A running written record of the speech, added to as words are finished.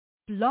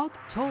Blog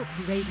Talk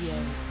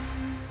Radio.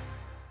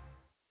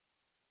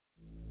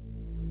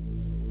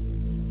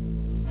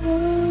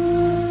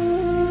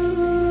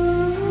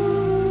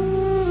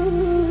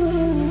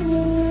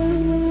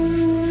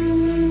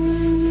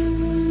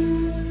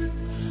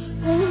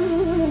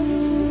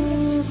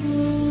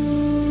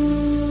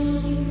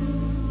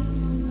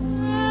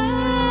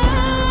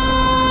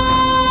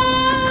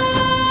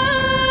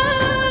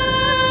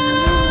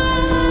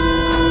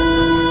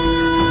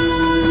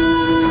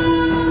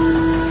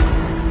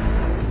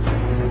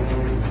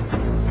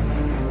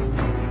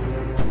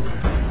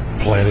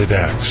 Planet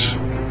X,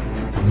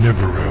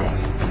 Nibiru,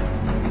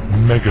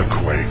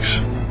 megaquakes,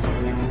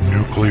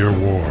 nuclear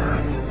war,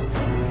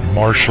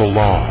 martial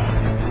law,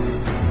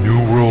 New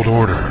World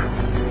Order,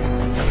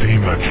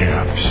 FEMA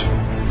camps,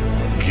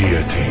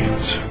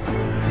 guillotines,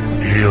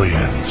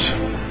 aliens,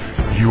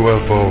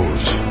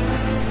 UFOs,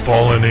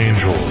 fallen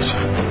angels,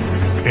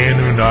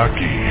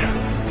 Anunnaki.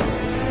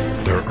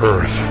 Their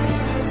Earth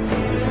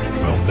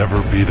will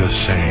never be the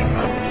same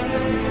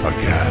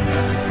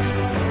again.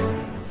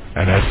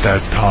 And at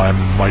that time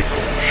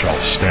Michael shall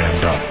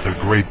stand up, the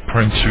great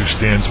prince who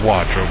stands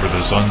watch over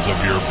the sons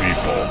of your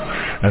people.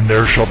 And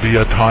there shall be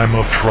a time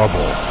of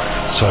trouble,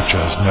 such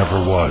as never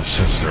was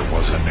since there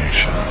was a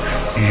nation,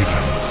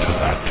 even to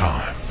that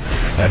time.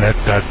 And at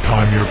that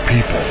time your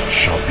people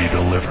shall be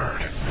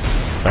delivered,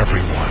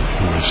 everyone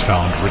who is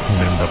found written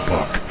in the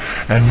book.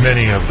 And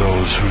many of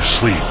those who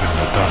sleep in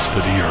the dust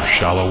of the earth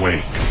shall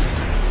awake,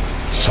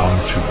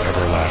 some to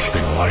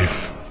everlasting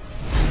life,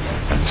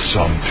 and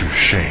some to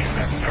shame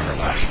and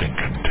everlasting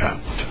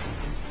contempt.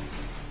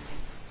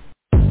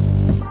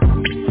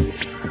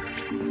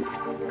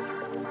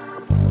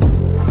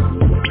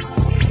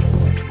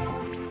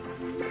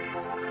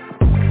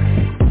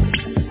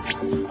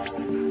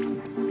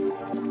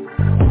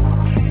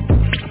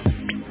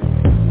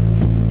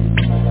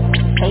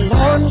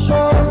 Alarms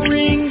are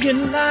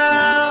ringing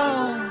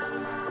now.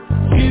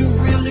 You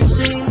really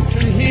seem to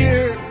hear.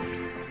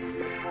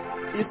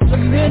 It's a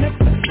minute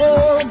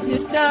before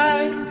you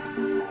die.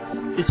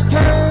 It's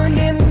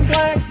turning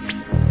black.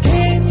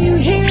 Can you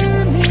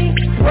hear me?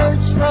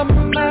 Words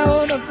from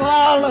out of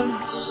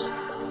Olives.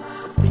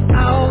 The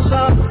owls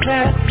of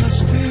Patmos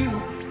too.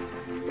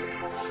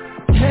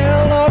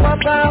 Tell all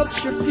about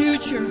your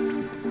future.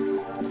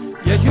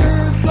 Yeah,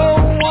 you're the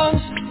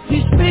ones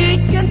he's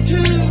speaking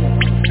to.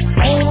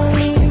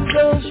 Only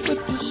those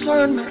with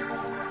discernment,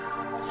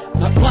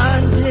 not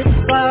blinded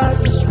by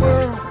this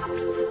world,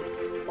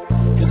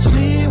 can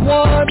see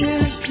what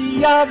is the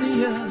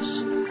obvious.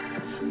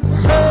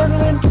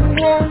 Hurtling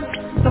toward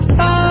the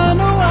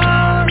final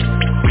hour.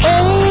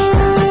 Oh,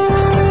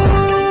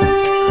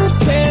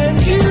 can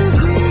you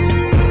hear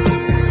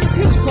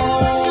his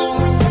call?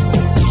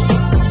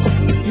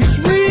 He's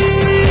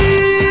reaching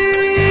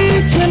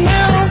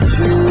out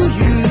to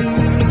you.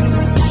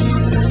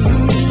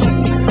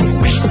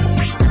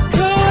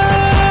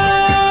 Come,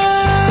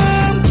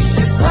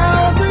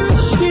 while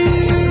there's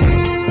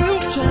still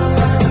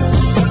time.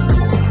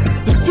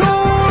 The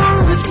door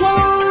is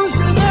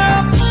closing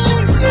up.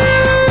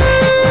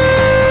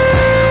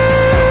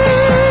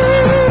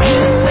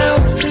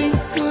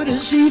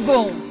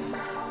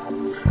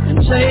 And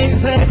say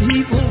that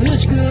evil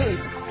is good.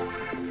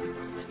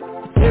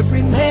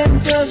 Every man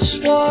does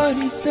what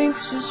he thinks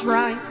is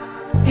right.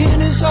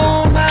 In his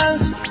own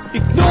eyes,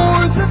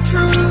 ignore the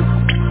truth.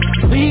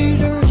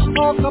 Leaders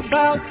talk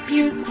about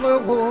nuclear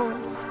war.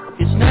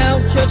 It's now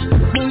just a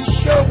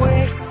push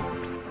away.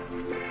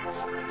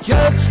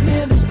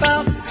 Judgment is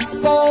about to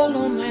fall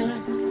on man.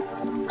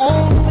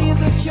 Only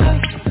the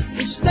just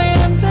will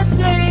stand the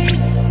day.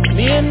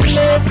 Men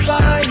led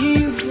by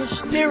evil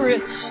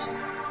spirits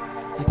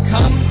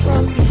come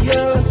from the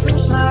other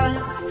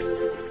side,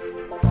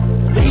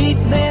 lead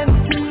men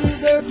to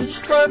their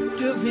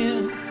destructive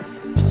end.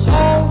 It's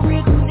all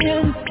written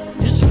in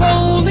His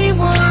holy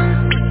word.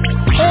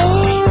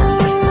 Oh,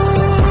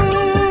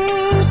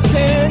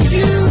 can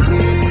you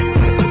hear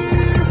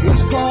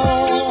His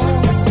call?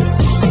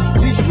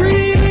 He's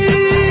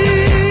reaching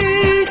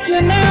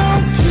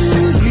out to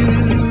you.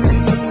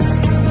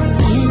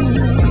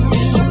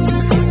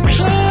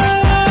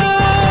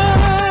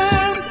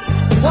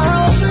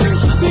 While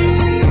there's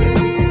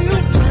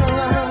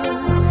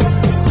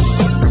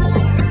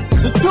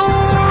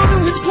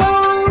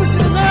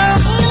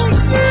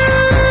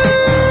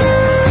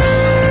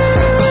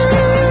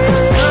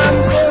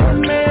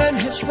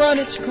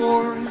its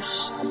course,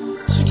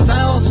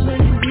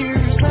 6,000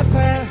 years have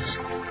passed.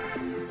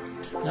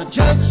 Now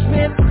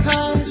judgment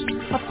comes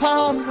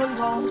upon the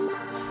lost.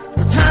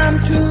 No time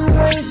to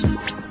waste,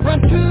 run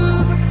to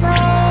the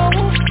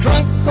cross.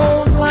 Drunk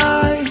old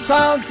lies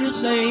of this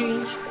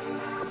age,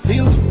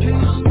 feel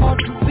too smart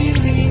to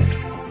believe.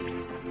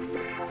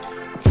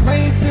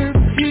 Trade their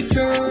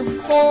future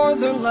for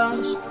their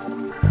lust.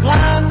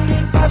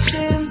 Blinded by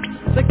sin,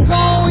 they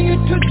call you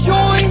to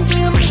join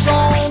them.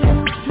 Fall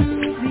into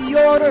the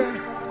order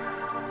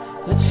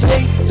that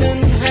Satan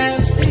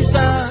has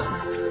designed.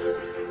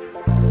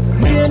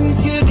 Men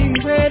getting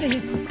ready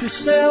to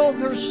sell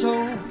their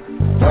soul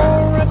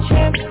for a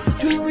chance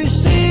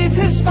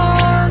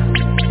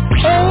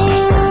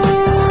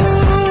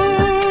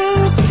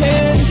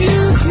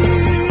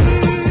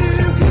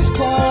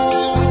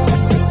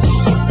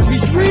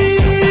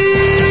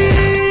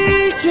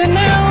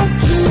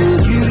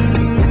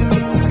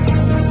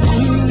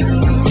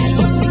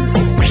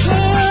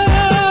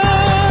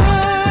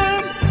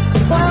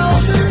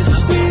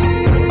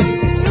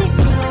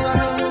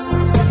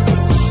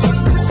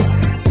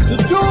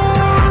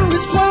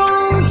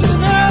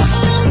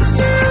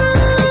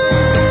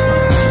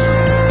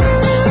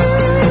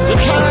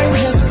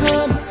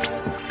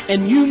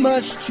and you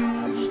must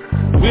choose.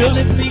 Will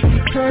it be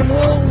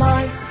eternal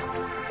life,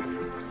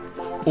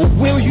 or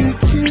will you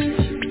choose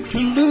to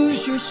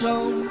lose your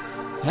soul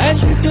as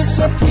you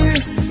disappear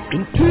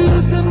into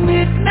the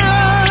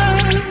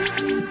midnight?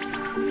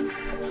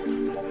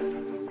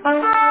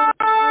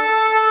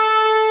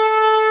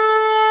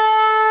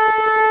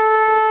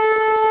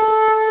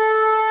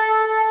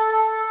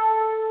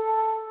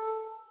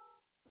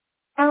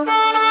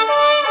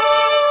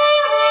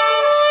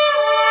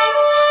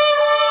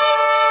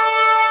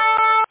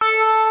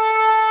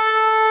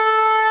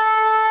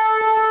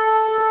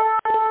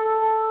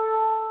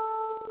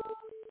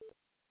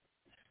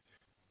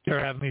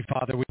 Dear Heavenly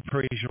Father, we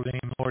praise your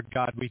name, Lord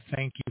God. We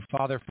thank you,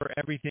 Father, for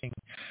everything.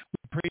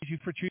 We praise you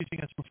for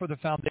choosing us before the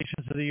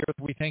foundations of the earth.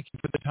 We thank you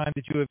for the time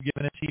that you have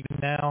given us even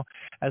now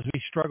as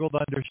we struggle to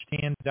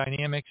understand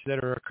dynamics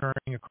that are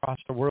occurring across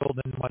the world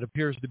and what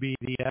appears to be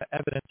the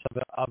evidence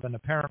of an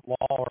apparent law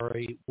or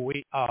a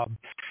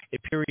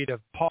period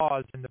of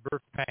pause in the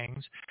birth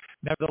pangs.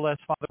 Nevertheless,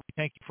 Father, we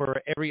thank you for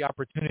every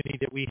opportunity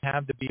that we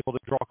have to be able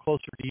to draw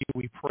closer to you.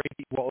 We pray that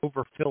you will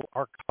overfill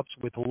our cups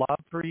with love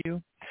for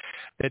you,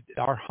 that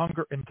our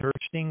hunger and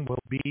thirsting will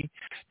be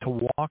to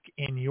walk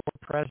in your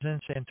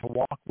presence and to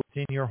walk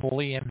within your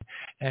holy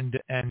and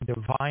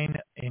divine,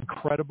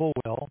 incredible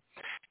will.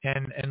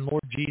 And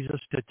Lord Jesus,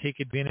 to take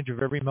advantage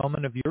of every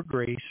moment of your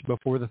grace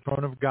before the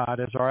throne of God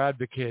as our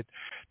advocate,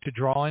 to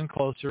draw in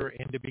closer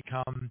and to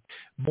become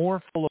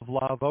more full of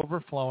love,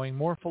 overflowing,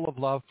 more full of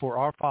love for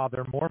our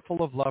Father, more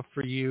full of love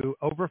for you,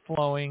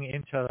 overflowing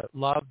into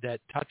love that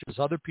touches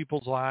other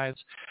people's lives,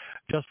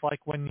 just like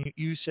when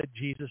you said,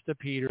 Jesus, to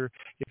Peter,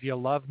 if you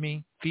love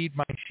me, feed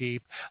my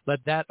sheep. Let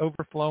that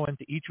overflow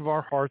into each of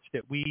our hearts,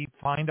 that we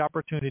find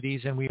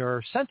opportunities and we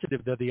are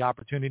sensitive to the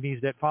opportunities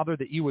that, Father,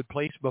 that you would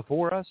place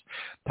before us,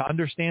 to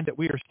understand that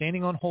we are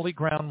standing on holy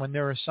ground when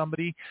there is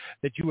somebody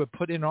that you have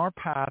put in our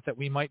path that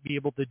we might be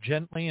able to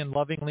gently and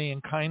lovingly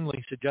and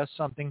kindly suggest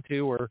something to,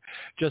 or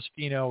just,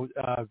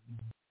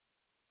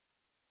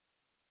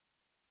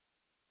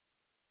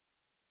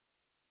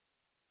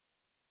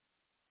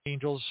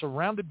 angels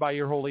surrounded by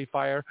your holy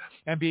fire,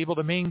 and be able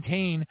to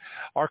maintain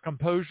our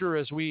composure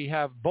as we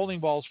have bowling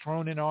balls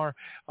thrown in our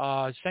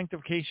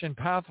sanctification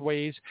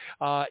pathways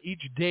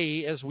each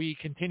day as we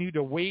continue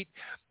to wait,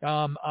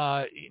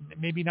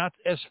 maybe not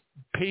as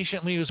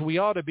patiently as we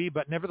ought to be,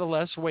 but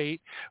nevertheless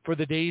wait for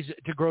the days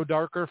to grow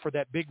darker, for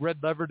that big red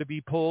lever to be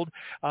pulled,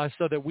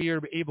 so that we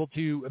are able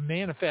to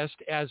manifest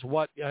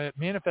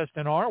manifest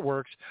in our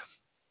works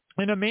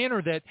in a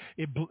manner that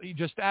it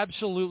just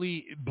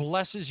absolutely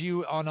blesses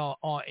you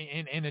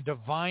in a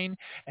divine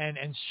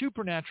and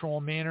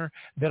supernatural manner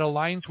that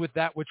aligns with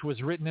that which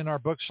was written in our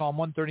book, Psalm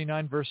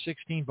 139, verse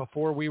 16,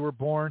 before we were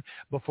born,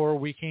 before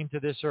we came to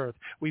this earth.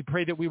 We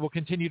pray that we will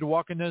continue to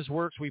walk in those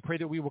works. We pray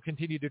that we will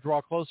continue to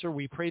draw closer.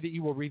 We pray that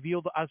you will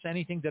reveal to us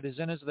anything that is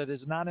in us that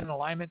is not in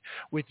alignment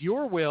with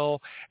your will.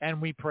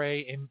 And we pray,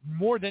 in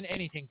more than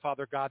anything,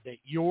 Father God, that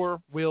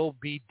your will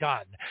be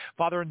done.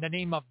 Father, in the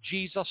name of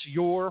Jesus,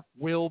 your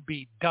will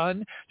be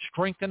done.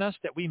 Strengthen us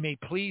that we may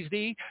please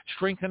thee.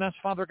 Strengthen us,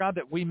 Father God,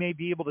 that we may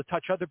be able to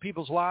touch other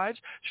people's lives.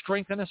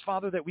 Strengthen us,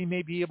 Father, that we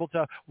may be able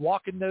to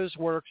walk in those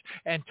works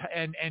and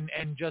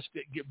just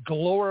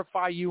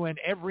glorify you in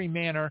every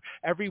manner,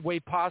 every way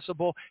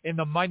possible. In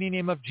the mighty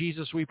name of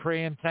Jesus, we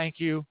pray and thank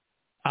you.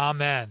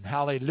 Amen.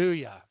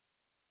 Hallelujah.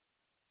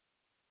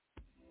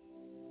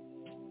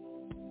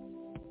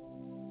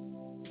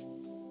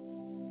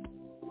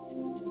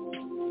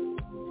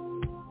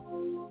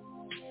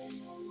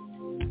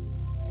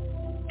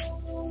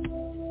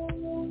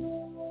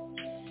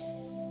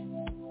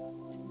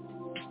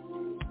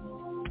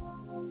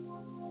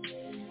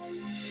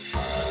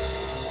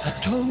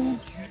 I told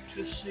you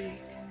to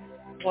seek,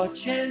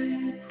 watch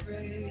and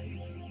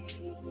pray,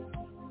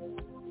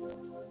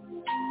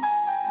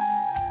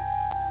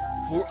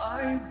 for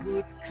I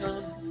would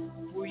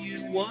come for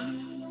you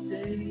one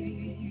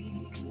day.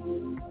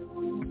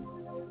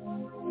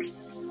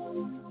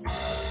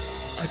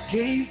 I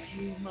gave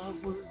you my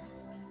word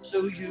so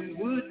you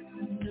would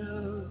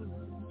know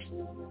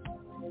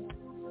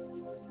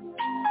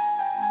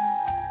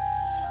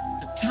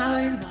the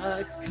time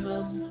I'd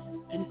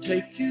come and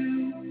take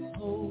you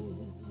home.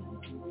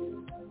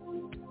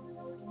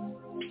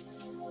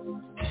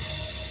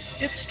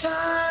 It's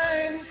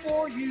time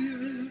for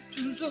you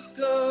to look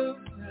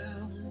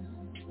around.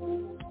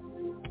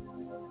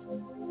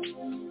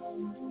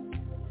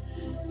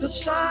 The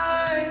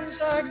signs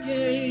I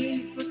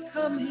gave are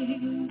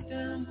coming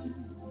down.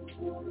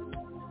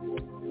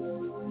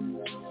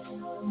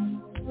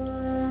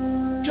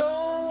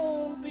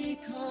 Don't be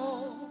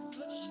caught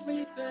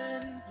asleep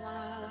and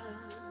blind.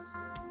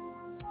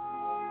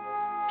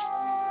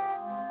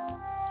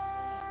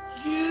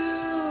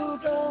 You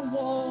don't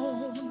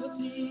want to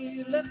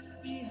be left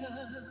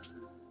behind.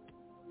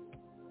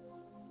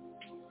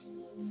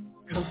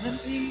 Come and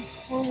be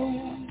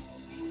home.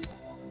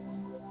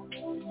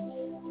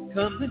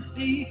 Come and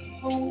be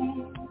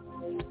home.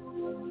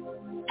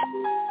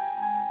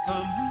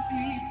 Come and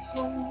be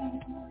home.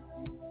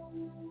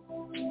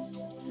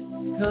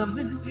 Come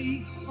and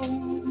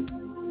behold.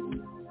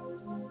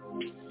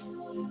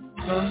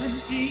 Come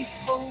and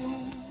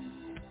behold.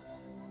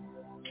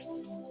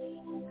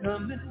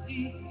 Come and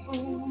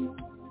behold.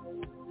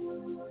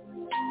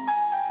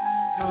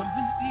 Come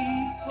and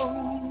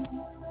behold.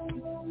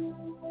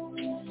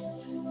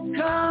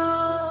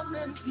 Come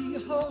and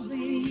be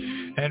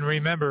holy. And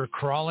remember,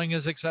 crawling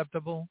is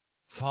acceptable.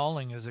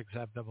 Falling is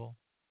acceptable.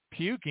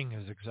 Puking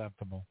is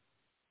acceptable.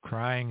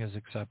 Crying is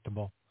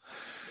acceptable.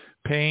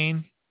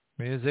 Pain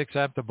is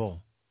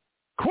acceptable.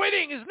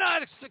 Quitting is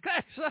not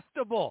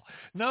acceptable.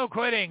 No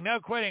quitting. No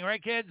quitting.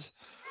 Right, kids?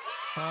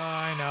 Oh,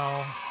 I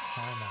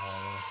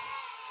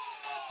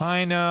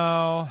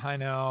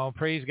know.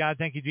 Praise God.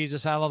 Thank you,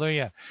 Jesus.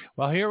 Hallelujah.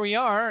 Well, here we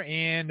are.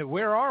 And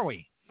where are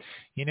we?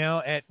 You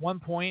know, at one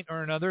point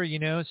or another, you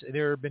know,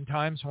 there have been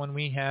times when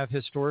we have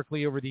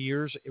historically over the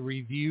years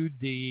reviewed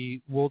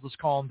we'll just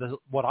call them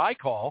what I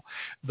call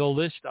the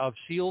list of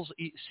seals,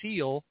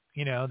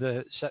 you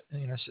know,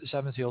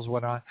 seven seals,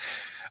 whatnot.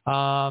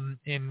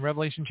 In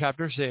Revelation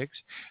chapter 6,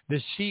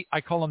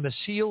 I call them the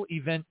seal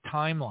event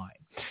timeline.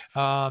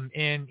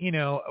 And, you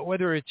know,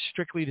 whether it's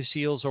strictly the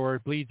seals or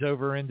it bleeds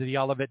over into the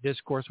Olivet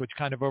Discourse, which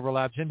kind of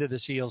overlaps into the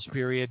seals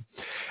period,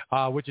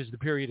 which is the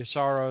period of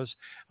sorrows.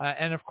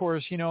 And of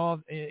course, you got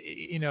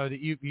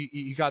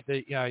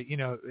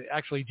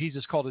actually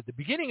Jesus called it the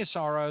beginning of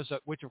sorrows,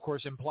 which of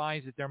course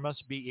implies that there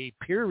must be a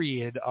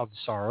period of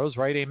sorrows,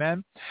 right?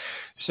 Amen.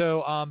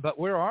 So, but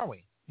where are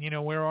we? You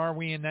know, where are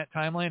we in that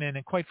timeline?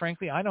 And quite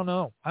frankly, I don't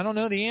know. I don't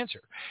know the answer.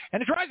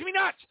 And it drives me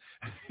nuts.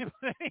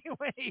 But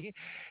anyway,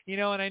 you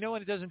know, and I know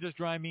it doesn't just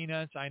drive me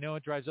nuts. I know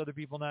it drives other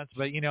people nuts.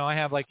 But, you know, I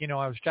have I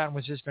was chatting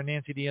with Sister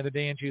Nancy the other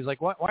day, and she was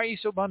like, why are you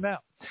so bummed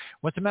out?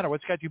 What's the matter?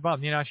 What's got you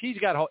bummed? You know, she's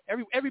got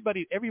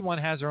everyone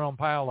has their own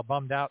pile of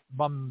bummed out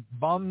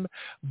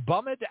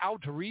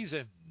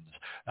reasons.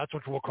 That's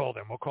what we'll call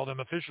them. We'll call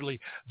them officially.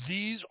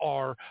 These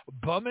are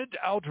bummed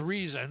out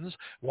reasons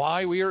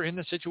why we are in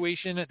the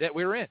situation that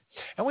we're in.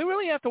 And we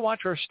really have to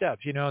watch our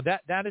steps. You know,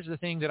 that is the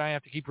thing that I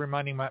have to keep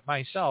reminding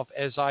myself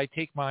as I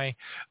take my,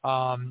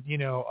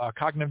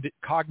 cognitive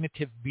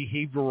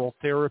behavioral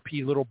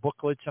therapy little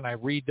booklets and I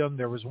read them.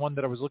 There was one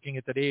that I was looking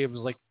at today. It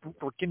was like,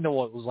 for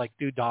Kindle, it was like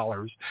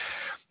 $2.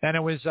 And it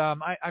was,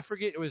 I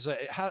forget, it was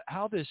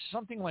how to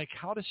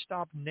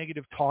stop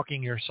negative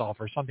talking yourself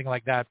or something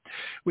like that,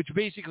 which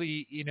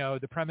basically, you know,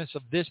 the premise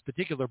of this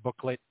particular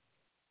booklet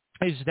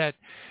is that,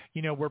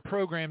 you know, we're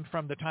programmed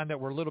from the time that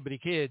we're little bitty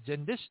kids.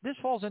 And this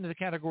falls into the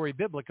category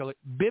biblically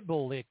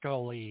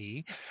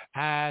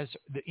as,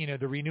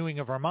 the renewing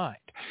of our mind.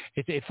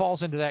 It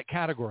falls into that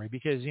category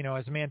because, you know,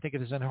 as a man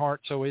thinketh in his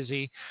heart, so is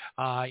he.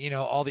 I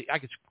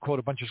could quote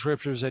a bunch of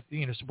scriptures that,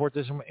 you know, support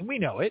this. And we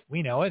know it.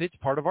 It's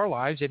part of our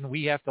lives, and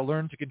we have to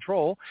learn to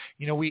control.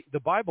 You know,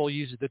 the Bible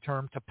uses the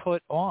term to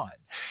put on.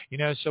 You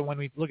know, so when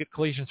we look at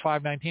Galatians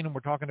 5:19 and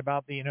we're talking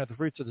about the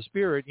fruits of the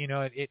Spirit, you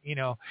know,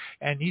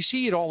 and you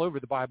see it all over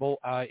the Bible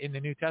in the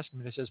New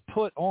Testament. It says,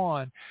 put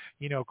on,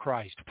 you know,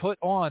 Christ, put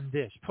on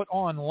this, put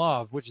on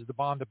love, which is the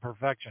bond of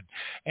perfection.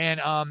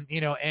 And,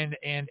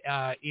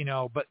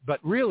 but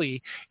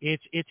really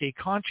it's a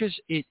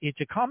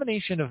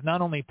combination of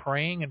not only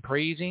praying and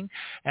praising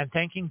and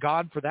thanking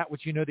God for that,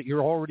 which you know that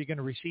you're already going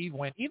to receive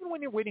even when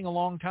you're waiting a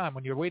long time,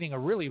 when you're waiting a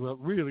really,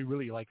 really,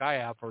 really, like I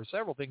have for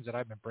several things that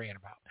I've been praying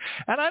about.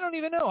 And I don't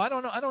even know. I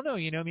don't know.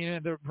 You know, I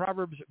mean, the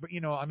Proverbs,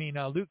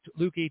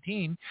 Luke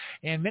 18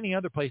 and many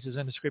other places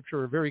in the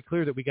scripture are very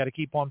clear that we got to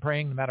keep on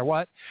praying no matter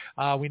what.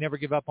 We never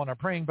give up on our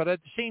praying, but at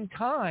the same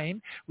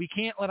time, we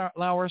can't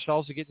allow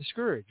ourselves to get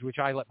discouraged, which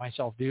I let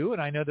myself do,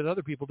 and I know that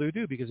other people do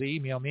because they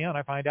email me and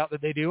I find out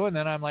that they do, and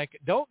then I'm like,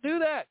 don't do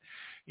that.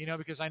 You know,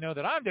 because I know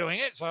that I'm doing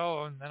it,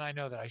 and then I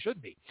know that I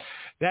shouldn't be.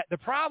 That the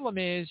problem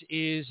is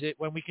that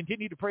when we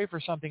continue to pray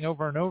for something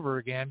over and over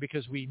again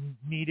because we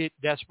need it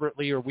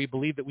desperately, or we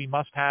believe that we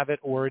must have it,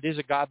 or it is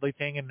a godly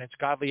thing and it's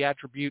godly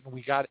attribute, and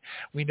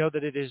we know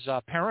that it is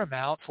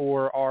paramount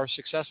for our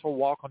successful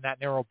walk on that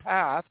narrow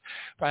path,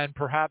 and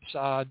perhaps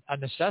a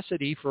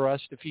necessity for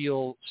us to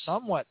feel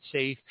somewhat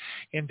safe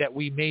in that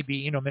we may be,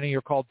 you know, many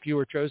are called, few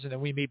are chosen,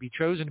 and we may be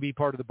chosen to be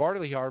part of the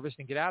barley harvest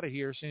and get out of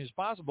here as soon as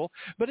possible.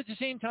 But at the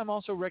same time,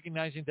 also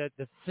recognizing that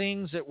the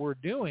things that we're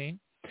doing,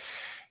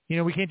 you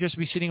know, we can't just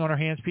be sitting on our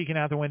hands peeking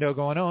out the window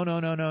going, oh,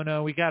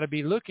 no. We got to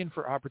be looking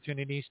for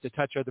opportunities to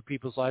touch other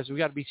people's lives. We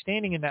got to be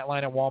standing in that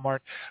line at Walmart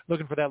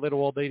looking for that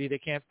little old lady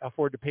that can't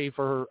afford to pay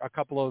for a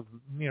couple of,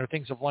 you know,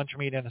 things of lunch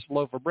meat and a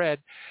loaf of bread.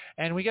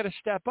 And we got to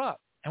step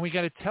up. And we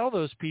got to tell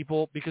those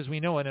people, because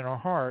we know it in our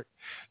heart,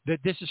 that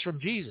this is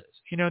from Jesus.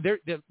 You know,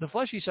 the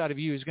fleshy side of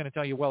you is going to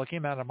tell you, well, it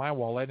came out of my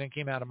wallet and it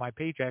came out of my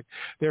paycheck,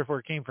 therefore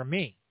it came from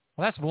me.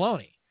 Well, that's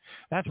baloney.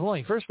 That's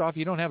baloney. First off,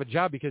 you don't have a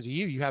job because of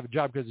you. You have a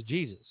job because of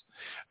Jesus.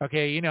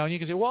 Okay, and you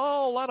can say,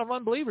 well, a lot of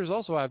unbelievers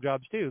also have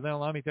jobs too. Then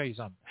let me tell you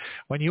something.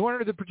 When you are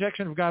under the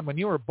protection of God, when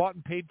you are bought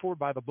and paid for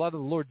by the blood of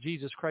the Lord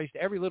Jesus Christ,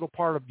 every little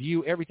part of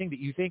you, everything that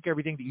you think,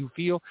 everything that you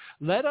feel,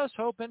 let us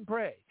hope and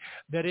pray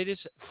that it is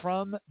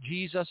from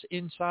Jesus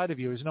inside of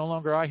you. It's no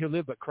longer I who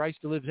live, but Christ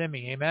who lives in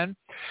me. Amen.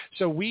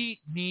 So we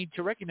need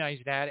to recognize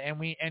that, and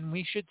we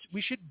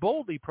should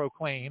boldly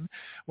proclaim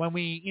when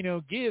we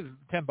give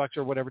 $10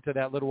 or whatever to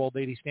that little old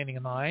lady standing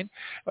in line,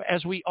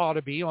 as we ought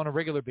to be on a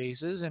regular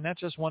basis. And that's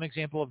just one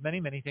example of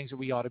many things that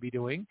we ought to be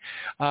doing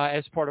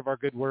as part of our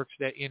good works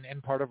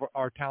and part of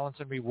our talents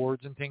and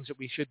rewards and things that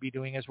we should be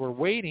doing as we're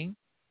waiting.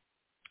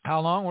 How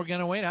long we're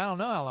going to wait? I don't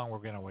know how long we're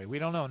going to wait. We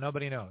don't know.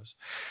 Nobody knows.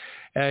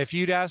 If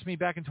you'd asked me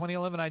back in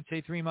 2011, I'd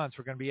say 3 months.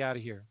 We're going to be out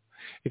of here.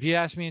 If you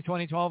asked me in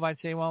 2012, I'd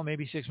say, well,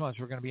 maybe 6 months.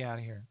 We're going to be out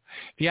of here.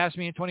 If you asked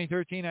me in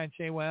 2013, I'd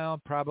say,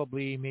 well,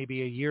 probably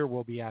maybe a year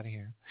we'll be out of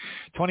here.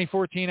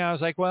 2014, I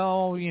was like,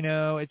 well,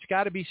 it's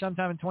got to be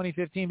sometime in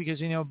 2015 because,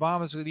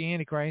 Obama's the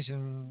Antichrist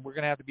and we're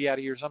going to have to be out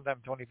of here sometime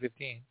in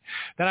 2015.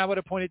 Then I would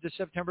have pointed to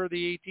September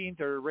the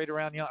 18th or right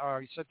around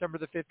or September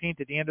the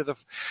 15th at the end of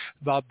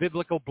the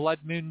biblical blood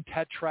moon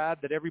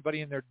tetrad that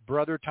everybody and their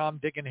brother Tom,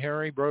 Dick, and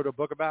Harry wrote a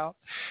book about.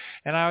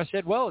 And I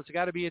said, well, it's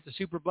got to be at the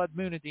super blood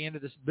moon at the end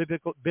of this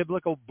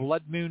biblical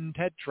blood moon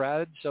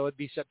tetrad, so it'd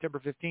be September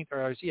 15th,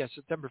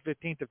 September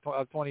 15th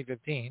of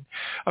 2015.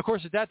 Of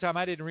course, at that time,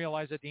 I didn't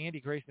realize that the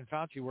Antichrist and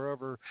Fauci were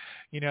over,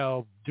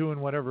 doing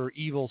whatever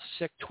evil,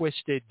 sick,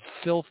 twisted,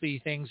 filthy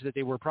things that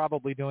they were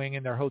probably doing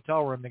in their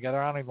hotel room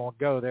together. I don't even want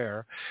to go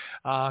there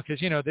because,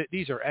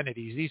 these are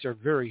entities. These are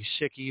very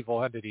sick,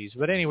 evil entities.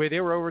 But anyway,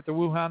 they were over at the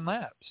Wuhan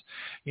labs,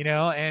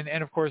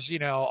 and of course,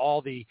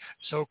 all the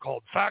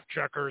so-called fact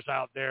checkers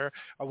out there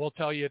will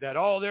tell you that,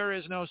 there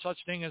is no such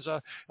thing as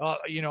a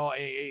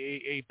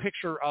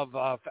picture of,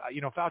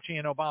 Fauci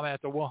and Obama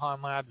at the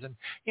Wuhan labs. And,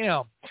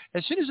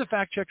 as soon as a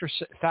fact checker,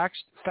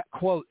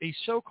 quote, a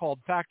so-called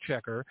fact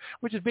checker,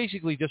 which is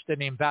basically just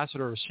an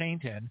ambassador of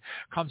Satan,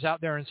 comes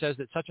out there and says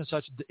that such and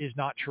such is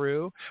not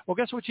true, well,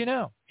 guess what you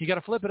got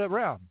to flip it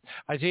around.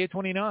 Isaiah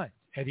 29.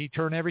 And he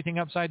turned everything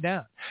upside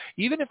down.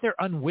 Even if they're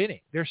unwitting,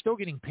 they're still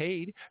getting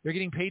paid. They're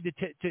getting paid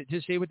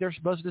to say what they're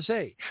supposed to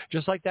say.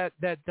 Just like that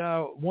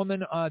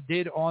woman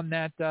did on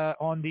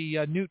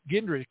the Newt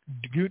Gingrich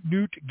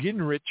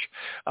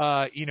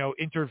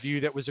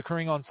interview that was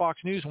occurring on Fox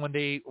News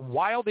when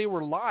while they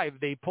were live,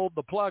 they pulled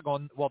the plug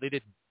on. Well, they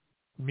didn't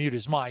mute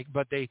his mic,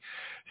 but they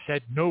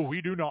said, no,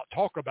 we do not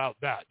talk about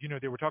that.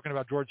 They were talking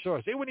about George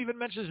Soros. They wouldn't even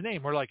mention his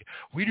name. We're like,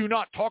 we do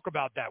not talk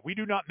about that. We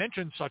do not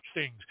mention such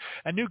things.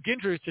 And Newt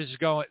Gingrich is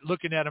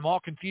looking at him all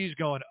confused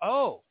going,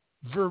 oh,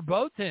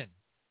 verboten.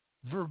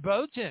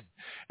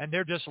 And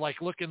they're just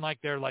looking like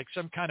they're like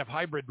some kind of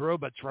hybrid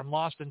robots from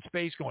Lost in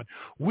Space going,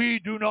 we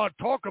do not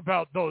talk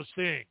about those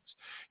things.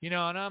 And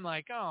I'm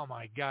like, oh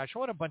my gosh,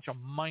 what a bunch of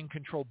mind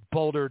control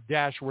boulder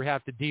dash we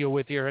have to deal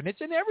with here. And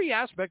it's in every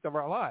aspect of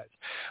our lives.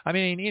 I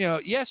mean,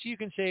 yes, you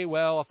can say,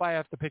 well, if I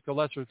have to pick the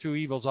lesser of two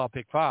evils, I'll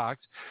pick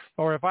Fox.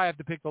 Or if I have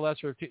to pick the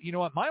lesser of two,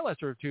 my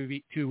lesser of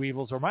two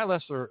evils, or my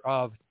lesser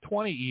of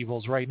 20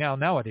 evils right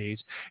nowadays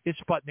is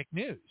Sputnik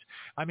News.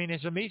 I mean,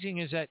 as amazing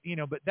as that,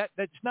 but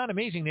that's not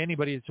amazing to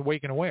anybody that's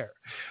awake and aware.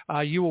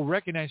 You will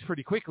recognize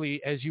pretty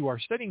quickly as you are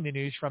studying the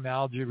news from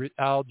Al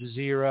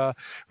Jazeera,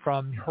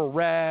 from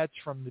Haaretz,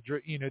 from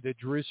the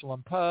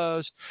Jerusalem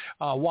Post,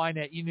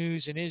 Ynet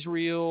News in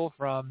Israel,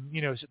 from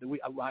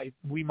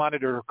we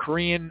monitor a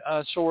Korean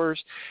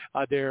source.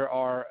 There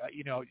are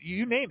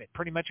you name it,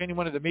 pretty much any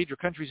one of the major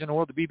countries in the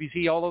world, the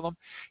BBC, all of them.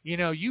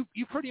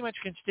 You pretty much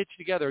can stitch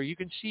together. You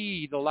can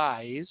see the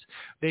lies.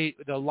 The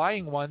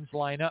lying ones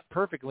line up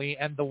perfectly,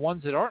 and the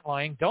ones that aren't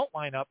lying don't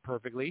line up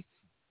perfectly.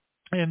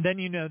 And then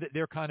that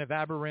they're kind of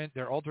aberrant.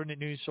 They're alternate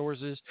news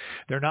sources.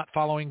 They're not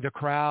following the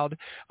crowd.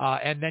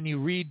 And then you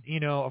read,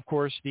 of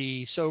course,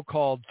 the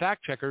so-called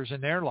fact checkers,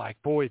 and they're like,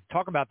 boy,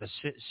 talk about the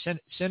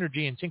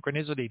synergy and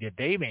synchronicity that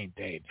they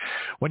maintain.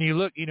 When you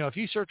look, if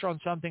you search on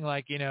something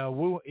like,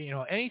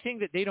 anything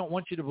that they don't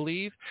want you to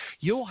believe,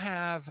 you'll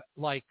have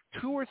like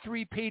 2 or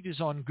 3 pages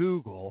on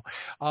Google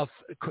of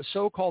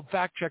so-called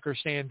fact checkers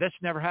saying this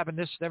never happened,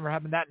 this never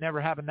happened, that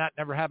never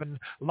happened,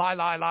 lie,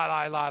 lie, lie,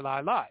 lie, lie,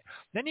 lie, lie.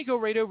 Then you go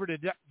right over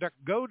to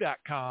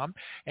DuckDuckGo.com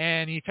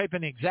and you type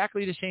in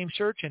exactly the same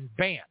search, and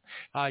bam,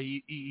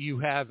 you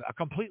have a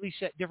completely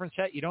different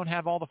set. You don't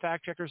have all the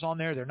fact checkers on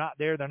there. They're not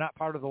there. They're not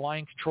part of the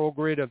line control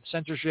grid of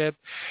censorship.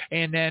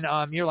 And then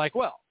you're like,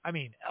 well, I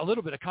mean, a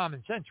little bit of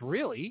common sense,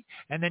 really.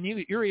 And then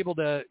you're able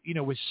to,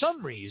 with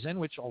some reason,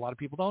 which a lot of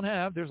people don't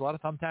have, there's a lot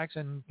of thumbtacks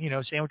and,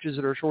 sandwiches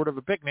that are short of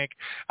a picnic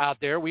out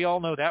there. We all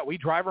know that. We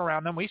drive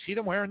around them. We see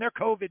them wearing their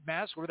COVID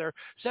masks or their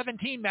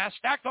 17 masks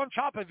stacked on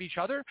top of each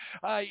other.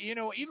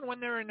 Even when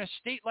they're in a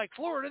state like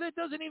Florida that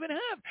doesn't even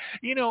have,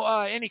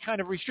 any kind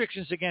of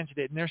restrictions against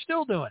it, and they're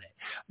still doing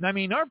it. I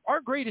mean,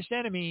 our greatest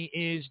enemy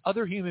is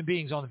other human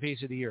beings on the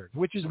face of the earth,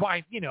 which is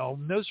why,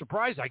 no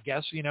surprise, I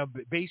guess,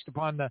 based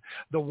upon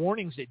the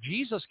warnings that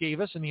Jesus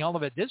gave us in the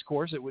Olivet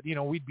Discourse, it would,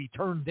 we'd be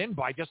turned in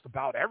by just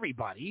about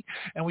everybody,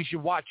 and we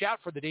should watch out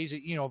for the days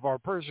of our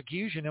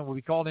persecution, and we'll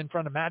be called in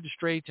front of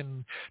magistrates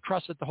and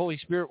trust that the Holy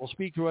Spirit will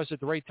speak to us at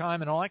the right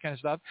time and all that kind of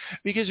stuff.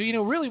 Because,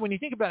 really, when you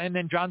think about it, and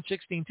then John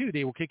 16:2,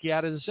 they will kick you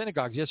out of the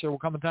synagogues. Yes, there will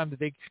come a time that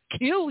they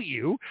kill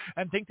you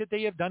and think that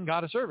they have done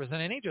God a service.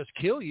 And it ain't just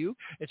kill you.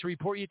 It's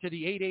report you to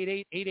the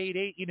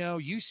 888-888,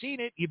 you've seen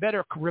it. You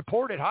better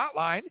report it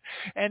hotline.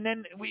 And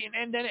then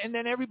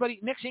everybody,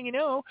 next thing you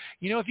know,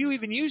 if you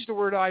even use the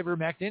word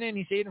ivermectin and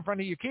you say it in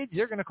front of your kids,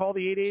 they're going to call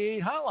the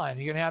 888 hotline.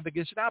 You're going to have the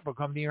Gestapo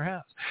come to your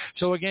house.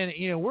 So again,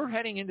 we're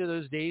heading into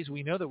those days.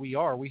 We know that we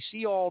are. We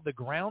see all the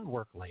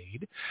groundwork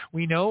laid.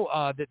 We know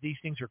that these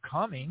things are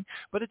coming.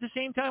 But at the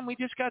same time, we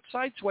just got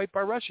sideswiped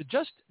by Russia,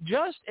 just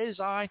as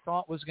I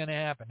thought was going to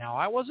happen. Now,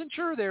 I wasn't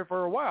sure there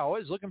for a while. It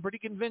was looking pretty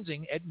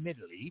convincing,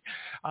 admittedly.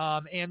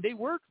 And they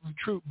were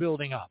troop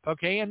building up,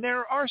 okay? And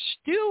there are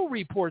still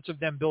reports of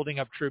them building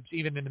up troops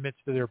even in the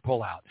midst of their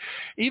pullout.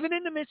 Even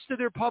in the midst of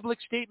their public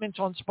statements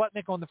on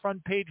Sputnik on the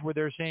front page where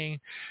they're saying,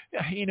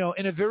 in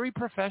a very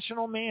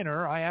professional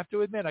manner, I have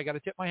to admit, I got to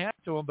tip my hat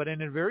to them, but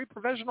in a very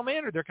professional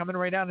manner, they're coming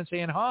right out and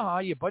saying, ha,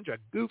 you bunch of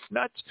goof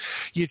nuts.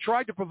 You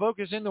tried to provoke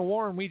us into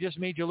war, and we just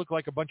made you look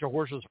like a bunch of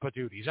horseless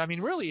patooties. I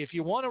mean, really, if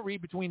you want to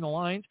read between the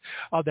lines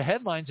of the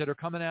headlines that are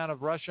coming out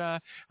of Russia,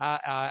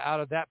 out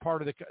of that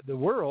part of the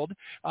world,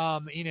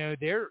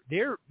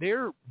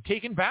 they're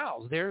taking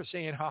bows. They're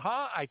saying,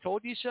 ha, I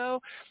told you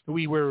so.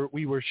 We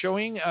were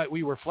showing,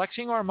 we were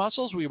flexing our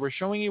muscles. We were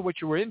showing you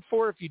what you were in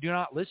for if you do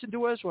not listen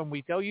to us when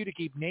we tell you to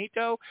keep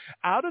NATO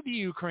out of the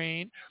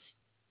Ukraine.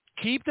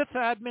 Keep the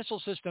THAAD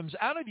missile systems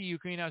out of the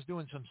Ukraine. I was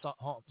doing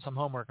some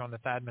homework on the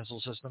THAAD missile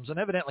systems, and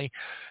evidently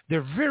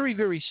they're very,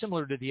 very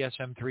similar to the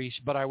SM-3s,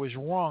 but I was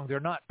wrong. They're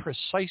not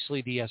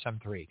precisely the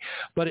SM-3,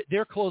 but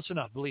they're close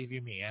enough, believe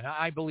you me. And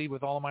I believe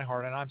with all of my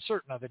heart, and I'm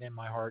certain of it in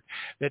my heart,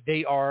 that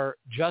they are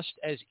just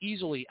as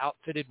easily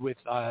outfitted with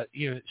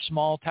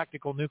small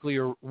tactical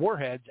nuclear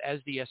warheads as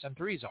the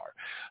SM-3s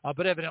are.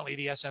 But evidently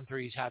the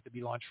SM-3s have to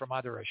be launched from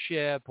either a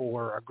ship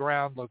or a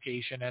ground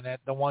location, and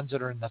the ones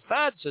that are in the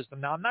THAAD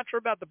system, now I'm not sure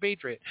about the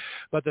Patriot,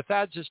 but the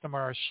THAAD system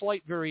are a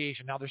slight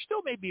variation. Now, they're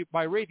still maybe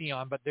by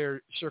Raytheon, but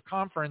their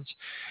circumference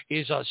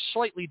is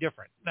slightly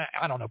different.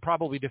 I don't know,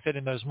 probably to fit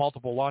in those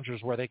multiple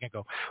launchers where they can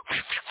go,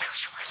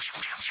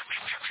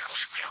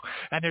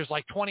 and there's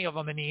like 20 of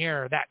them in the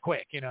air that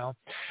quick,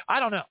 I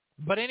don't know.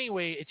 But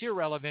anyway, it's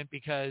irrelevant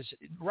because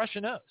Russia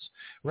knows.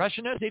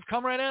 Russia knows. They've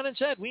come right out and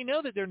said, we know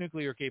that they're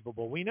nuclear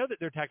capable. We know that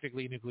they're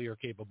tactically nuclear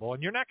capable.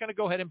 And you're not going to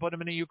go ahead and put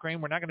them in the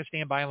Ukraine. We're not going to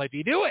stand by and let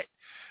you do it.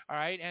 All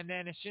right. And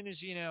then as soon as,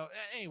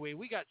 anyway,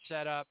 we got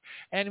set up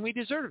and we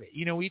deserve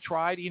it. We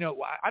tried,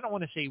 I don't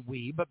want to say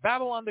we, but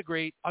Babylon the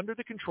Great, under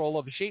the control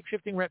of a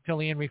shape-shifting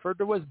reptilian referred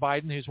to as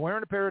Biden, who's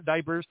wearing a pair of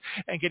diapers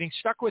and getting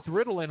stuck with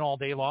Ritalin all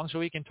day long so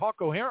he can talk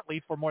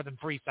coherently for more than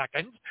 3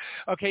 seconds.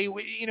 Okay.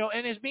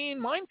 And is being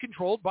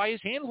mind-controlled by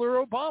his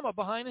handler Obama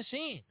behind the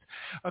scenes.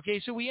 Okay,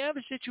 so we have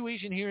a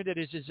situation here that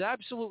is as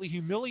absolutely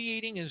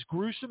humiliating, as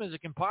gruesome as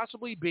it can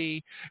possibly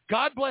be.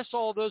 God bless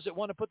all those that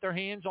want to put their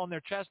hands on their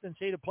chest and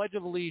say the Pledge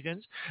of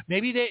Allegiance.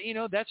 Maybe they,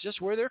 that's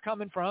just where they're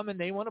coming from, and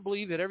they want to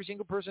believe that every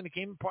single person that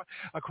came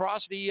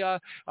across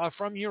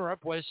from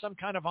Europe was some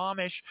kind of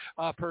Amish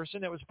person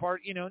that was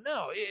part.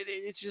 No,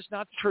 it's just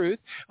not the truth.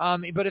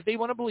 But if they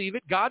want to believe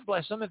it, God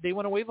bless them. If they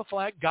want to wave a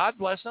flag, God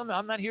bless them.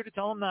 I'm not here to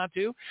tell them not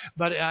to.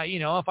 But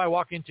if I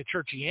walk into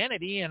churchianity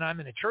and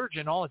I'm in a church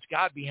and all it's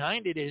got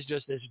behind it is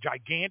just this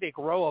gigantic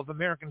row of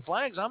American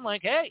flags, I'm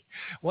like, hey,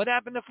 what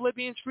happened to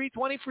Philippians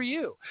 3:20 for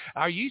you?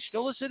 Are you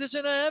still a citizen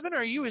of heaven?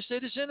 Are you a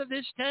citizen of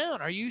this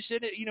town? Are you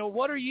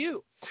what are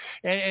you?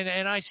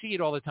 And I see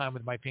it all the time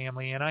with my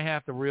family, and I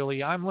have to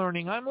really, I'm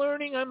learning.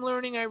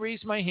 I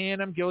raise my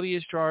hand. I'm guilty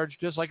as charged,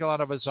 just like a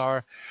lot of us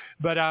are.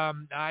 But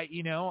I'm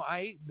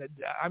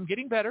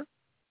getting better.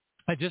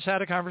 I just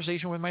had a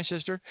conversation with my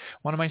sister,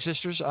 one of my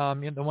sisters,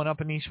 the one up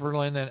in East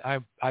Berlin,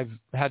 and I've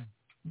had,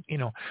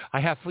 I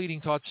have fleeting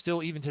thoughts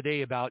still even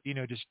today about,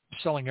 just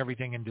selling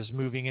everything and just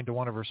moving into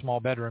one of her small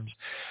bedrooms.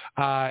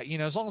 As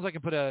long as I can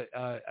put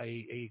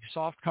a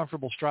soft,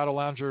 comfortable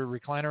Stratolounger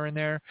recliner in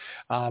there,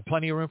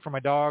 plenty of room for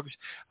my dogs,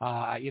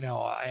 and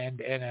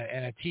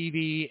a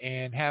TV,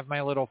 and have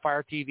my little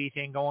Fire TV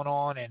thing going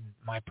on, and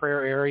my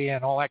prayer area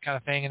and all that kind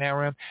of thing in that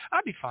room,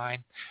 I'd be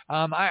fine.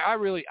 I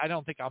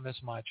don't think I'll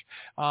miss much.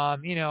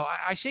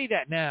 I say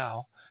that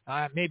now.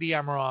 Maybe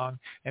I'm wrong,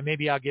 and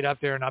maybe I'll get up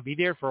there and I'll be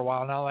there for a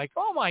while, and I'll like,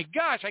 oh my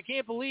gosh, I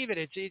can't believe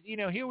it.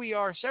 Here we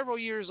are several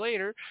years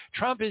later.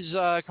 Trump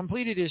has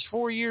completed his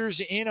 4 years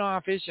in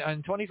office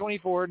in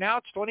 2024. Now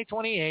it's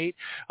 2028.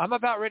 I'm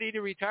about ready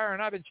to retire,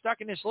 and I've been stuck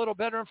in this little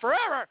bedroom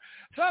forever.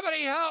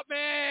 Somebody help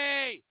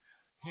me!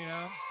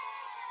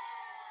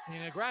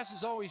 Grass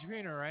is always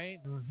greener, right?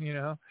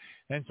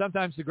 And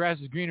sometimes the grass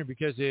is greener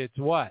because it's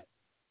what?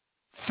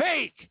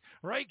 Fake!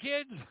 Right,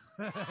 kids?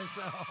 So...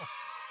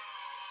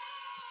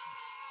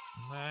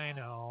 I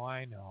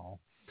know.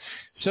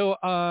 So,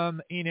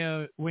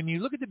 when you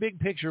look at the big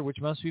picture, which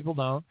most people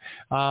don't,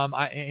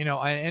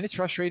 and it's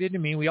frustrated to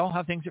me. We all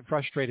have things that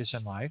frustrate us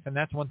in life, and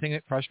that's one thing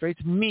that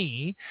frustrates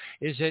me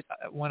is that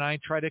when I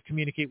try to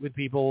communicate with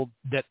people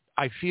that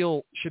I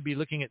feel should be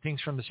looking at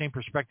things from the same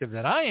perspective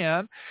that I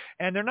am,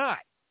 and they're not.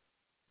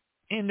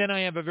 And then I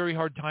have a very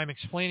hard time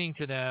explaining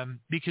to them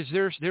because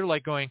they're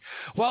like going,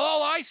 well,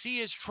 all I see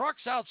is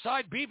trucks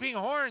outside beeping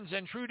horns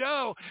and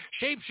Trudeau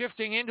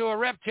shape-shifting into a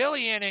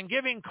reptilian and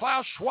giving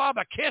Klaus Schwab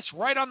a kiss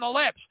right on the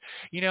lips,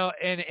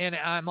 and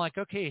I'm like,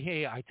 okay,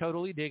 hey, I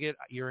totally dig it.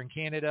 You're in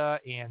Canada,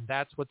 and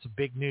that's what's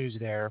big news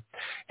there.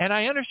 And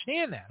I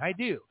understand that. I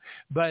do.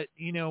 But,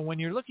 when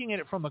you're looking at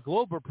it from a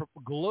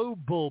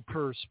global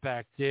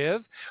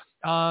perspective,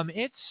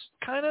 it's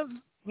kind of,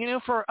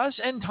 for us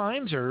end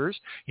timesers,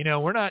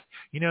 we're not,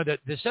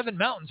 the Seven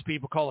Mountains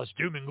people call us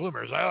doom and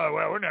gloomers. Oh,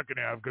 well, we're not going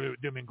to have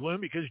doom and gloom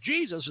because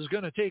Jesus is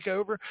going to take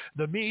over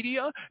the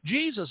media.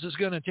 Jesus is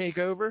going to take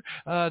over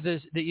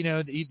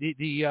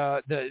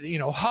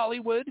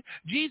Hollywood.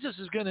 Jesus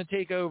is going to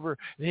take over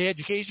the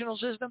educational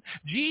system.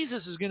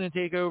 Jesus is going to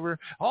take over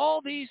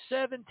all these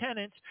seven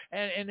tenets,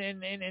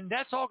 and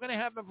that's all going to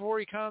happen before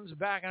he comes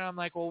back. And I'm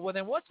like, well,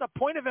 then what's the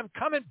point of him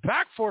coming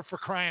back for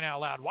crying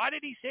out loud? Why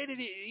did he say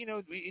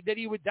that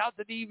he would doubt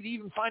that he would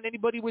even find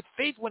anybody with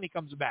faith when he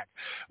comes back?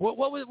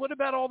 What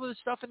about all this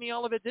stuff in the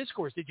Olivet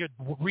Discourse? Did you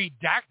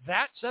redact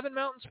that, Seven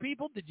Mountains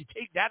people? Did you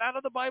take that out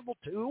of the Bible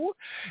too?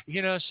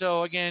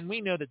 So again, we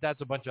know that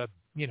that's a bunch of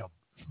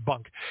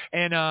bunk,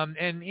 and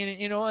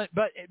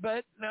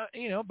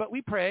but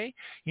we pray,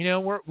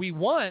 we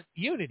want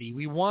unity.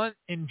 We want,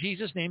 in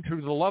Jesus' name,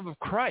 through the love of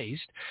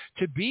Christ,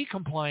 to be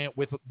compliant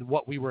with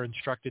what we were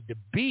instructed to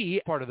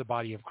be, part of the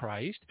body of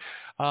Christ.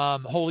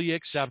 Holy,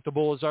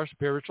 acceptable is our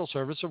spiritual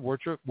service of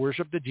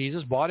worship that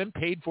Jesus bought and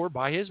paid for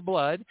by his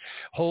blood.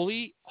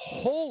 Holy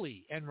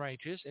and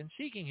righteous, and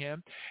seeking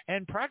him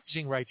and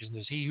practicing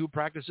righteousness. He who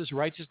practices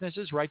righteousness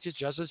is righteous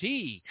just as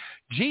he,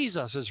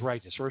 Jesus, is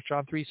righteous. 1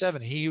 John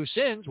 3:7. He who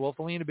sins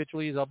willfully and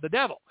habitually is of the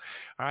devil.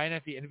 All right,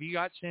 and if you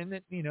got sin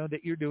that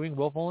that you're doing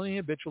willfully and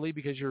habitually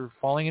because you're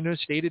falling into a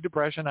state of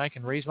depression, I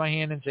can raise my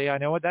hand and say, I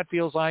know what that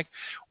feels like.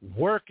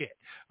 Work it.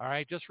 All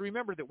right, just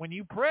remember that when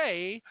you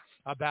pray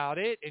about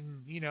it, and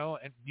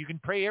and you can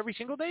pray every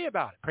single day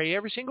about it. Pray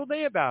every single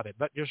day about it.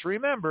 But just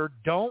remember,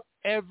 don't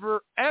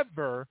ever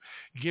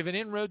give an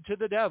inroad to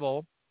the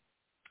devil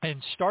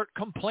and start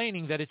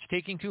complaining that it's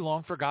taking too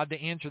long for God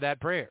to answer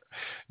that prayer.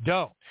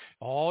 Don't.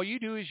 All you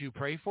do is you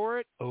pray for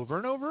it over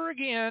and over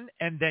again,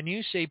 and then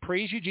you say,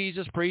 praise you,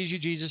 Jesus,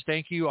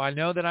 thank you. I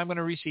know that I'm going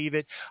to receive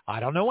it. I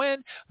don't know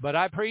when, but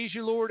I praise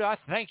you, Lord. I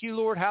thank you,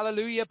 Lord.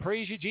 Hallelujah.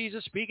 Praise you,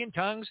 Jesus. Speak in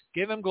tongues.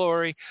 Give him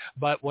glory.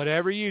 But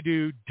whatever you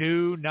do,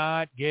 do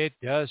not get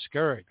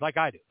discouraged like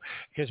I do.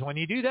 Because when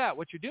you do that,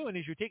 what you're doing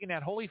is you're taking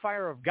that holy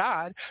fire of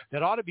God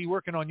that ought to be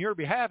working on your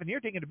behalf, and you're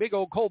taking a big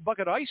old cold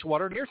bucket of ice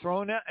water, and you're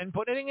throwing it and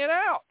putting it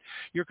out.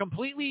 You're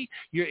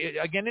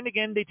again and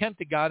again they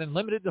tempted God and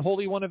limited the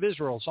Holy One of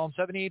Israel. Psalm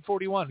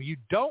 78:41. You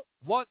don't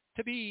want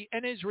to be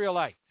an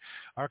Israelite.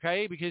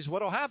 Okay, because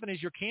what will happen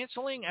is you're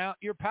canceling out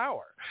your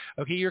power.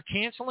 Okay, you're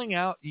canceling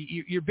out,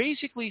 you're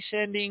basically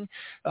sending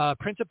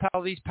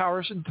principalities,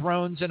 powers, and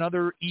thrones and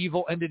other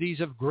evil entities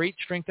of great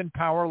strength and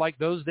power, like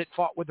those that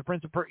fought with the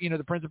Prince of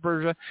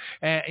Persia,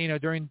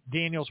 during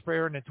Daniel's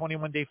prayer and the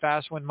 21-day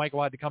fast when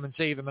Michael had to come and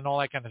save him and all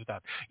that kind of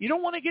stuff. You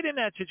don't want to get in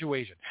that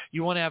situation.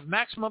 You want to have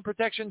maximum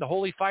protection, the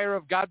holy fire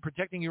of God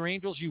protecting your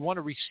angels. You want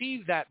to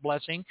receive that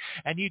blessing,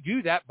 and you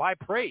do that by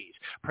praise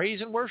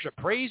and worship.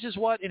 Praise is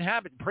what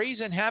inhabits. Praise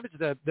inhabits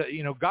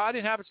God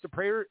inhabits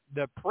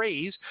the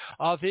praise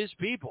of his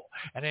people,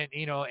 and then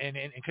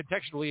and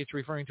contextually it's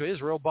referring to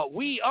Israel, but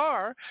we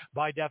are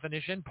by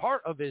definition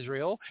part of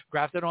Israel,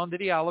 grafted onto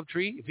the olive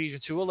tree.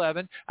 Ephesians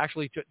 2:11,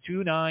 actually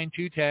 2:9,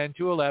 2:10,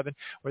 2:11,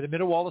 where the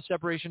middle wall of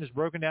separation is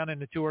broken down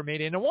and the two are made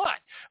into one.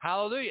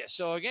 Hallelujah.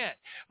 So again,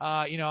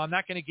 I'm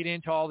not going to get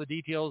into all the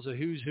details of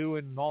who's who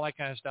and all that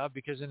kind of stuff,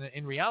 because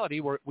in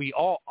reality we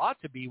all ought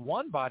to be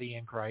one body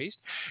in Christ,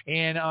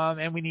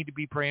 and we need to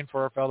be praying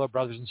for our fellow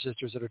brothers and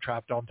sisters that are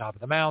trapped on top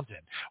of the mountain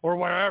or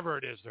wherever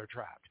it is they're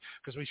trapped,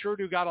 because we sure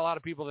do got a lot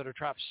of people that are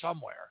trapped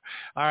somewhere.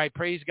 All right,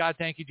 praise God,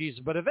 thank you,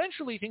 Jesus. But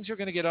eventually things are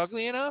going to get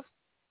ugly enough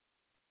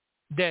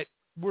that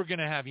we're going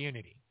to have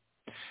unity.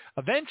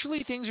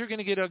 Eventually things are going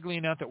to get ugly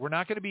enough that we're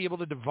not going to be able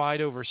to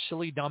divide over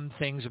silly, dumb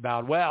things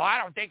about, well, I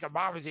don't think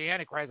Obama's the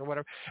Antichrist or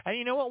whatever. And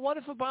you know what? What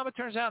if Obama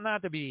turns out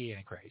not to be the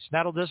Antichrist?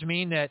 That'll just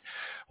mean that,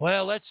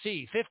 well, let's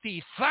see,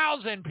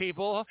 50,000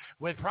 people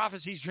with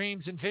prophecies,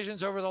 dreams, and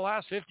visions over the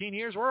last 15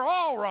 years were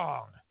all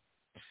wrong.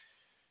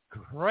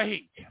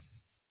 Great.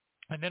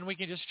 And then we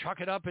can just chuck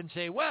it up and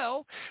say,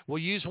 well, we'll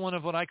use one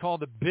of what I call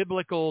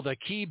the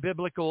key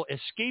biblical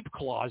escape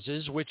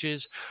clauses, which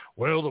is,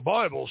 well, the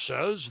Bible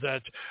says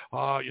that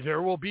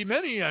there will be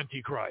many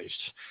antichrists.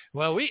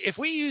 Well, if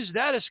we use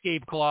that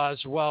escape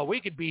clause, well, we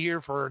could be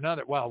here for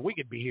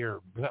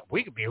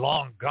we could be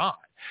long gone.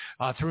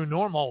 through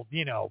normal,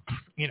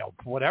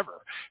 whatever,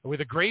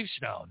 with a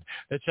gravestone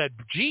that said,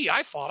 gee,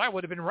 I thought I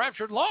would have been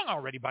raptured long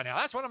already by now.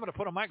 That's what I'm going to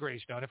put on my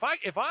gravestone. If I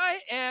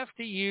have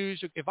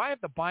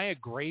to buy a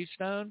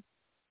gravestone,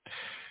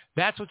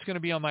 that's what's going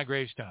to be on my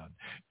gravestone.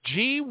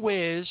 Gee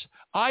whiz,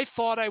 I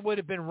thought I would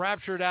have been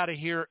raptured out of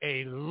here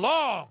a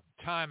long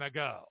time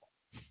ago.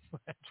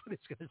 That's what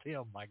it's going to say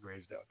on my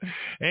gravestone.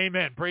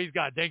 Amen. Praise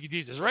God. Thank you,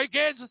 Jesus. Right,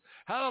 kids?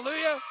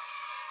 Hallelujah.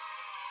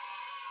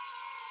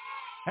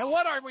 And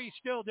what are we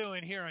still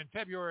doing here in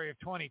February of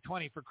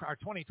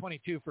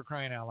 2022 for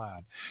crying out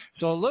loud?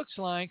 So it looks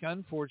like,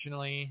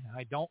 unfortunately,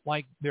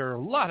 there are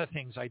a lot of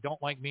things I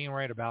don't like being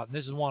right about, and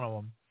this is one of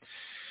them.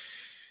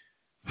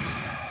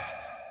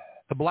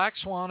 The Black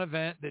Swan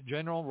event that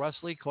General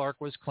Russell Clark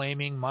was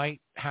claiming might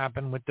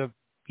happen with the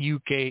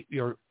UK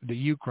or the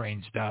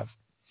Ukraine stuff.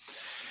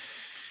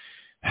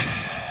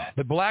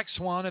 The Black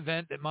Swan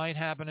event that might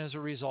happen as a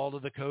result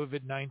of the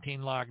COVID-19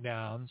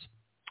 lockdowns.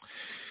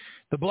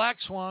 The Black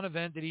Swan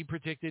event that he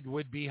predicted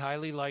would be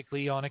highly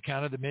likely on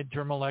account of the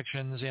midterm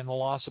elections and the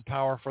loss of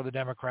power for the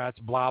Democrats,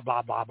 blah,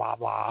 blah, blah, blah,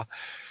 blah.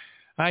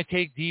 I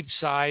take deep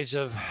sighs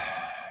of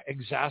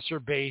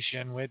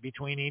exacerbation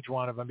between each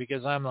one of them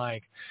because I'm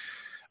like,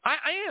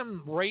 I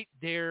am right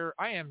there.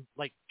 I am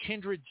like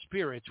kindred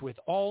spirits with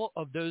all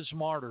of those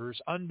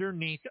martyrs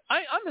underneath.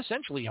 I'm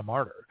essentially a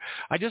martyr.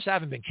 I just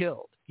haven't been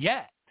killed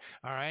yet.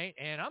 All right.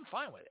 And I'm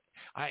fine with it.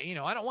 I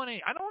don't want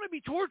to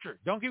be tortured.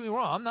 Don't get me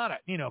wrong. I'm not,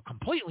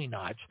 completely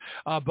nuts.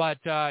 But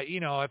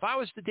if I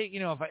was to take,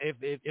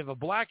 if a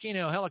black,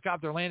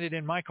 helicopter landed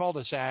in my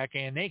cul-de-sac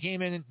and they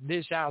came in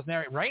this house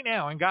right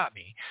now and got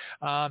me,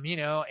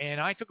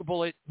 and I took a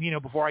bullet,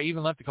 before I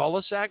even left the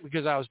cul-de-sac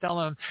because I was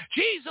telling them,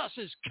 Jesus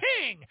is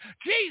king.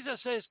 Jesus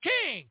is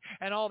king.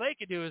 And all they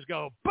could do is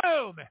go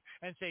boom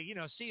and say,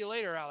 see you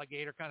later,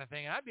 alligator kind of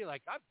thing. And I'd be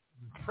like,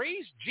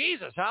 praise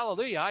Jesus.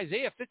 Hallelujah.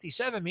 Isaiah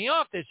 57 me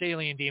off this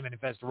alien demon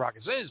infested rock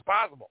as soon as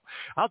possible.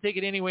 I'll take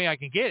it any way I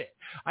can get it.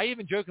 I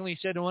even jokingly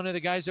said to one of the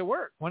guys that I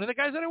work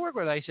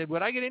with, I said,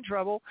 would I get in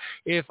trouble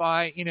if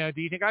I,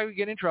 do you think I would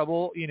get in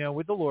trouble,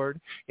 with the Lord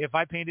if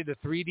I painted a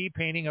 3D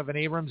painting of an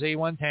Abrams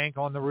A1 tank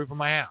on the roof of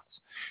my house?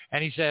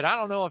 And he said, I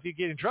don't know if you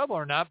get in trouble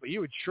or not, but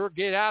you would sure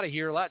get out of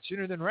here a lot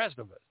sooner than the rest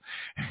of us.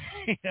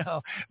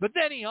 But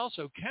then he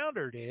also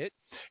countered it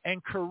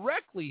and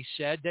correctly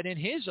said that in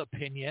his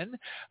opinion,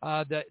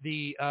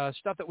 the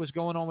stuff that was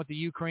going on with the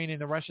Ukraine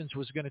and the Russians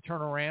was going to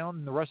turn around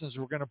and the Russians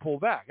were going to pull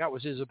back. That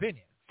was his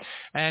opinion.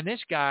 And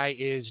this guy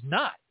is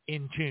not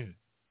in tune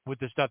with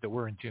the stuff that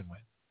we're in tune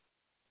with.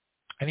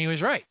 And he was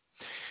right.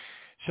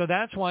 So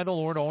that's why the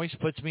Lord always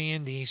puts me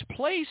in these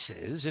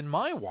places in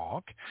my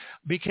walk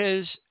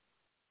because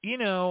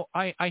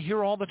I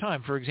hear all the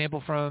time, for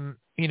example, from,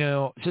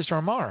 Sister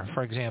Amara,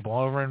 for example,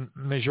 over in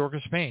Majorca,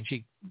 Spain.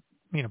 She,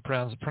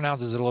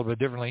 pronounces it a little bit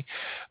differently.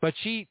 But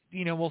she,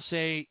 will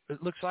say,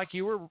 it looks like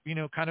you were,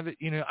 kind of,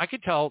 I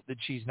could tell that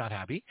she's not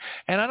happy.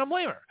 And I don't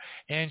blame her.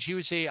 And she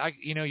would say,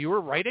 you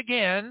were right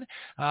again.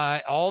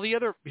 All the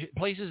other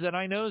places that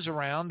I know is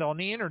around on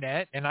the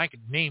internet, and I could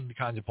name the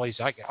kinds of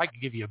places. I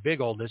could give you a big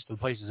old list of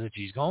the places that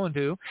she's going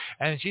to.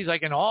 And she's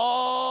like, and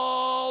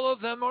all of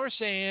them are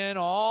saying,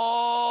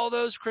 all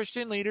those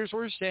Christian leaders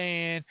were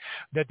saying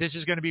that this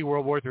is going to be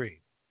World War III.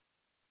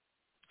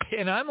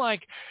 And I'm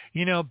like,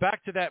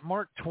 back to that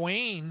Mark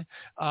Twain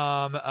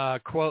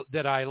quote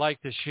that I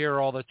like to share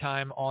all the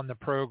time on the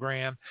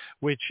program,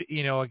 which,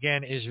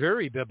 again, is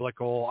very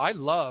biblical. I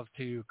love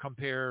to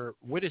compare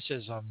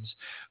witticisms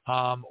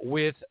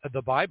with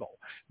the Bible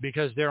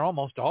because they're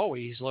almost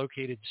always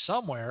located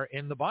somewhere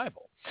in the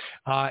Bible.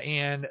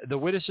 And the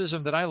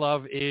witticism that I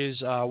love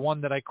is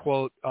one that I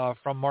quote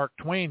from Mark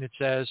Twain that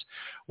says,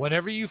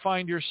 whenever you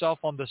find yourself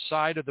on the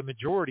side of the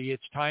majority,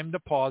 it's time to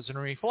pause and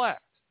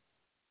reflect.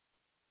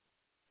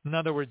 In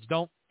other words,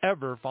 don't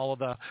ever follow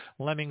the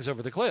lemmings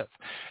over the cliff.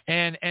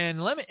 And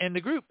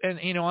the group, and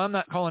I'm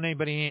not calling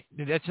anybody,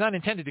 that's not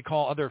intended to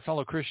call other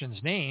fellow Christians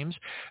names.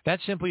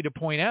 That's simply to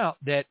point out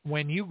that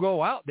when you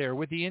go out there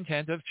with the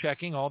intent of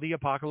checking all the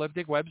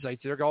apocalyptic websites,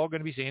 they're all going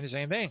to be saying the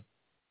same thing.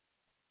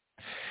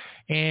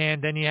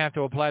 And then you have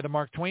to apply the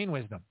Mark Twain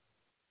wisdom.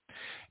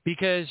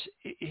 Because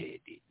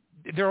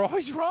they're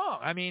always wrong.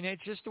 I mean,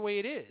 it's just the way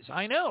it is.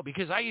 I know,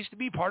 because I used to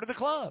be part of the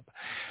club.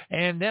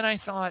 And then I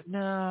thought,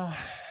 no,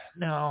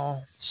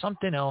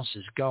 something else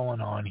is going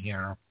on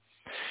here.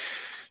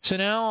 So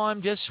now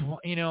I'm just,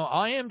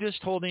 I am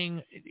just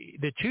holding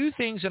the two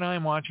things that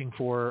I'm watching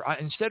for.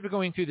 Instead of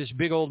going through this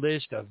big old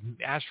list of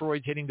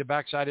asteroids hitting the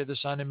backside of the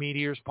sun and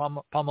meteors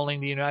pummeling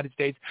the United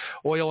States,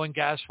 oil and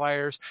gas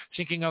fires,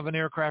 sinking of an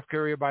aircraft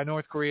carrier by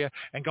North Korea,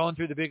 and going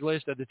through the big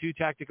list of the 2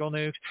 tactical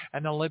nukes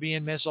and the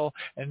Libyan missile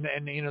and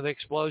the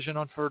explosion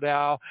on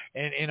Fordow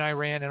and in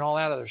Iran and all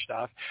that other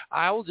stuff,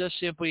 I will just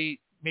simply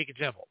make it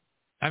simple.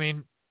 I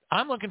mean,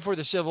 I'm looking for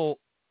the civil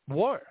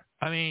war.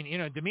 I mean,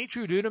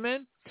 Dmitry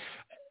Duduman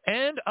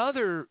and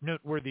other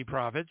noteworthy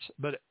prophets,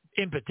 but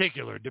in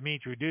particular,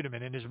 Dimitri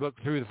Duduman in his book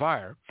Through the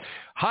Fire,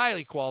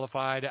 highly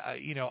qualified.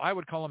 I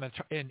would call him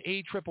an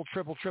A triple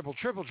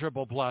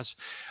plus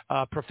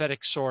prophetic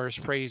source.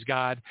 Praise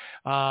God.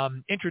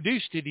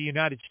 Introduced to the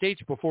United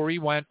States before he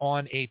went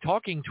on a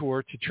talking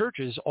tour to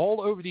churches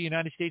all over the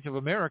United States of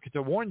America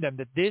to warn them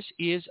that this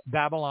is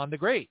Babylon the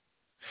Great.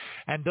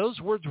 And those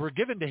words were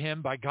given to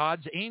him by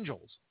God's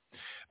angels,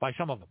 by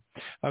some of them.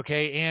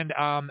 Okay. And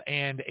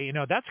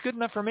that's good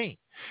enough for me.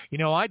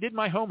 I did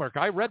my homework.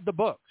 I read the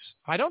books.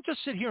 I don't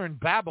just sit here and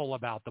babble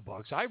about the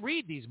books. I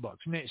read these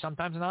books,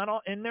 sometimes not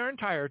all in their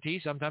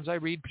entirety. Sometimes I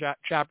read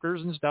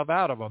chapters and stuff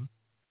out of them.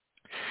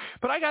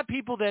 But I got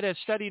people that have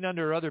studied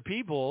under other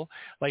people,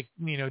 like,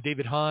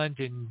 David Hunt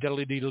and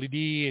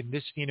diddly-diddly-dee and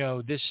this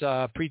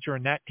preacher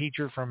and that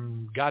teacher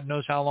from God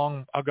knows how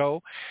long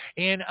ago.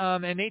 And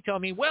they tell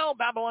me, well,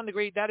 Babylon the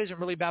Great, that isn't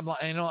really Babylon.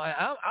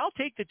 I'll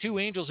take the two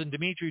angels and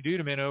Dimitri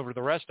Duduman over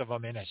the rest of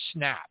them in a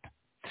snap.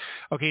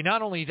 Okay,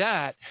 not only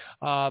that,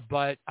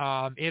 but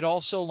it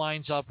also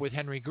lines up with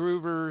Henry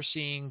Gruver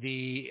seeing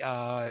the,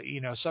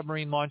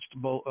 submarine-launched,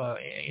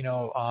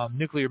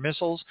 nuclear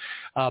missiles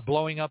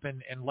blowing up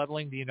and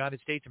leveling the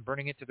United States and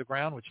burning it to the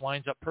ground, which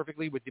lines up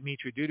perfectly with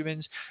Dimitri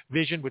Duduman's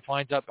vision, which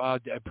lines up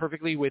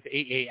perfectly with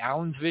A.A.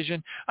 Allen's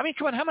vision. I mean,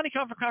 come on, how many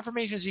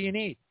confirmations do you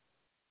need?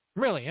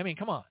 Really, I mean,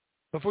 come on.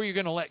 Before you're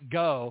going to let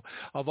go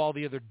of all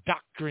the other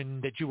doctrine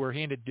that you were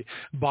handed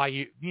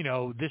by,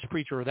 this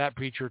preacher or that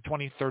preacher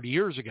 20, 30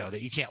 years ago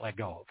that you can't let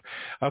go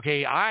of.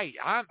 Okay,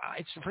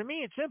 for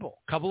me, it's simple.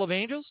 Couple of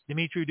angels,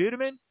 Dimitri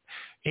Duduman,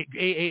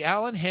 A.A.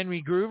 Allen,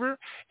 Henry Gruver,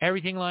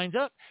 everything lines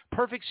up.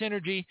 Perfect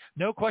synergy,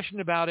 no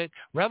question about it.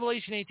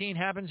 Revelation 18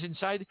 happens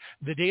inside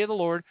the day of the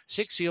Lord.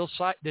 6 seals,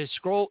 the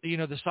scroll,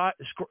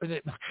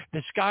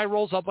 the sky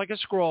rolls up like a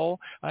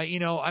scroll.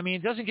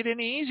 It doesn't get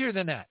any easier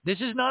than that.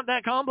 This is not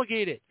that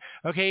complicated.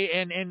 Okay,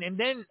 and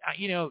then,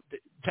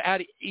 to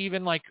add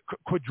even like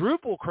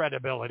quadruple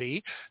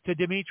credibility to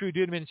Dimitri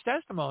Duduman's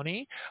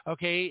testimony,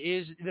 okay,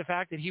 is the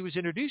fact that he was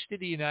introduced to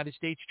the United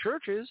States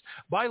churches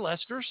by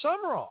Lester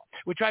Sumrall,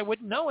 which I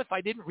wouldn't know if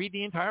I didn't read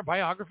the entire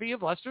biography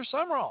of Lester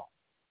Sumrall.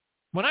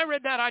 When I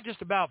read that, I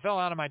just about fell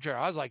out of my chair.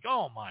 I was like,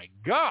 oh my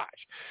gosh.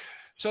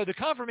 So the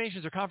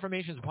confirmations are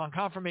confirmations upon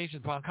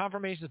confirmations upon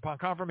confirmations upon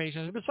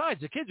confirmations. And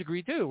besides, the kids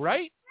agree too,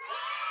 right?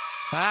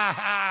 Ha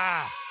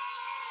ha.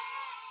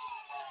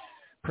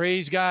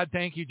 Praise God.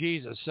 Thank you,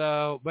 Jesus.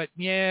 So, but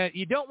yeah,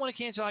 you don't want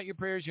to cancel out your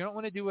prayers. You don't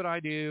want to do what I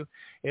do.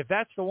 If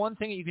that's the one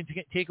thing that you can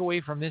take away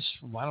from this,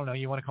 I don't know,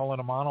 you want to call it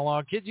a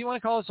monologue? Kids, you want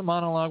to call this a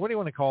monologue? What do you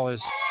want to call this?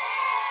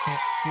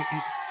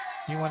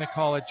 You want to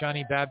call it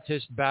Johnny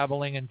Baptist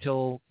babbling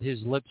until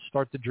his lips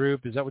start to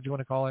droop? Is that what you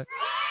want to call it?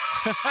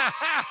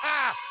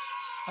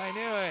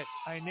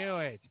 I knew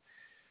it.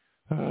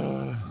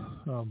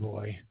 Oh,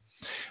 boy.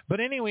 But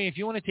anyway, if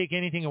you want to take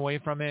anything away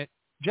from it,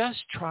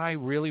 just try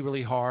really,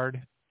 really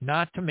hard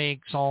not to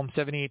make Psalm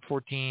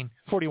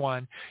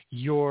 78:41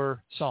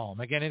 your psalm.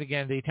 Again and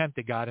again, they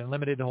tempted God and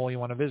limited the Holy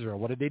One of Israel.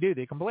 What did they do?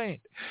 They complained.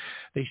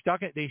 They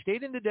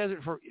stayed in the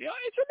desert for,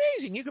 it's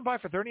amazing. You can buy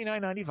for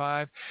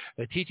 $39.95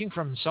 the teaching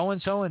from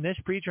so-and-so and this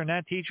preacher and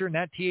that teacher and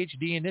that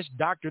PhD and this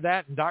doctor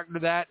that and,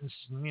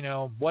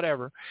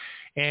 whatever.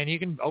 And you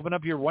can open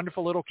up your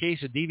wonderful little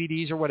case of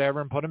DVDs or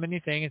whatever and put them in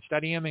your thing and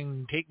study them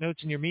and take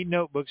notes in your Mead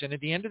notebooks. And at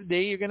the end of the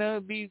day, you're going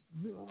to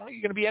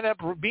end up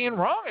being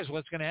wrong is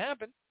what's going to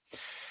happen.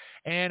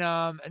 And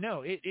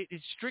no,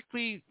 it's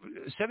strictly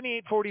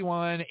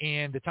 78:41,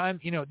 and the time,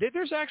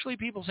 there's actually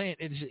people saying,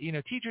 it's,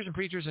 teachers and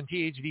preachers and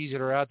PhDs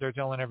that are out there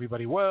telling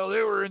everybody, well,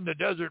 they were in the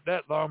desert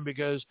that long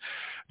because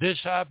this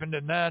happened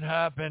and that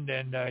happened,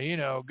 and,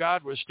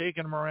 God was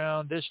taking them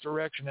around this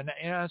direction. And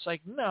it's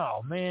like,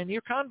 no, man,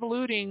 you're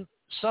convoluting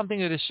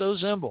something that is so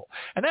simple.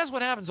 And that's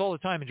what happens all the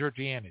time in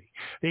churchianity.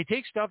 They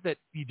take stuff that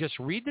you just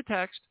read the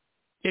text,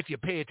 if you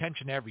pay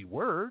attention to every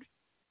word,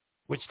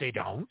 which they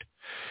don't.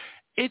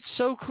 It's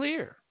so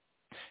clear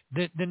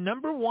that the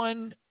number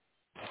one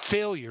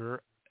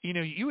failure,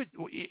 you would,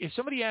 if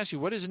somebody asked you,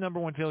 what is the number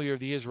one failure of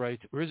the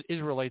Israelites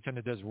in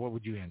the desert, what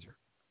would you answer?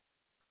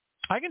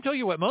 I can tell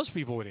you what most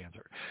people would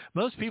answer.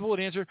 Most people would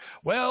answer,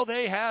 well,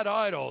 they had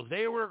idols.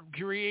 They were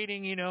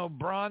creating,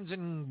 bronze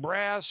and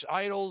brass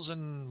idols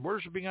and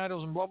worshiping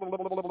idols and blah, blah, blah,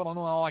 blah, blah, blah,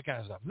 all that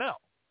kind of stuff. No.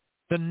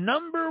 The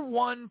number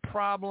one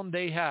problem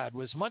they had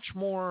was much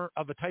more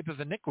of a type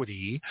of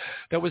iniquity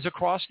that was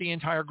across the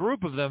entire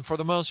group of them for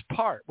the most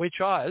part, which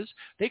was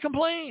they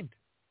complained.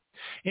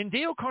 In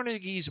Dale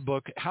Carnegie's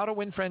book, How to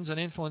Win Friends and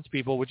Influence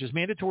People, which is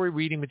mandatory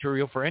reading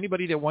material for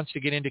anybody that wants to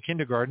get into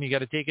kindergarten, you got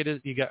to take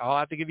it. I'll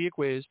have to give you a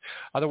quiz.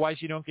 Otherwise,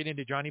 you don't get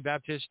into Johnny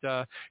Baptist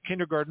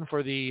kindergarten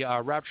for the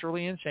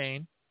rapturely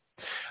insane.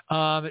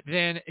 But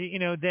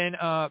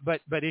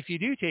if you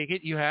do take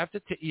it, you have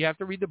to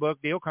read the book,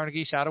 Dale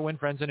Carnegie's How to Win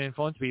Friends and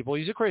Influence People.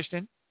 He's a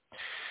Christian,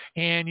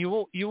 and you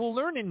will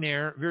learn in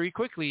there very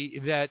quickly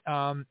that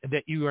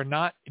you are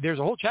not. There's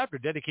a whole chapter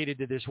dedicated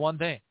to this one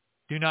thing: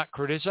 do not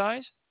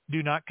criticize,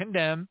 do not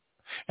condemn,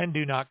 and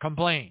do not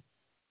complain.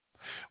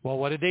 Well,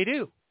 what did they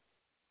do?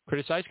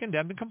 Criticize,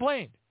 condemned, and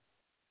complained.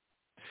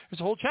 There's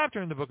a whole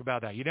chapter in the book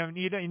about that. You never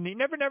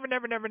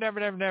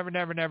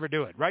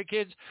do it. Right,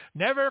 kids?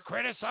 Never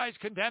criticize,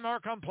 condemn, or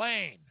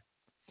complain.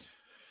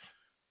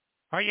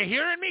 Are you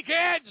hearing me,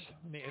 kids?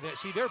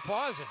 See, they're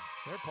pausing.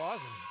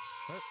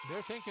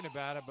 They're thinking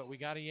about it, but we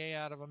got a yay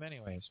out of them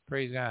anyways.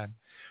 Praise God.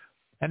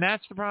 And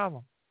that's the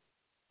problem.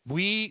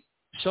 We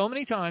so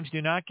many times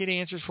do not get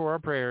answers for our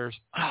prayers.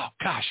 Oh,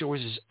 gosh, it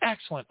was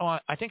excellent. Oh,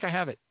 I think I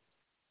have it.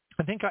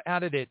 I think I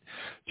added it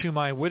to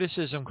my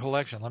witticism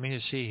collection. Let me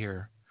just see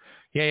here.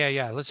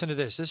 Yeah. Listen to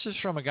this. This is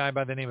from a guy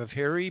by the name of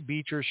Harry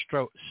Beecher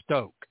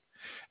Stoke,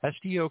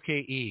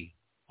 S-T-O-K-E.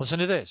 Listen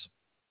to this.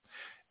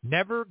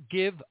 Never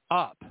give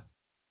up,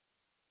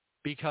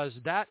 because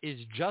that is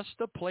just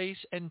the place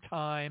and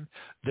time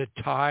the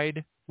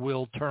tide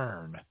will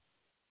turn.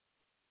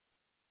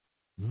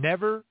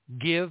 Never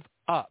give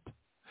up,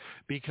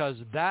 because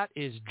that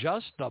is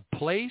just the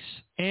place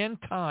and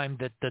time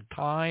that the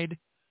tide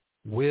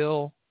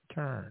will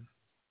turn.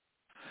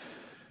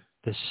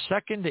 The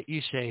second that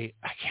you say,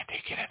 I can't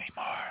take it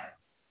anymore,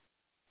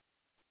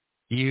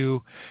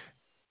 you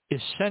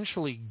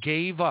essentially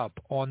gave up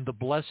on the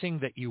blessing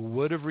that you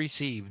would have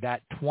received.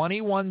 That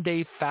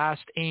 21-day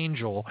fast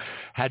angel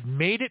had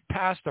made it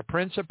past the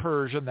Prince of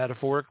Persia,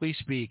 metaphorically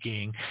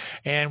speaking,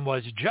 and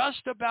was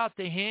just about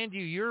to hand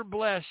you your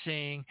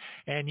blessing,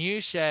 and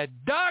you said,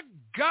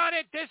 doggone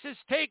it, this is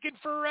taking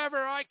forever,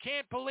 I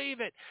can't believe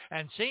it.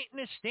 And Satan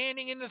is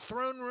standing in the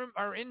throne room,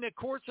 or in the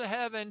courts of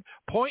heaven,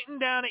 pointing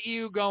down at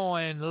you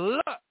going,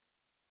 look.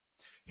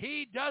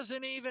 He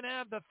doesn't even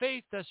have the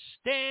faith to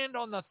stand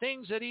on the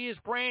things that he is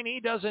praying. He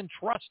doesn't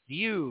trust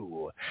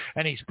you.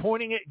 And he's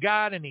pointing at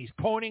God, and he's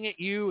pointing at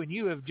you, and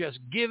you have just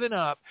given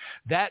up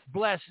that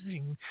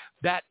blessing,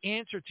 that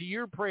answer to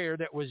your prayer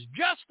that was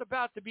just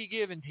about to be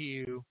given to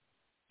you,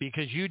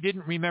 because you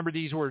didn't remember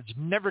these words.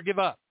 Never give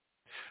up,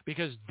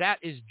 because that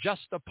is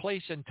just the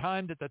place and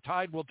time that the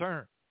tide will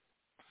turn.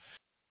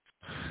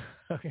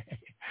 Okay.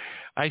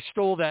 I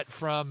stole that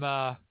from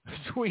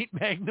Sweet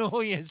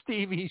Magnolia's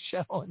TV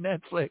show on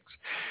Netflix.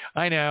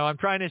 I know. I'm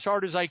trying as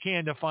hard as I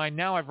can to find.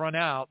 Now I've run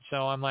out,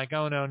 so I'm like,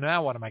 oh, no,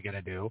 now what am I going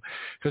to do?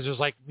 Because it was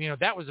like,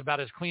 that was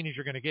about as clean as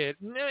you're going to get.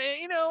 And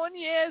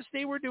yes,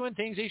 they were doing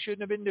things they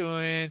shouldn't have been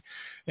doing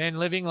and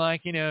living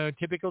like,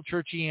 typical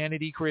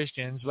churchianity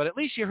Christians. But at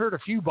least you heard a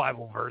few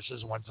Bible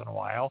verses once in a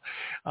while.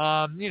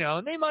 And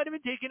they might have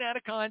been taken out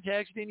of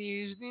context and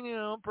used,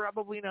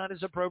 probably not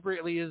as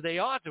appropriately as they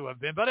ought to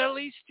have been. But at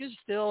least you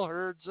still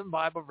heard some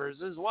Bible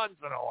verses once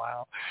in a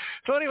while.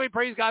 So anyway,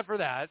 praise God for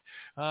that.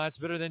 It's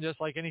better than just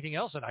like anything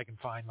else that I can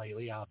find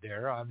lately out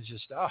there. It's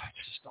just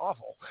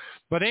awful.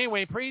 But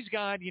anyway, praise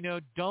God.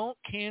 Don't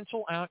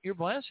cancel out your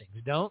blessings.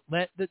 Don't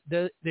let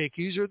the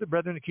accuser of the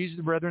brethren accuse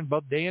the brethren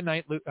both day and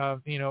night.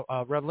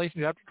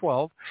 Revelation chapter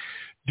 12.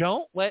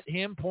 Don't let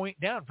him point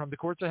down from the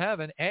courts of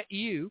heaven at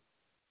you,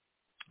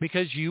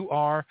 because you've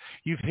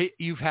hit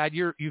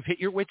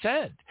your wit's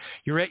end.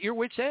 You're at your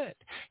wit's end.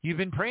 You've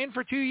been praying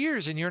for 2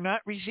 years and you're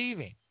not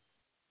receiving.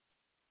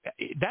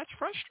 That's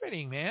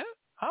frustrating, man.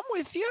 I'm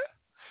with you.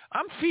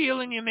 I'm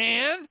feeling you,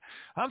 man.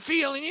 I'm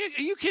feeling you.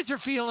 You kids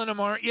are feeling them,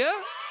 aren't you?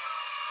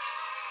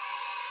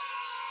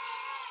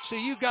 So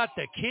you got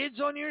the kids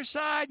on your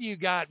side. You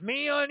got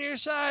me on your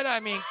side. I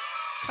mean,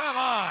 come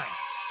on.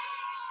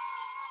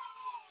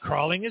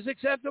 Crawling is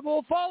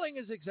acceptable. Falling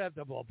is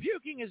acceptable.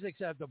 Puking is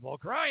acceptable.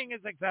 Crying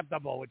is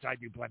acceptable, which I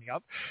do plenty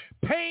of.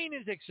 Pain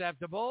is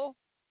acceptable,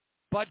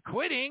 but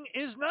quitting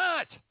is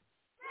not.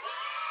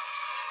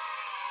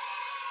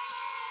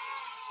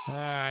 All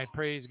right,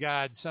 praise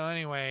God. So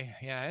anyway,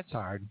 yeah, it's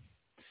hard.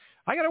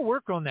 I got to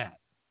work on that.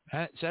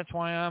 That's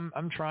why I'm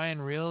trying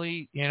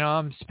really,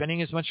 I'm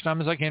spending as much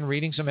time as I can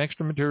reading some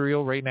extra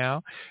material right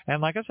now.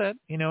 And like I said,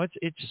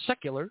 it's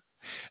secular.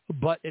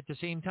 But at the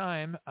same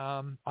time,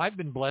 I've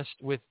been blessed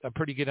with a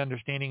pretty good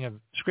understanding of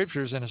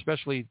scriptures, and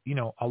especially,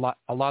 a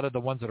lot of the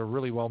ones that are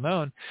really well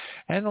known,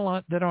 and a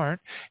lot that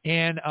aren't.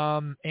 And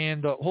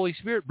the Holy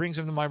Spirit brings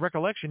them to my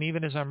recollection,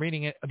 even as I'm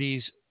reading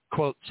these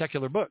quote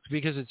secular books,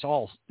 because it's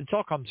all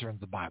comes from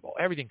the Bible.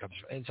 Everything comes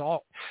from it's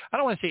all. I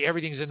don't want to say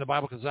everything's in the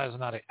Bible, because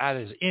that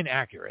is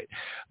inaccurate.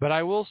 But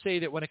I will say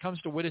that when it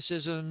comes to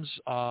witticisms,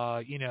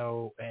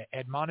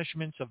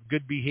 admonishments of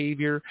good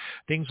behavior,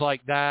 things like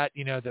that,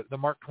 the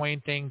Mark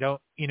Twain thing, don't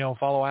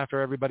follow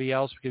after everybody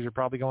else because you're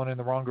probably going in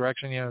the wrong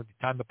direction,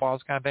 time to pause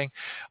kind of thing.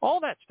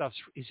 All that stuff's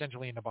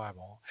essentially in the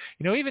Bible.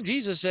 Even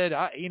Jesus said,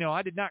 I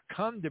did not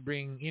come to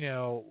bring,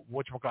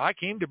 I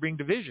came to bring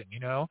division,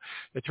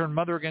 to turn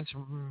mother against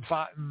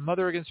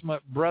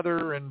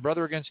brother and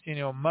brother against,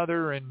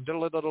 mother, and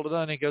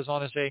and he goes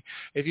on to say,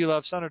 if you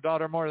love son or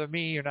daughter more than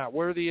me, you're not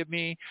worthy of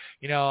me.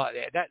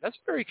 That's a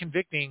very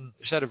convicting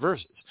set of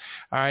verses.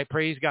 All right.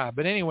 Praise God.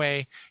 But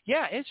anyway,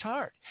 yeah, it's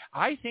hard.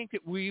 I think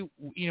that we,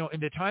 in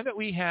the time that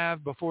we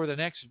have before the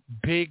next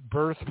big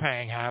birth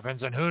pang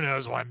happens, and who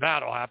knows when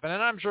that'll happen.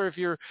 And I'm sure if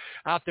you're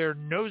out there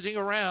nosing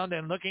around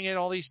and looking at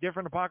all these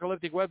different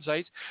apocalyptic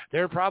websites,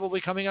 they're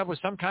probably coming up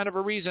with some kind of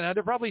a reason. And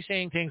they're probably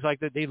saying things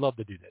like that. They love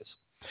to do this.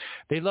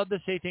 They love to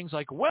say things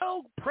like,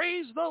 well,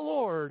 praise the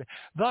Lord.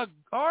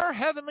 Our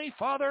Heavenly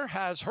Father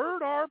has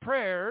heard our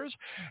prayers,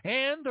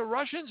 and the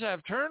Russians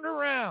have turned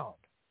around.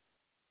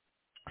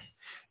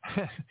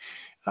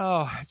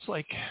 It's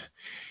like,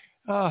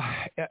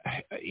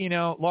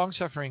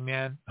 long-suffering,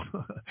 man.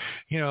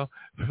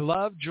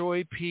 Love,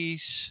 joy,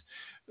 peace,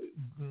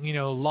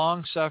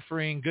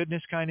 long-suffering,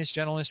 goodness, kindness,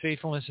 gentleness,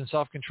 faithfulness, and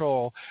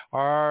self-control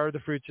are the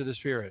fruits of the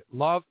Spirit.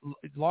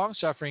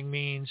 Long-suffering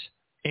means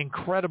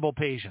incredible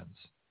patience.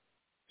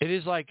 It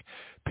is like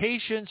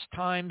patience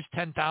times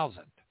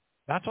 10,000.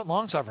 That's what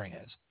long-suffering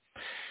is.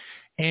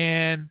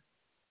 And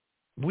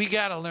we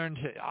got to learn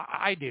to,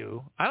 I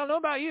do. I don't know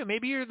about you.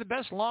 Maybe you're the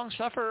best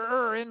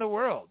long-sufferer in the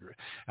world.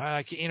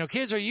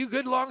 Kids, are you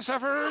good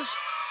long-sufferers?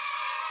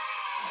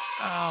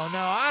 Oh, no,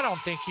 I don't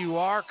think you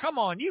are. Come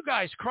on, you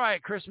guys cry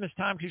at Christmas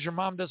time because your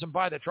mom doesn't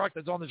buy the truck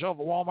that's on the shelf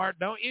at Walmart,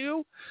 don't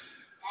you?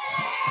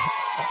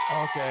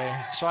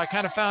 Okay, so I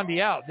kind of found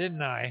you out,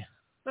 didn't I?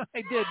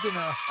 I did, didn't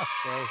I?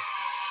 Okay.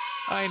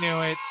 I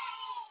knew it.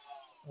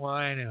 Well,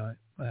 I knew it.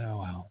 Oh,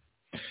 well.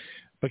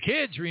 But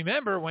kids,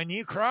 remember, when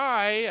you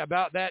cry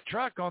about that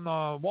truck on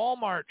the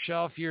Walmart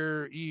shelf,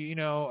 you're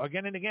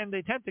again and again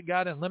they tempted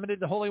God and limited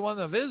the Holy One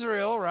of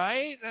Israel,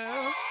 right?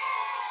 All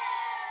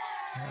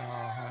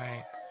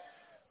right.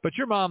 But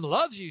your mom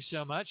loves you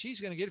so much, she's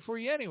going to get it for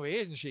you anyway,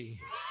 isn't she?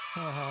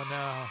 Oh,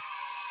 no.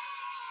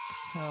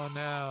 Oh,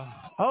 no.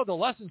 Oh, the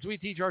lessons we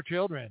teach our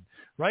children.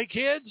 Right,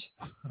 kids?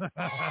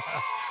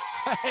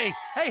 Hey.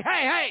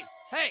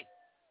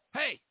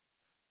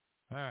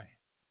 All right.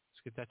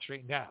 Let's get that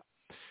straightened out.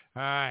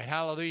 All right.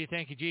 Hallelujah.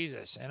 Thank you,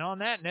 Jesus. And on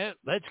that note,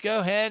 let's go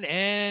ahead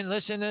and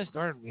listen to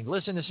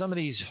some of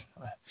these.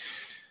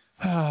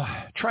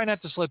 Try not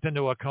to slip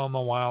into a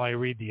coma while I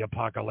read the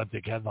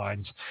apocalyptic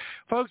headlines.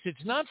 Folks,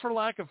 it's not for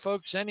lack of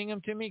folks sending them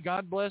to me.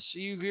 God bless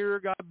you,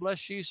 Vera. God bless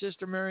you,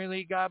 Sister Mary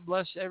Lee. God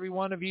bless every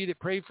one of you that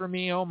prayed for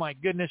me. Oh, my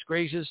goodness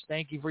gracious.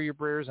 Thank you for your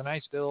prayers. And I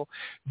still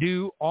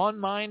do, on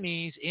my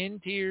knees, in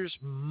tears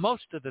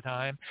most of the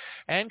time,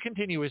 and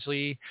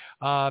continuously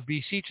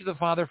beseech the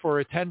Father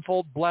for a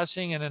tenfold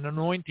blessing and an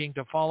anointing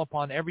to fall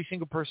upon every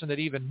single person that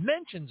even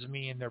mentions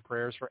me in their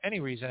prayers for any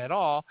reason at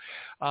all.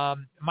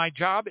 My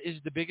job is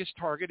the biggest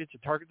target. It's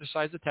a target the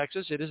size of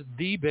Texas. It is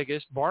the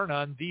biggest, bar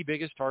none, the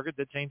biggest target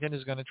that Satan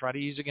is going to try to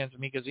use against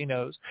me because he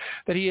knows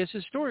that he has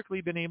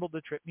historically been able to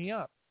trip me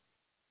up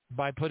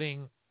by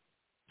putting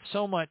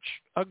so much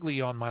ugly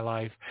on my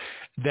life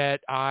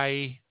that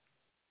I,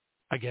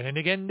 again and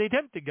again, they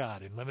tempted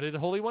God and limited the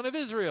Holy One of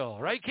Israel.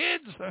 Right,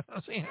 kids?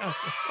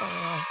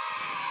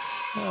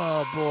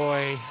 Oh,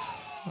 boy.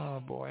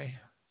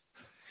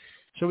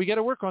 So we got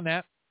to work on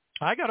that.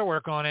 I got to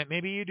work on it.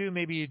 Maybe you do,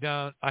 maybe you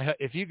don't.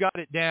 If you got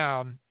it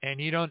down and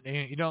you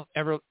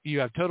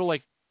have total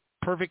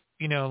perfect,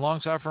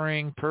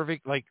 long-suffering,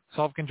 perfect,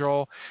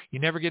 self-control. You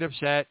never get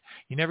upset.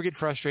 You never get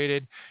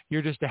frustrated.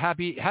 You're just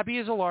happy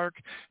as a lark,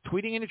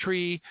 tweeting in a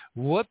tree,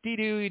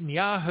 whoop-de-doo, and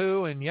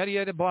Yahoo, and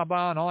yada-yada,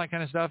 blah-blah, and all that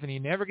kind of stuff, and you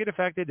never get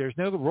affected. There's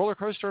no roller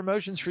coaster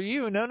emotions for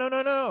you.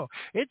 No.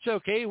 It's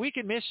okay. We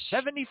can miss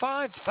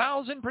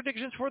 75,000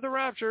 predictions for the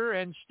rapture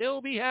and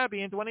still be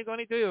happy in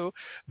 2022.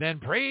 Then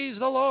praise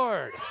the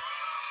Lord.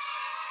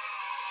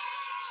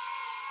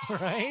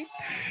 Right?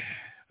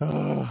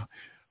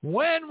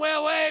 When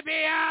will we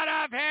be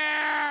out of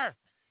here?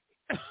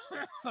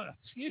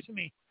 Excuse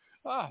me.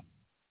 Oh,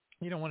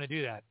 you don't want to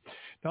do that.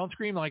 Don't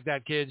scream like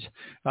that, kids,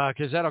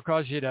 because that'll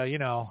cause you to, Hey!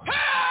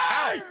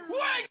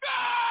 Wake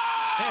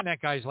up! Man,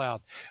 that guy's loud.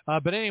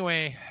 But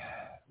anyway,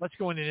 let's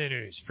go into the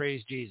news.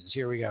 Praise Jesus.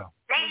 Here we go.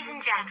 Ladies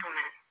and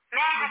gentlemen,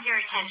 may I have your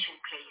attention,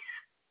 please?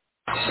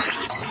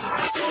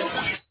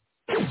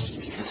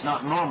 It's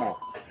not normal.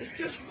 It's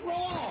just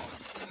wrong.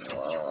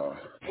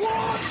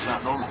 It's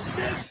not normal.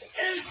 This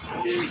is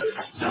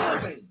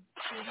disturbing.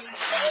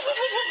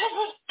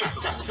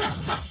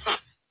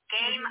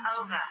 Game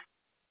over.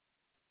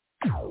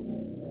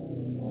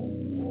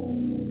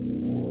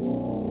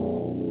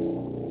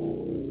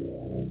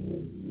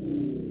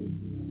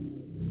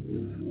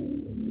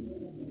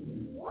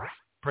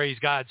 Praise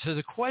God. So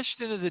the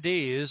question of the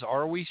day is,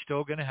 are we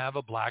still going to have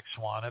a Black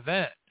Swan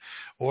event?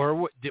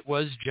 Or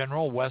was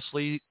General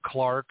Wesley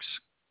Clark's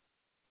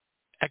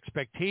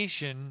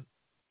expectation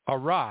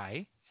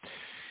awry?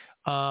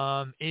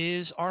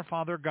 Is our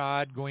Father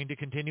God going to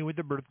continue with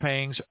the birth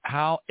pangs?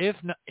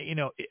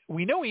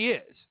 We know he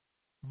is,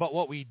 but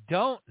what we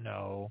don't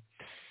know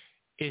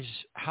is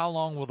how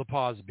long will the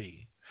pause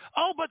be?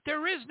 Oh, but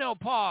there is no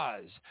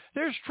pause.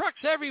 There's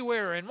trucks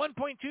everywhere and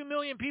 1.2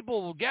 million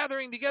people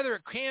gathering together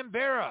at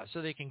Canberra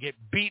so they can get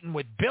beaten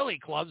with billy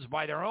clubs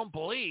by their own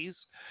police.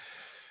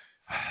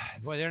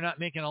 Boy, they're not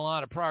making a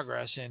lot of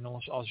progress in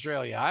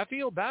Australia. I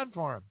feel bad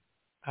for them.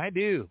 I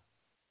do.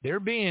 They're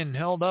being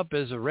held up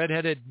as a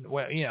redheaded.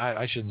 Well,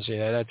 I shouldn't say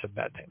that. That's a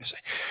bad thing to say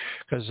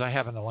because I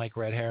happen to like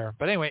red hair.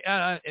 But anyway,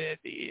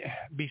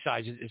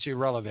 besides, it's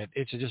irrelevant.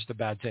 It's just a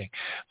bad thing.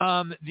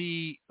 How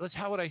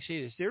would I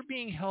say this? They're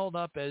being held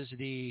up as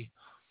the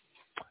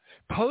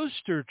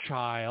poster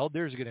child.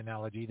 There's a good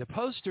analogy. The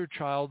poster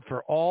child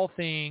for all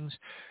things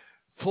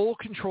full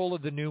control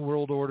of the New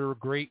World Order,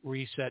 Great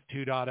Reset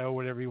 2.0,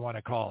 whatever you want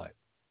to call it.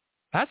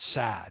 That's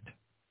sad.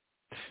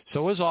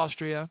 So is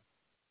Austria.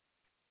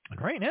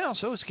 And right now,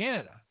 so is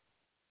Canada.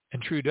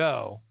 And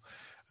Trudeau.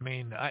 I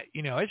mean,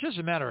 it's just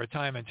a matter of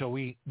time until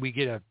we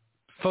get a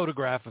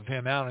photograph of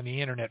him out on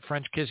the internet,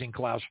 French kissing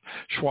Klaus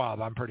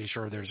Schwab. I'm pretty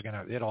sure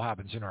it'll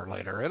happen sooner or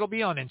later. It'll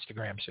be on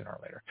Instagram sooner or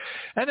later.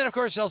 And then, of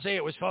course, they'll say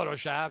it was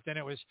photoshopped and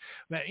it was,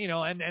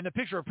 and the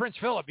picture of Prince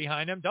Philip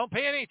behind him. Don't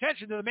pay any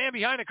attention to the man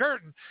behind the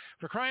curtain.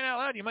 For crying out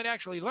loud, you might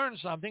actually learn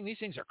something. These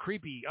things are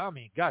creepy. I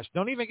mean, gosh,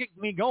 don't even get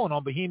me going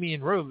on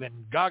Bohemian Rube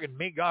and Gog and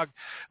Magog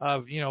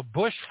of,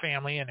 Bush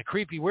family and the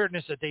creepy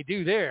weirdness that they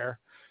do there.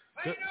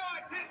 Pay no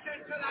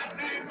attention to that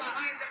man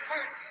behind the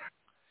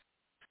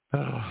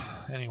curtain.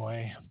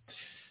 Anyway,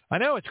 I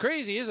know it's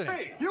crazy, isn't it?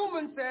 Hey,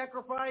 human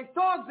sacrifice,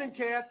 dogs and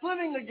cats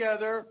living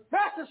together,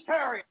 mass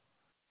hysteria.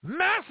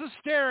 Mass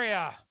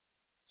hysteria.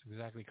 That's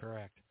exactly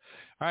correct.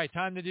 All right,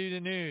 time to do the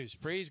news.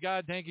 Praise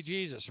God, thank you,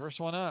 Jesus. First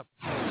one up.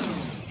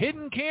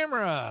 Hidden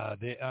camera.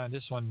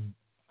 This one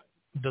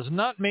does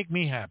not make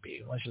me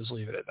happy. Let's just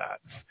leave it at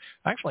that.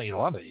 Actually, a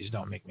lot of these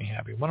don't make me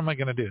happy. What am I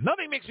going to do?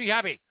 Nothing makes me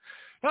happy.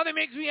 Nothing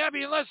makes me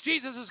happy unless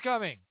Jesus is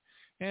coming.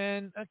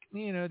 And,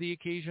 the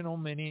occasional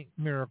mini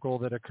miracle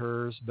that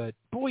occurs. But,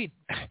 boy,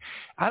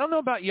 I don't know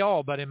about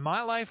y'all, but in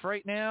my life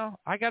right now,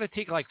 I got to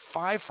take like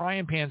 5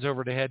 frying pans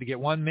over the head to get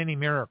one mini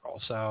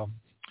miracle. So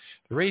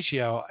the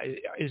ratio,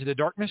 is the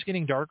darkness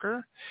getting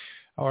darker?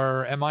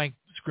 Or am I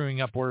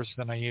screwing up worse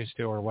than I used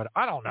to, or what?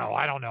 I don't know.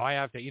 I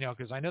have to,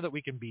 because I know that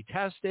we can be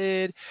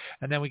tested,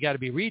 and then we got to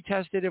be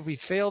retested if we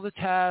fail the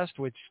test,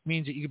 which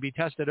means that you can be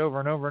tested over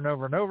and over and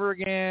over and over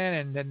again.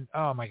 And then,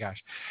 oh my gosh.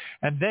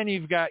 And then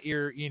you've got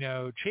your,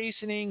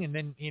 chastening, and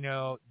then,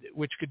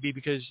 which could be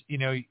because,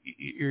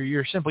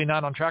 you're simply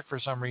not on track for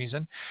some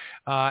reason.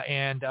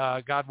 And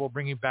God will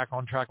bring you back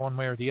on track one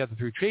way or the other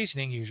through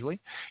chastening, usually,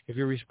 if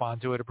you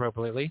respond to it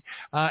appropriately.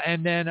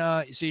 And then,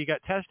 so you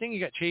got testing, you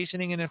got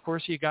chastening, and of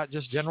course you got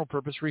just general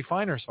purpose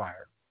refiner's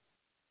fire.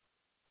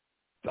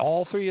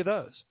 All 3 of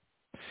those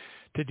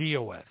to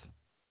deal with.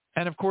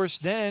 And of course,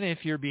 then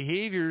if your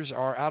behaviors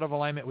are out of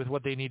alignment with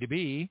what they need to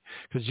be,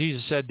 because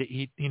Jesus said that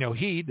he,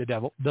 the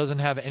devil, doesn't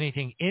have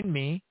anything in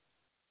me,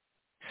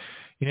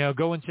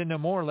 go and sin no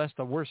more, lest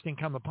the worst thing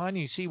come upon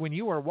you. See, when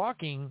you are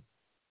walking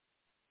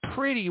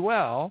pretty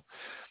well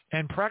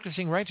and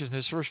practicing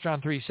righteousness, 1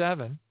 John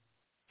 3:7,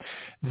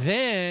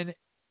 then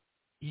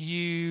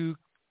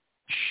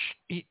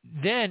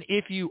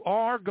if you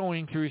are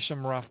going through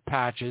some rough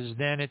patches,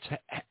 then it's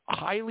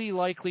highly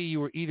likely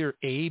you are either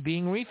A,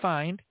 being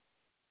refined,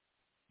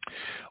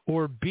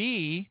 or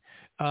B,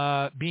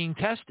 being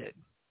tested.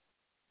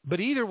 But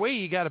either way,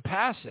 you got to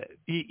pass it.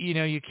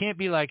 You can't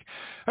be like,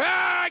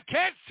 I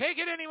can't take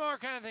it anymore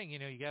kind of thing. You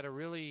got to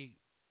really,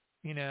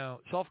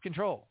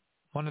 self-control.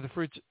 One of the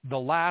fruits, the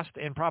last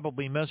and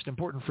probably most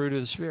important fruit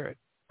of the Spirit,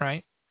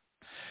 right?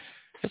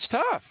 It's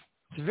tough.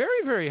 It's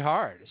very, very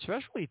hard,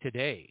 especially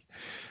today.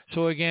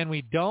 So again,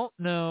 we don't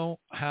know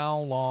how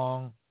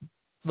long.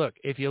 Look,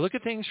 if you look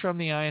at things from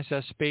the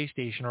ISS space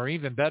station, or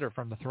even better,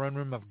 from the throne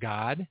room of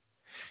God,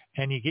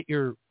 and you get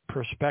your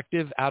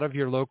perspective out of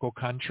your local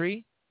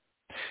country,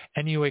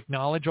 and you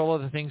acknowledge all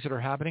of the things that are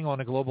happening on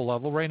a global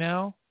level right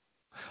now,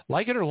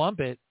 like it or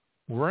lump it,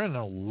 we're in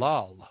a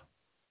lull.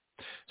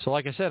 So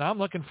like I said, I'm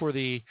looking for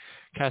the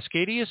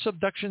Cascadia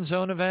Subduction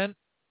Zone event,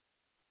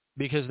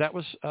 because that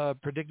was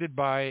predicted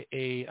by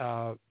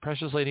a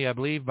precious lady, I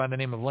believe, by the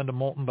name of Linda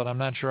Moulton, but I'm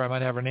not sure. I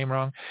might have her name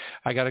wrong.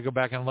 I got to go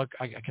back and look.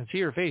 I can see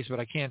her face, but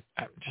I'm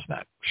just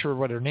not sure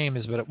what her name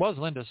is, but it was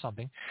Linda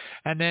something.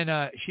 And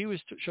then she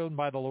was shown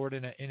by the Lord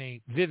in a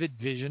vivid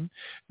vision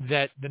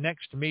that the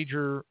next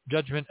major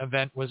judgment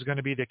event was going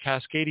to be the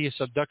Cascadia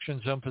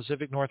Subduction Zone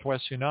Pacific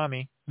Northwest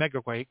Tsunami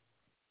Megaquake.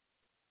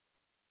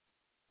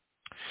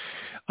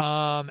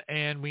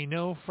 And we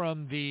know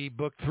from the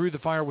book Through the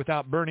Fire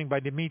Without Burning by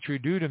Dmitry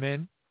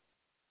Duduman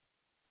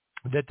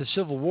that the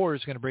Civil War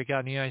is going to break out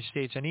in the United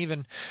States. And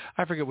even,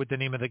 I forget what the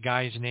name of the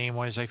guy's name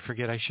was. I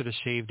forget. I should have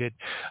saved it.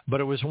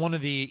 But it was one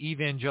of the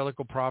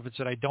evangelical prophets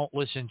that I don't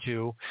listen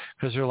to,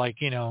 because they're like,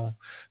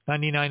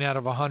 99 out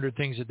of 100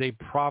 things that they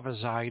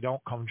prophesy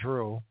don't come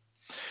true.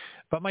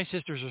 But my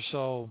sisters are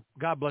so,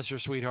 God bless their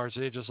sweethearts,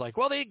 they're just like,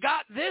 well, they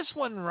got this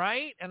one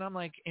right. And I'm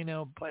like,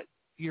 but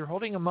you're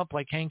holding them up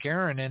like Hank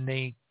Aaron, and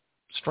they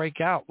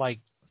strike out like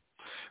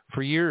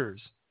for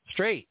years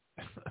straight.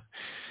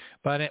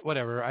 But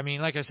whatever. I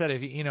mean, like I said,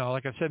 if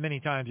like I've said many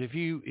times, if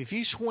you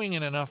swing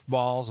in enough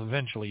balls,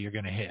 eventually you're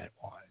going to hit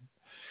one.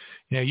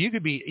 You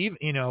could be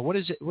even. What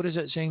is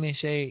that saying they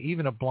say?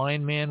 Even a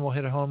blind man will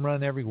hit a home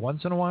run every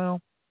once in a while.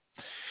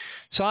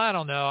 So I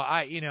don't know.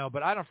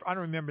 But I don't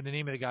remember the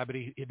name of the guy. But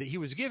he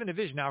was given a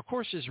vision. Now, of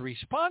course, his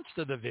response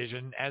to the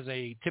vision, as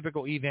a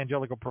typical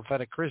evangelical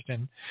prophetic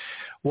Christian,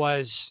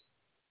 was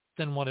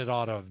than what it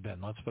ought to have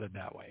been. Let's put it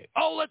that way.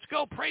 Oh, let's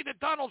go pray that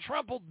Donald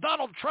Trump,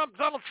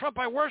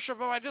 I worship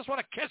him. I just want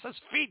to kiss his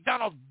feet,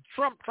 Donald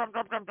Trump.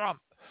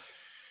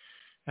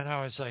 And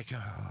I was like,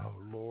 oh,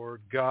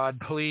 Lord God,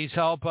 please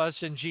help us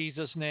in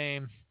Jesus'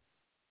 name.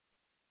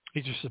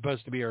 These are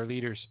supposed to be our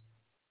leaders,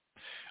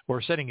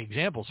 or setting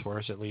examples for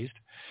us at least.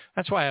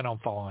 That's why I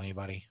don't follow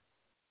anybody.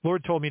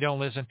 Lord told me don't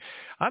listen.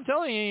 I'm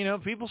telling you,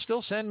 people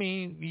still send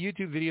me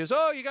YouTube videos.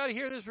 Oh, you got to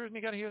hear this person.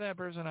 You got to hear that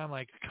person. I'm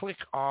like, click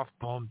off,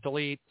 boom,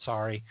 delete.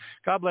 Sorry.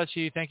 God bless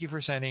you. Thank you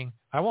for sending.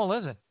 I won't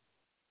listen.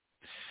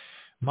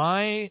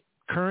 My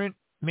current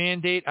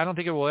mandate, I don't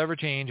think it will ever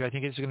change. I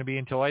think it's going to be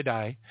until I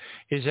die,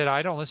 is that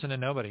I don't listen to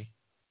nobody.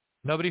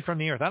 Nobody from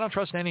the earth. I don't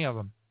trust any of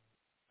them.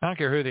 I don't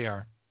care who they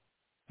are.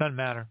 Doesn't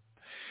matter.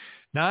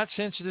 Not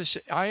since this,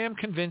 I am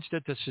convinced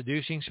that the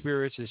seducing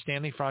spirits that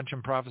Stanley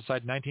Frodsham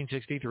prophesied in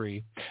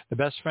 1963, the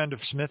best friend of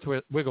Smith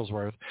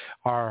Wigglesworth,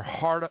 are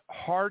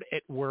hard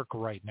at work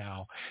right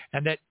now,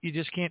 and that you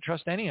just can't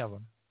trust any of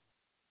them.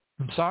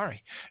 I'm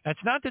sorry.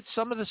 It's not that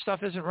some of the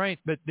stuff isn't right,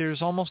 but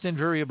there's almost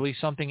invariably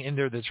something in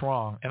there that's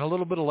wrong, and a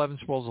little bit of leaven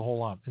spoils the whole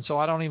lump, and so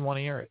I don't even want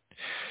to hear it.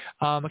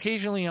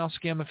 Occasionally I'll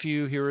skim a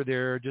few here or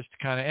there just to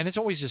kind of, and it's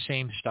always the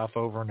same stuff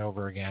over and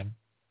over again.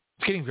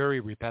 It's getting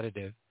very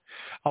repetitive.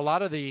 A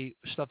lot of the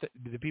stuff that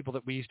the people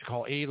that we used to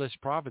call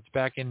A-list prophets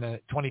back in the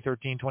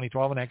 2013,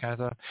 2012 and that kind of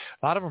stuff,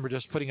 a lot of them are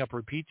just putting up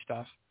repeat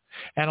stuff.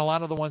 And a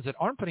lot of the ones that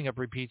aren't putting up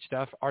repeat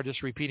stuff are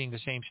just repeating the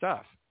same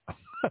stuff.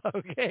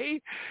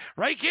 Okay?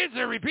 Right, kids?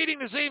 They're repeating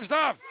the same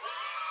stuff.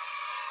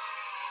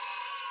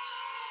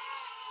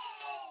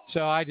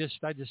 So I just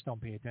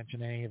don't pay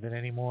attention to any of it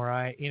anymore.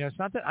 It's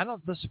not that I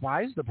don't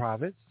despise the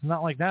prophets. It's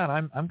not like that.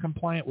 I'm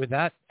compliant with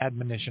that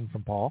admonition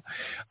from Paul.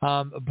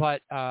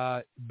 But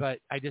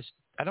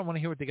I don't want to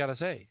hear what they got to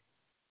say.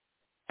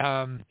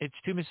 It's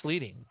too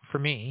misleading for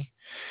me.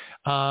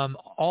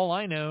 All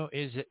I know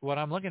is what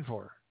I'm looking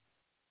for.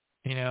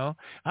 I'm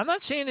not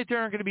saying that there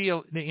aren't going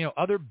to be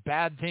other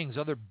bad things,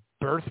 other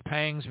birth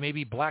pangs,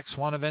 maybe black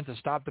swan event to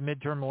stop the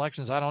midterm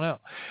elections. I don't know.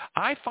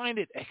 I find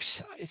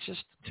it's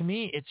just, to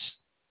me,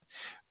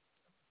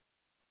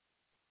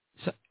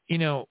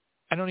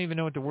 I don't even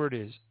know what the word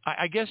is.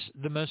 I guess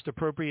the most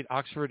appropriate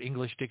Oxford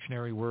English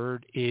Dictionary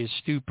word is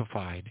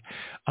stupefied.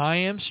 I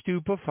am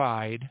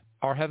stupefied.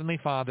 Our Heavenly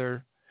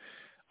Father,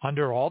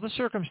 under all the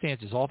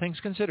circumstances, all things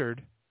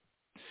considered,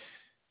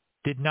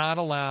 did not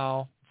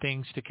allow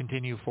things to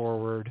continue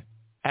forward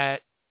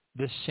at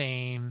the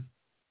same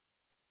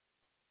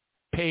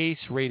pace,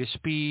 rate of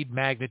speed,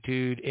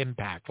 magnitude,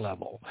 impact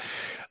level.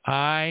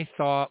 I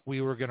thought we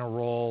were going to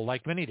roll,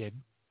 like many did,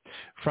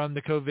 from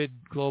the COVID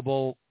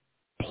global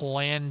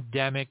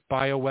pandemic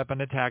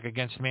bioweapon attack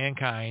against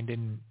mankind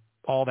and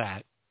all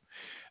that.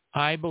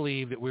 I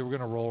believe that we were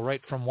going to roll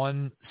right from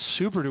one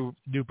super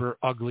duper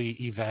ugly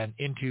event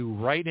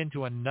right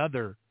into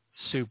another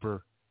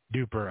super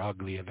duper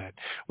ugly event,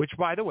 which,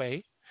 by the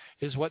way,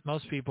 is what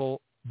most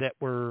people that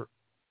were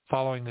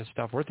following this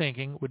stuff were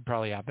thinking would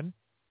probably happen.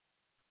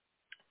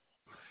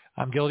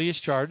 I'm guilty as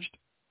charged,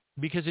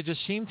 because it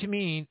just seemed to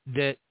me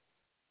that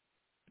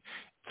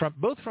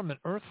both from an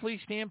earthly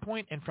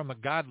standpoint and from a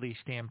godly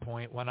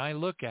standpoint, when I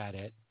look at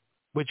it,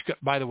 which,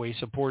 by the way,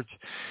 supports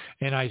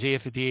in Isaiah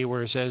 58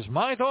 where it says,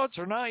 my thoughts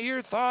are not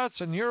your thoughts,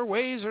 and your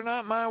ways are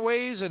not my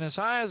ways, and as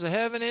high as the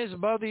heaven is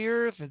above the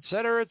earth,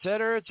 etc.,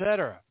 etc.,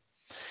 etc.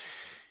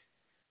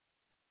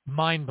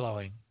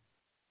 Mind-blowing,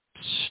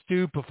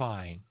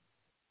 stupefying,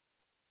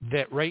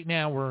 that right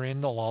now we're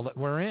in the lull that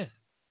we're in.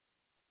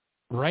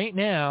 Right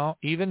now,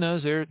 even though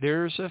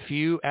there's a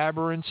few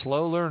aberrant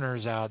slow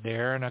learners out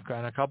there and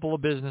a couple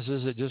of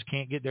businesses that just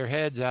can't get their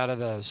heads out of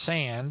the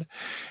sand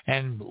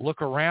and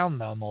look around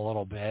them a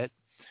little bit,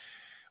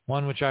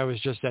 one which I was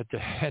just at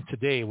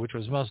today, which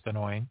was most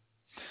annoying,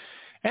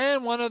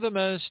 and one of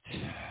the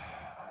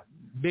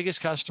biggest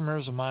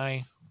customers of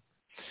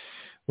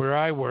where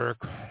I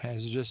work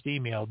has just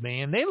emailed me,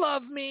 and they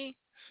love me.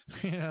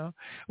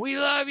 We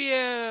love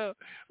you.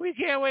 We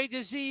can't wait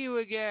to see you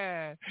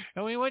again.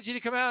 And we want you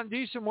to come out and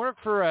do some work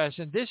for us.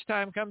 And this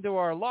time come to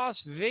our Las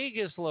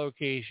Vegas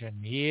location.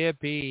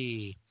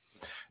 Yippee.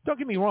 Don't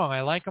get me wrong. I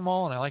like them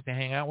all and I like to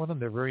hang out with them.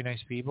 They're very nice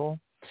people.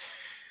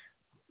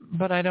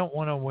 But I don't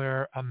want to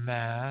wear a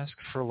mask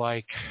for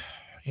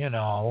 10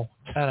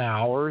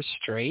 hours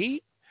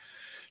straight,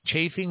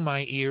 chafing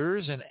my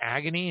ears in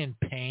agony and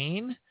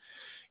pain.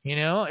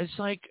 It's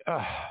like,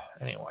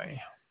 anyway.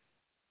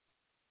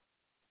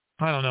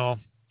 I don't know.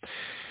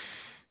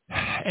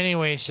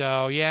 Anyway,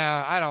 so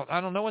yeah,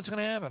 I don't know what's going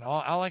to happen.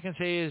 All I can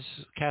say is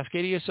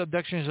Cascadia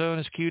Subduction Zone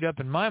is queued up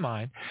in my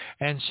mind,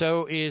 and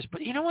so is.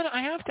 But you know what?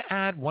 I have to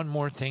add one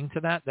more thing to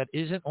that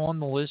isn't on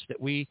the list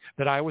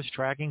that I was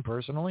tracking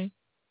personally,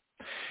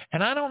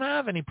 and I don't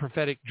have any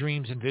prophetic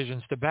dreams and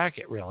visions to back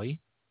it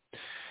really.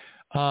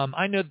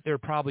 I know that there are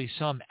probably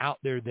some out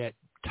there that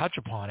touch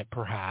upon it,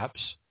 perhaps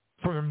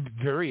for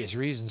various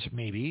reasons.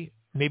 Maybe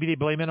they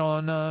blame it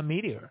on a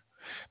meteor.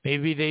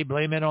 Maybe they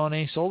blame it on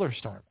a solar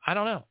storm. I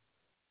don't know.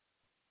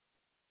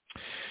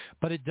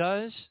 But it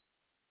does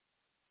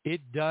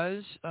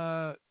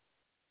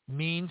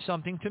mean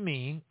something to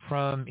me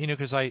from,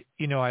 because I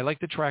like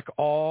to track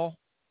all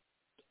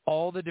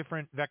the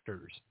different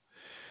vectors.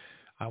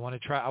 I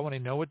want to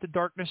know what the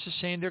darkness is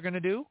saying they're going to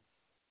do.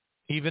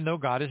 Even though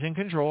God is in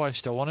control, I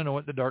still want to know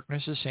what the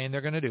darkness is saying they're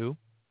going to do.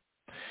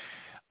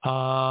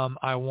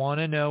 I want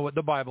to know what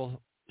the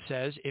Bible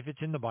says, if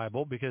it's in the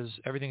Bible, because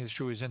everything that's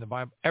true is in the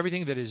Bible.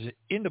 Everything that is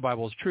in the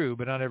Bible is true,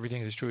 but not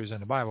everything that's true is in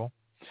the Bible.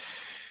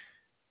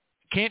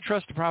 Can't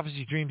trust the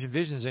prophecy, dreams, and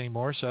visions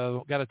anymore,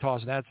 so got to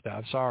toss that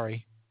stuff.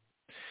 Sorry.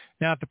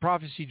 Now, if the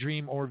prophecy,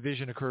 dream, or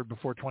vision occurred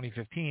before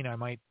 2015, I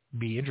might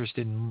be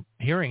interested in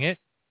hearing it,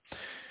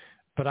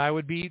 but I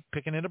would be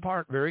picking it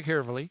apart very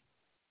carefully.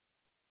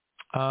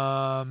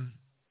 But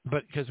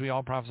because we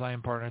all prophesy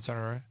in part,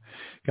 etc.,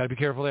 got to be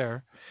careful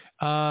there.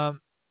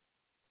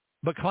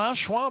 But Klaus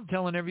Schwab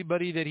telling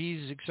everybody that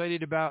he's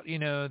excited about,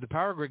 the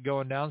power grid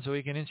going down so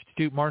he can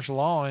institute martial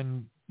law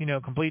and,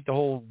 complete the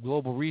whole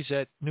global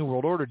reset, New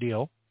World Order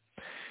deal.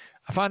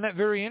 I find that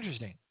very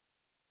interesting.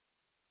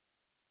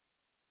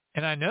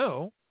 And I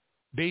know,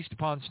 based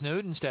upon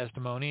Snowden's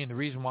testimony and the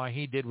reason why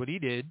he did what he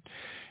did,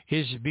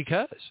 is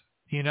because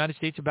the United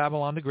States of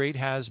Babylon the Great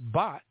has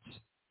bots,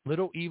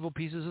 little evil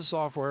pieces of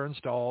software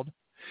installed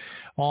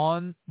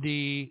on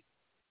the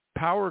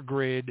power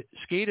grid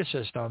SCADA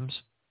systems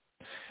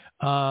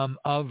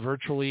of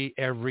virtually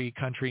every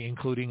country,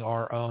 including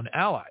our own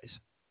allies,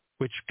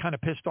 which kind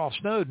of pissed off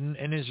Snowden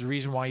and is the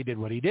reason why he did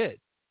what he did.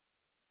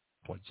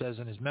 What it says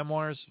in his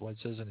memoirs, what it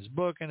says in his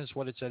book, and it's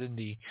what it said in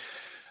the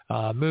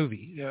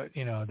movie,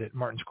 that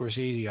Martin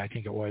Scorsese, I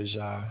think it was,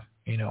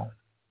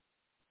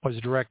 was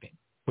directing,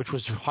 which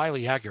was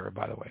highly accurate,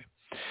 by the way.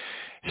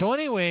 So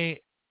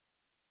anyway,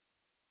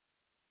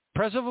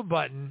 press of a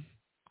button,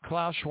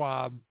 Klaus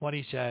Schwab, what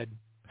he said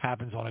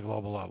happens on a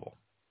global level.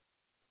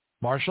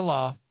 Martial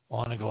law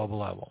on a global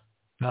level.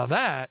 Now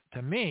that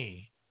to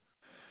me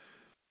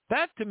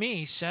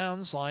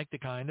sounds like the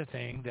kind of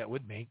thing that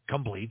would make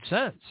complete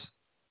sense.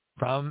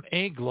 From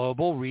a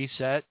global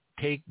reset,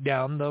 take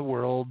down the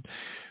world,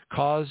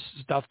 cause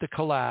stuff to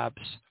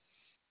collapse,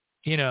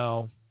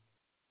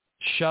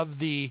 shove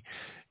the,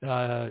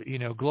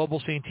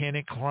 global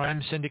satanic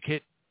crime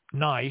syndicate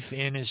knife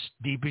in as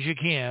deep as you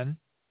can.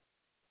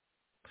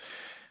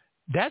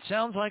 That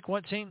sounds like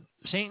what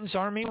Satan's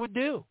army would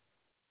do.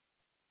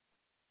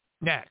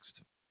 Next.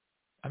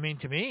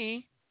 To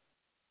me,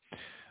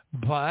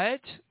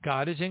 but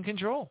God is in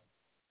control,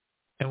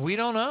 and we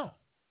don't know.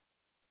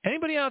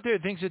 Anybody out there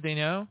that thinks that they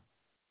know,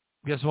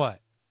 guess what?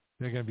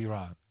 They're going to be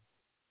wrong.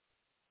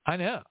 I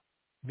know,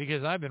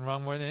 because I've been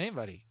wrong more than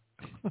anybody.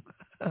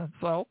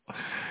 So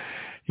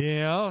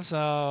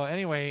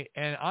anyway,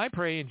 and I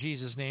pray in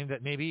Jesus' name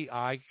that maybe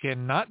I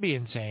cannot be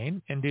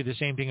insane and do the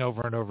same thing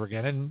over and over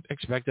again and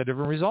expect a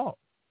different result.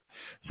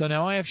 So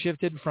now I have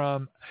shifted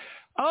from,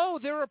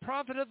 they're a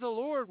prophet of the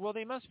Lord, well,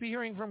 they must be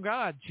hearing from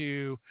God,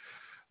 to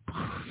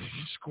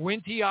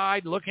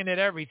squinty-eyed looking at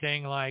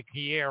everything like,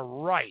 yeah,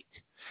 right.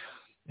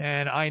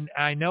 And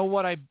I know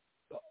what I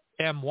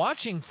am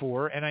watching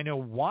for, and I know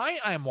why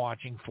I'm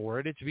watching for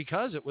it. It's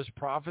because it was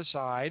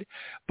prophesied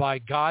by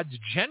God's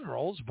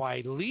generals,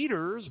 by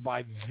leaders,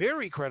 by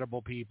very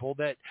credible people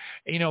that,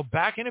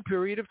 back in a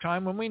period of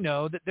time when we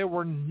know that there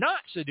were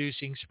not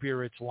seducing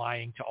spirits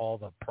lying to all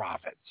the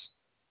prophets.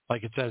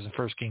 Like it says in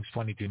 1 Kings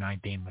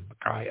 22:19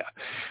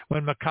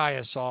 when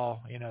Micaiah saw,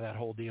 that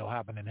whole deal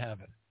happen in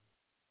heaven.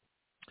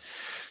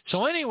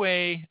 So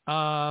anyway,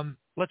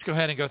 let's go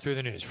ahead and go through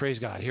the news. Praise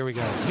God. Here we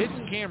go.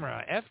 Hidden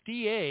camera.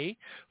 FDA,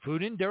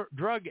 Food and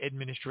Drug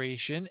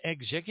Administration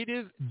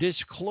executive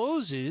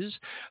discloses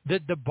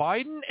that the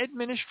Biden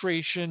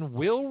administration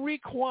will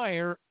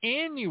require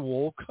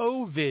annual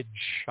COVID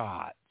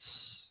shots.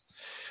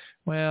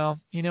 Well,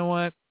 you know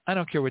what? I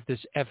don't care what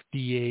this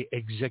FDA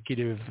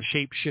executive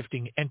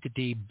shape-shifting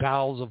entity,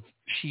 bowels of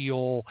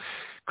Sheol,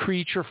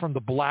 creature from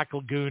the Black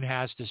Lagoon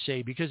has to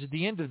say, because at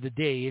the end of the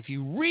day, if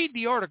you read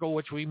the article,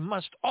 which we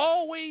must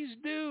always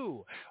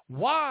do,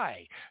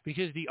 why?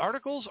 Because the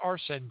articles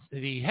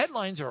the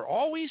headlines are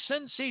always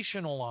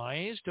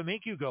sensationalized to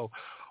make you go,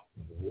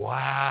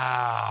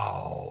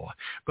 wow.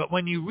 But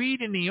when you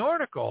read in the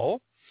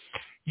article,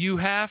 you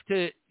have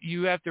to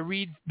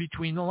read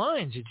between the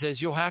lines. It says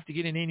you'll have to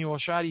get an annual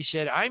shot. He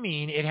said,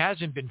 it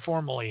hasn't been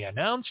formally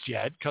announced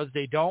yet because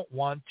they don't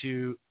want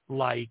to,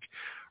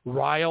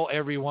 rile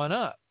everyone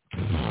up.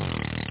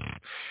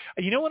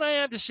 You know what I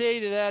have to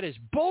say to that is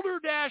Boulder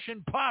Dash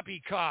and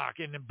Poppycock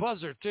and the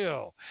buzzer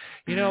too.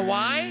 You know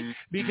why?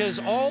 Because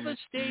all the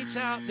states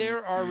out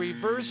there are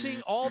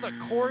reversing, all the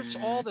courts,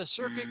 all the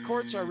circuit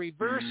courts are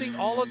reversing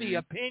all of the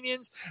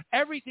opinions.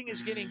 Everything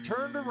is getting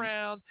turned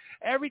around.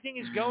 Everything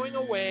is going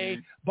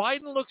away.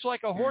 Biden looks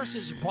like a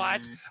horse's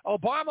butt.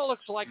 Obama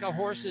looks like a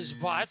horse's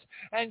butt.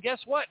 And guess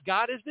what?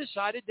 God has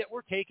decided that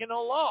we're taking a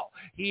law.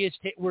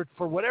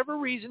 For whatever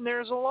reason,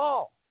 there's a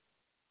law.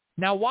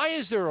 Now, why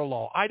is there a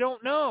law? I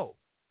don't know.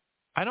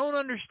 I don't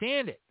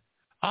understand it.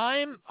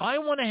 I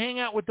want to hang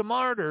out with the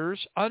martyrs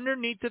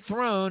underneath the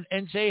throne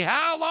and say,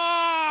 how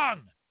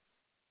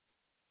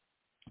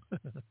long?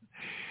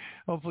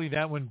 Hopefully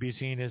that wouldn't be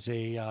seen as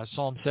a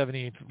Psalm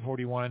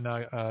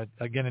 78:41.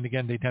 Again and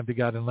again, they tempted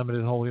God and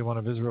limited the Holy One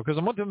of Israel. Because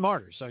I'm with the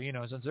martyrs. So,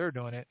 since they're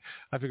doing it,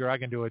 I figure I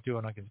can do it too,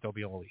 and I can still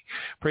be holy.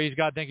 Praise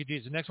God. Thank you,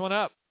 Jesus. Next one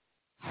up.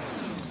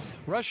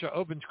 Russia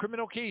opens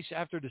criminal case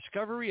after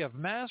discovery of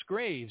mass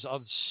graves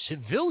of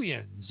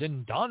civilians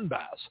in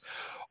Donbass.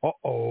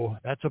 Uh-oh,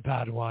 that's a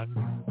bad one.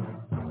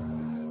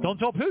 Don't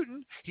tell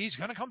Putin. He's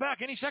going to come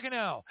back any second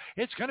now.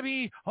 It's going to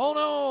be, oh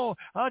no,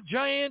 a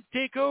giant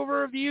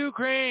takeover of the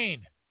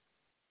Ukraine.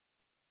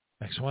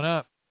 Next one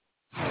up.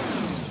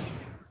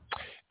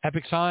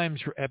 Epic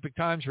Times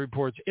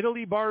reports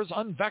Italy bars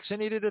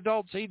unvaccinated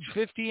adults age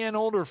 50 and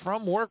older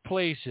from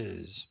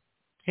workplaces.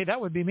 Hey,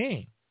 that would be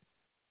me.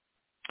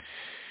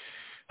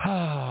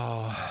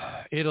 Oh,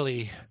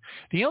 Italy,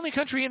 the only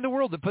country in the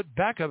world that put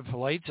backup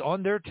lights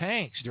on their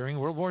tanks during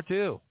World War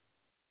II.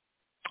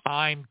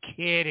 I'm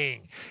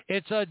kidding.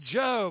 It's a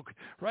joke.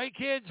 Right,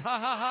 kids? Ha,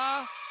 ha,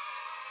 ha.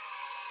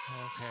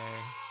 Okay.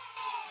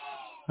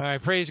 All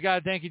right, praise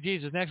God. Thank you,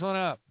 Jesus. Next one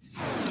up.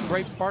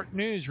 Breitbart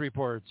News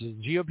reports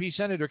GOP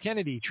Senator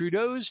Kennedy,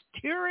 Trudeau's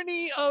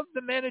tyranny of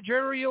the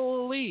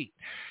managerial elite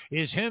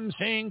is him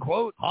saying,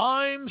 quote,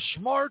 I'm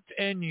smart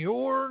and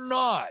you're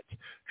not.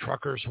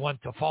 Truckers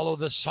want to follow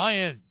the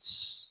science.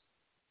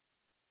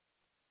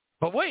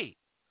 But wait,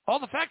 all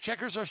the fact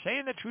checkers are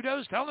saying that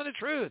Trudeau's telling the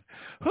truth.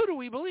 Who do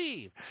we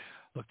believe?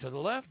 Look to the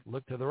left,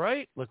 look to the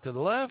right, look to the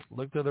left,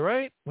 look to the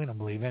right. We don't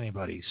believe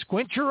anybody.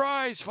 Squint your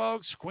eyes,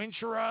 folks. Squint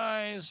your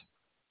eyes.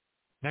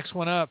 Next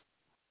one up.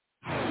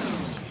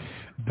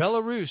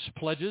 Belarus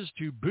pledges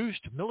to boost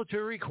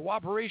military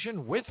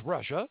cooperation with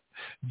Russia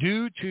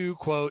due to,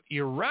 quote,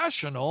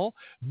 irrational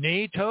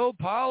NATO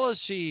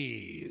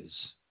policies.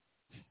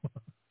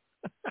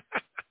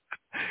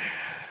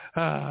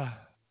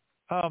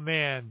 Oh,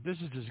 man, this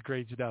is just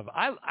great stuff.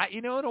 I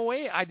in a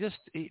way, I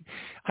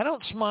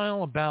don't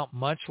smile about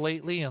much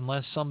lately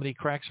unless somebody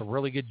cracks a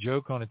really good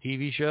joke on a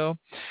TV show,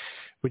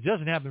 which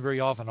doesn't happen very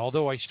often,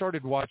 although I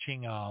started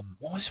watching,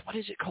 what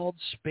is it called?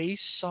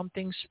 Space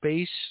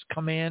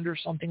Command or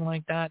something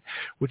like that,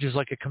 which is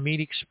like a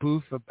comedic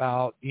spoof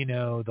about,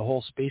 the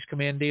whole Space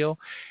Command deal.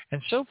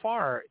 And so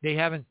far, they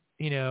haven't,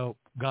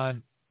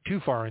 gone too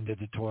far into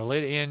the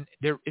toilet, and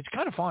it's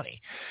kind of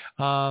funny.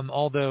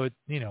 Although,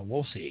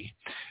 we'll see.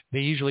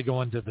 They usually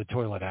go into the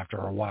toilet after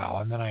a while,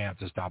 and then I have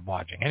to stop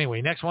watching.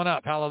 Anyway, next one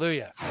up.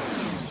 Hallelujah.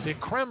 The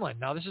Kremlin,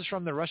 now this is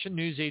from the Russian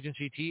news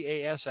agency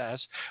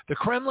TASS, the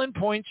Kremlin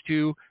points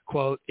to,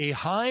 quote, a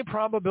high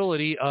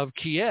probability of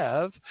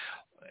Kiev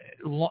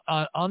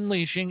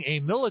unleashing a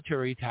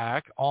military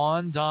attack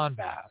on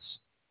Donbass.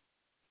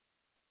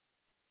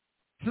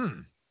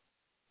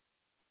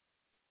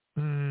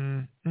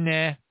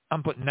 Nah,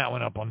 I'm putting that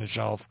one up on the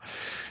shelf.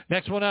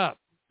 Next one up.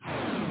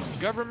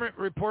 Government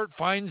report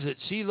finds that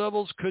sea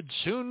levels could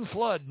soon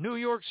flood New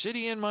York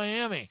City and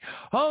Miami.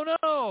 Oh,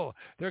 no.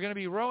 They're going to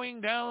be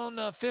rowing down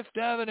Fifth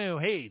Avenue.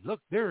 Hey, look,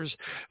 there's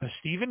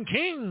Stephen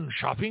King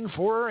shopping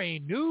for a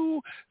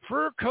new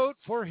fur coat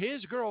for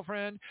his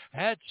girlfriend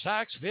at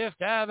Saks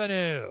Fifth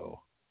Avenue.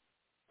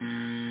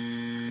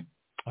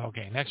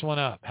 Okay, next one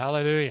up.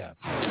 Hallelujah.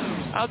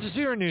 Al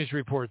Jazeera News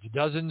reports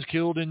dozens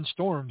killed in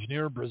storms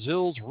near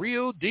Brazil's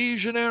Rio de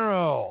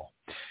Janeiro.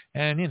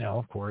 And,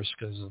 of course,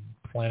 because of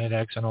Planet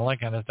X and all that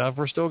kind of stuff,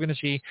 we're still going to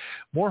see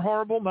more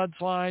horrible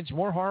mudslides,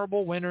 more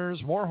horrible winters,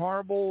 more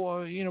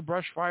horrible,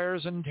 brush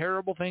fires and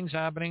terrible things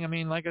happening. I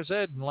mean, like I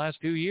said, in the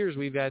last 2 years,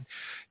 we've had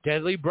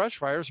deadly brush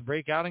fires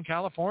break out in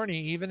California,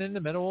 even in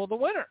the middle of the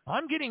winter.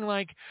 I'm getting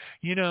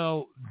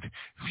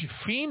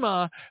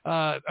FEMA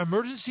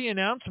emergency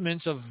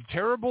announcements of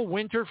terrible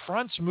winter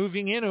fronts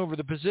moving in over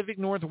the Pacific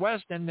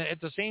Northwest. And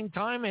at the same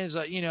time as,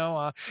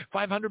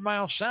 500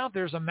 miles south,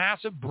 there's a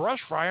massive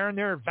brush fire and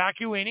they're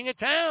evacuating a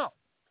town.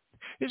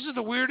 This is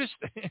the weirdest.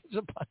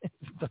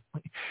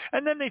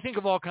 And then they think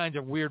of all kinds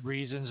of weird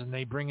reasons, and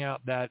they bring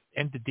out that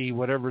entity,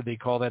 whatever they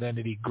call that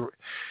entity,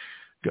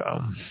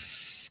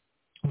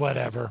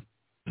 whatever.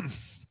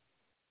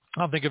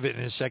 I'll think of it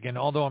in a second,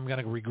 although I'm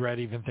going to regret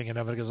even thinking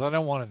of it because I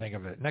don't want to think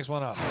of it. Next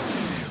one up.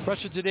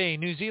 Russia Today,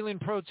 New Zealand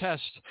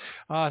protests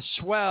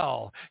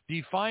swell,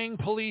 defying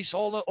police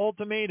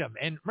ultimatum.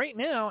 And right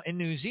now in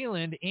New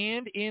Zealand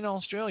and in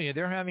Australia,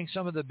 they're having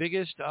some of the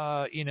biggest,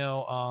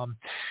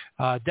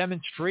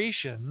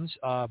 demonstrations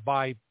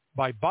by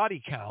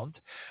body count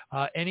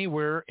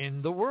anywhere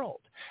in the world.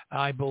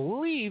 I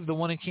believe the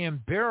one in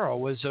Canberra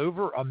was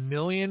over 1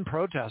 million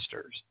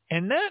protesters.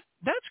 And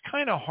that's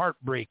kind of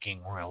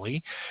heartbreaking,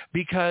 really,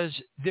 because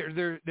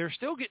they're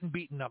still getting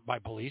beaten up by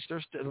police.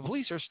 The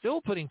police are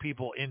still putting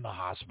people in the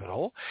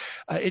hospital.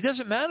 It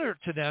doesn't matter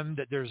to them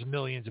that there's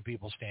millions of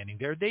people standing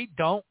there. They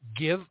don't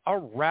give a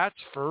rat's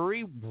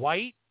furry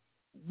white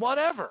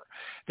whatever.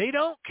 They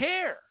don't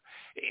care.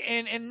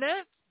 And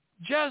that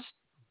just,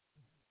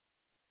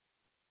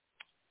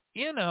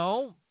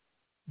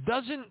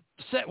 doesn't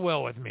sit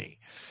well with me.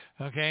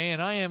 Okay,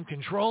 and I am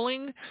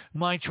controlling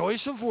my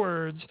choice of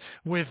words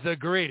with the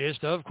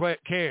greatest of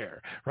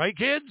care. Right,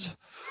 kids?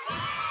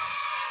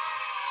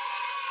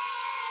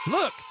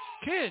 Look,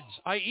 kids,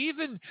 I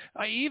even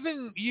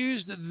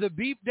used the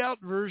beeped out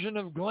version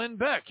of Glenn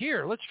Beck.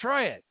 Here, let's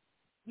try it.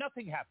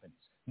 Nothing happens.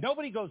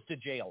 Nobody goes to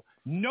jail.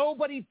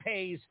 Nobody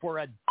pays for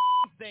a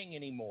thing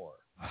anymore.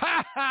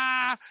 Ha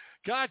ha!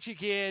 Gotcha,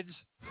 kids.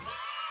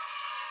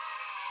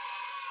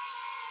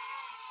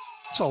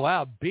 It's a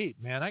loud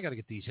beat, man. I got to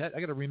get these I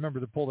got to remember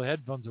to pull the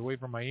headphones away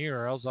from my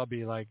ear, or else I'll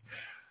be like,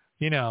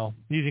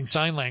 using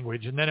sign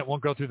language, and then it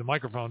won't go through the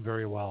microphone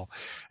very well.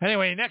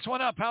 Anyway, next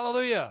one up.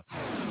 Hallelujah.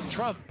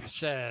 Trump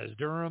says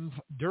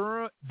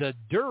the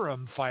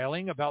Durham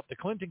filing about the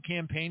Clinton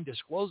campaign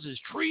discloses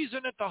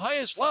treason at the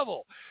highest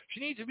level. She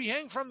needs to be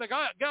hanged from the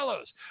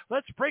gallows.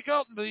 Let's break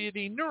out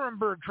the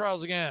Nuremberg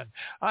trials again.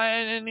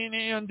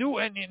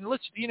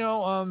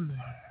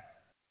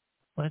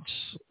 Let's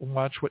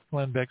watch what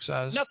Glenn Beck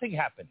says. Nothing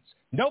happens.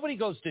 Nobody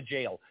goes to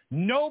jail.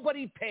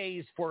 Nobody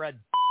pays for a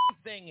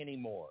thing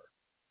anymore.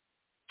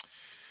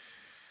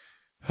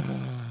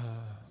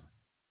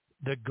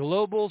 The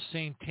global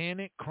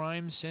satanic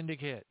crime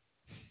syndicate.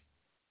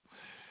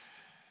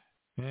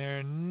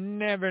 They're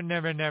never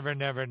going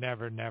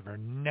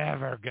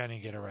to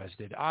get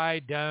arrested. I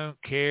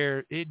don't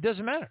care. It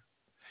doesn't matter.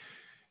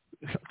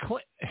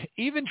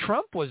 Even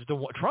Trump was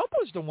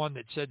the one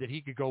that said that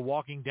he could go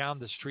walking down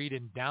the street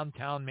in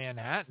downtown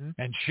Manhattan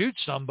and shoot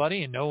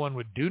somebody and no one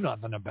would do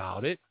nothing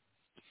about it.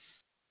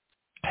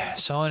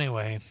 So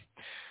anyway,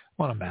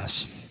 what a mess.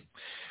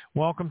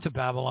 Welcome to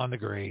Babylon the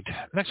Great.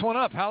 Next one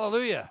up,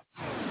 hallelujah.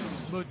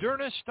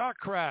 Moderna stock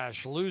crash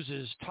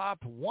loses top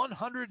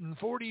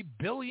 $140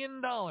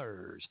 billion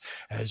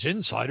as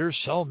insiders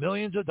sell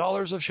millions of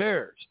dollars of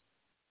shares.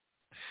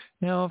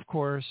 Now, of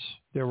course,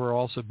 there were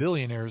also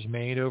billionaires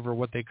made over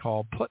what they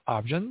call put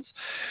options,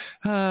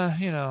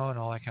 and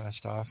all that kind of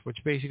stuff, which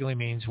basically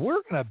means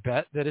we're going to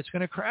bet that it's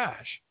going to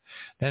crash.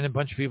 Then a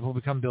bunch of people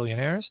become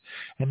billionaires,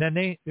 and then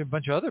a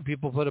bunch of other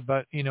people put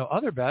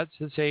other bets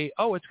that say,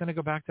 oh, it's going to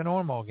go back to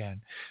normal again.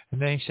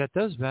 And they set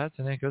those bets,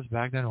 and then it goes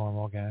back to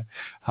normal again.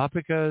 Up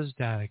it goes,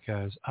 down it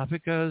goes, up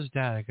it goes,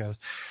 down it goes.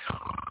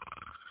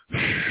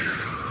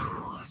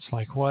 It's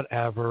like,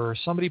 whatever.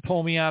 Somebody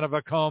pull me out of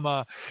a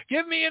coma.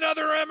 Give me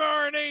another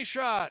mRNA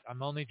shot.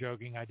 I'm only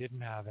joking. I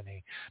didn't have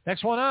any.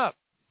 Next one up.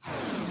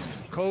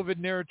 COVID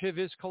narrative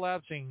is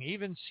collapsing.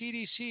 Even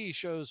CDC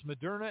shows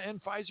Moderna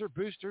and Pfizer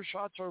booster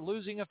shots are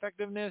losing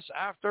effectiveness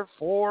after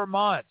 4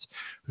 months.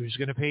 Who's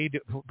going to pay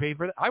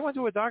for that? I went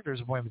to a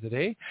doctor's appointment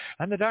today,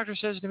 and the doctor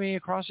says to me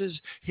across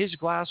his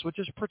glass, which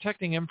is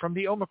protecting him from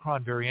the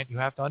Omicron variant. You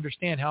have to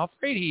understand how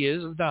afraid he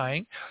is of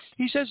dying.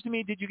 He says to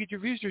me, did you get your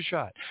booster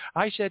shot?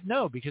 I said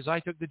no, because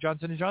I took the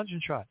Johnson &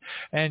 Johnson shot.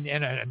 And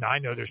I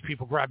know there's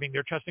people grabbing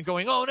their chest and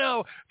going, oh,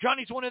 no,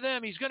 Johnny's one of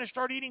them. He's going to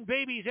start eating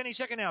babies any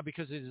second now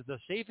because it is the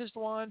safest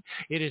one.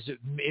 It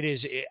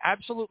is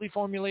absolutely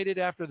formulated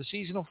after the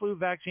seasonal flu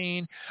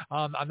vaccine.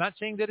 I'm not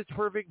saying that it's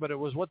perfect, but it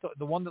was what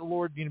the one that the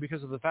Lord,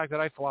 because of the fact that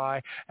I fly.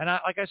 And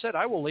like I said,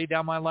 I will lay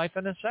down my life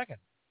in a second.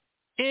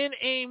 In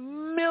a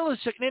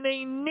millisecond, in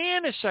a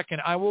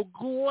nanosecond, I will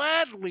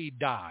gladly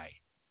die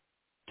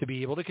to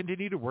be able to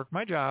continue to work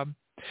my job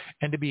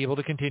and to be able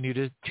to continue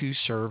to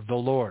serve the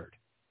Lord.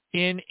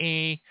 In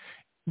a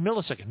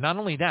millisecond. Not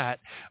only that,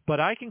 but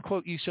I can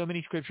quote you so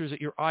many scriptures that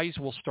your eyes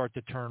will start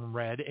to turn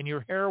red and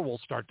your hair will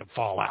start to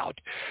fall out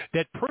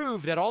that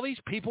prove that all these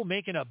people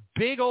making a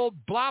big old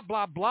blah,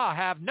 blah, blah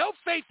have no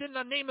faith in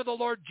the name of the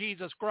Lord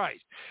Jesus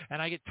Christ. And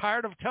I get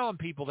tired of telling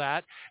people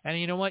that. And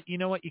you know what? You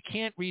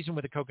can't reason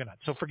with a coconut.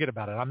 So forget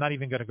about it. I'm not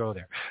even going to go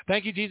there.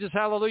 Thank you, Jesus.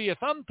 Hallelujah.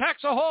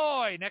 Thumbtacks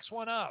ahoy. Next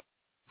one up.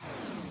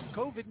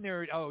 COVID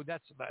narrative. Oh,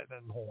 that's the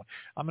whole one.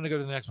 I'm going to go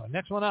to the next one.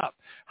 Next one up.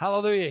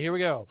 Hallelujah. Here we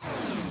go.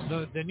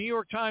 The New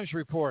York Times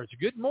reports,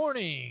 good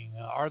morning.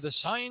 Are the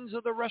signs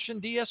of the Russian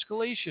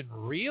de-escalation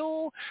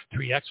real?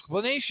 3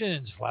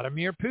 explanations.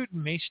 Vladimir Putin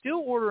may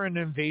still order an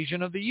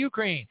invasion of the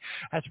Ukraine.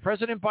 As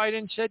President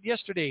Biden said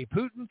yesterday,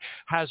 Putin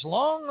has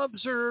long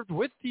observed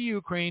with the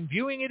Ukraine,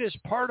 viewing it as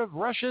part of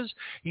Russia's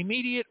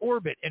immediate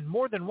orbit, and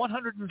more than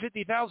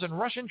 150,000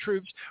 Russian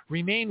troops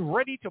remain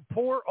ready to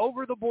pour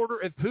over the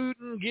border if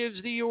Putin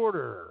gives the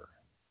order.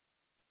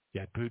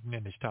 Yet Putin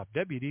and his top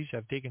deputies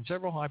have taken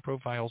several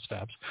high-profile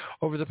steps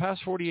over the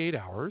past 48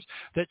 hours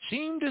that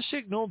seem to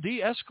signal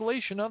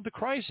de-escalation of the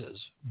crisis.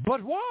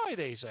 But why,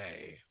 they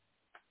say?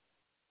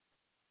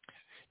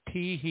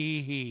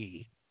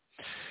 Tee-hee-hee.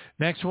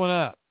 Next one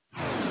up.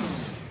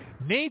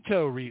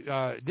 NATO,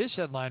 this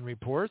headline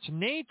reports,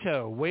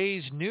 NATO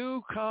weighs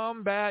new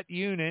combat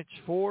units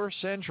for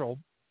Central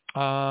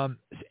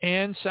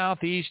and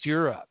Southeast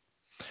Europe.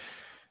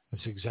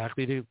 That's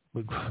exactly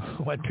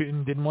what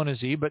Putin didn't want to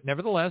see, but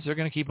nevertheless, they're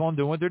going to keep on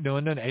doing what they're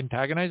doing to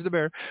antagonize the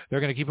bear. They're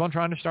going to keep on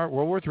trying to start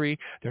World War III.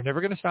 They're never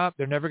going to stop.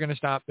 They're never going to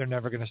stop. They're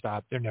never going to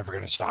stop. They're never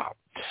going to stop.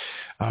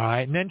 All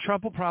right, and then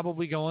Trump will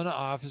probably go into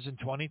office in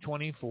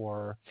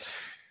 2024.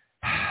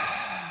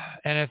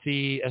 And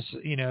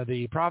if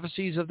the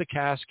prophecies of the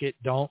casket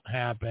don't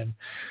happen,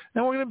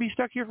 then we're going to be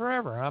stuck here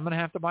forever. I'm going to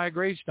have to buy a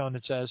gravestone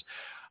that says,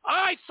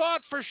 I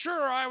thought for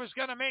sure I was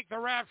going to make the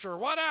rapture.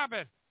 What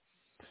happened?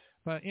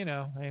 But,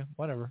 hey,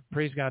 whatever.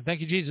 Praise God.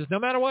 Thank you, Jesus. No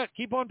matter what,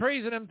 keep on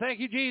praising him. Thank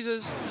you,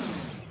 Jesus.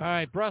 All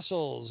right,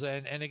 Brussels,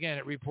 and again,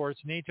 it reports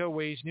NATO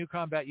weighs new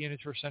combat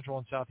units for Central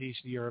and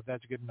Southeast Europe.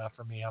 That's good enough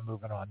for me. I'm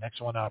moving on.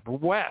 Next one up.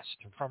 West,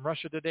 from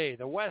Russia Today.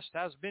 The West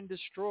has been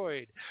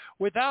destroyed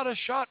without a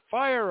shot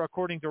fire,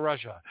 according to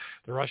Russia.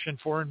 The Russian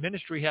Foreign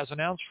Ministry has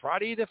announced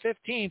Friday the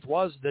 15th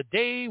was the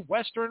day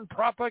Western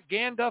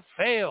propaganda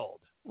failed.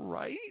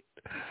 Right?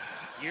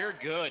 You're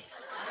good.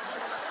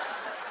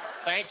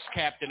 Thanks,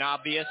 Captain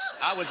Obvious.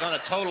 I was on a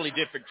totally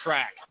different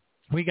track.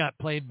 We got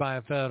played by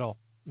a fiddle,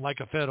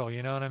 like a fiddle,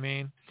 you know what I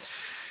mean?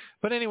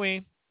 But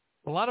anyway,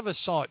 a lot of us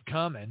saw it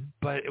coming,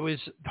 but it was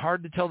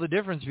hard to tell the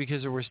difference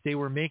because they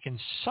were making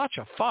such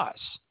a fuss.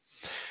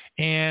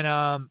 And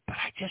but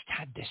I just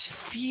had this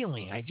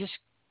feeling. I just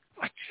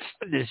had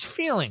this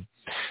feeling.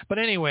 But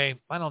anyway,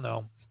 I don't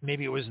know.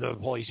 Maybe it was the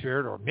Holy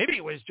Spirit, or maybe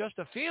it was just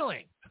a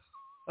feeling.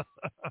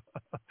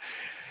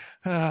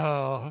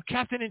 Oh,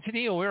 Captain and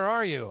Tennille, where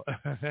are you?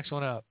 Next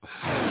one up.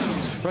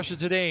 Russia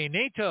Today.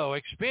 NATO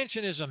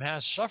expansionism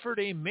has suffered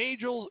a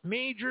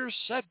major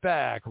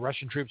setback.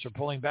 Russian troops are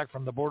pulling back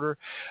from the border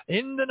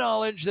in the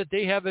knowledge that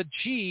they have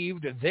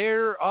achieved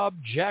their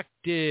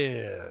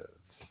objective.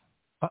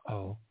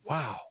 Uh-oh.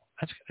 Wow.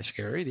 That's kind of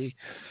scary.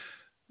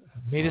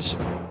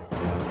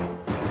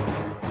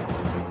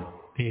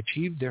 They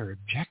achieved their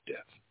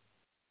objective.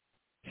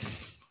 I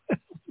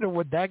don't know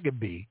what that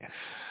could be.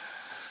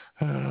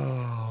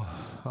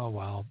 Oh,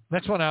 wow.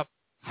 Next one up.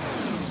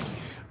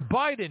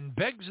 Biden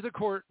begs the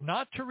court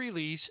not to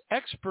release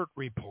expert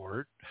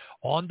report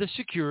on the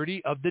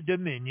security of the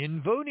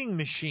Dominion voting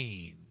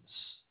machines.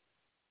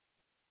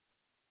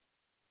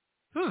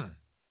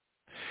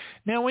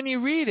 Now, when you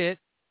read it,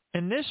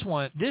 and this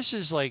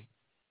is like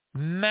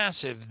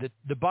massive.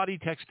 The body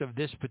text of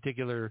this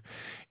particular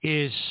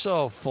is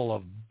so full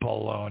of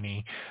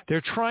baloney.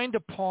 They're trying to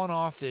pawn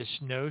off this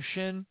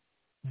notion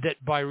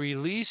that by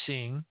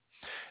releasing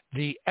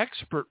the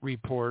expert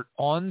report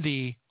on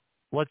the,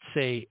 let's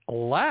say,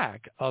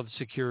 lack of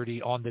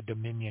security on the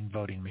Dominion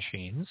voting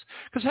machines,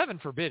 because heaven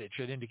forbid it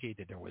should indicate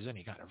that there was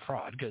any kind of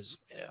fraud, because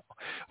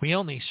we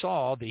only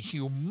saw the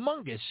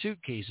humongous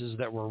suitcases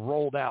that were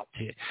rolled out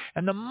to,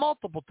 and the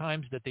multiple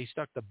times that they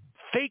stuck the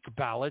fake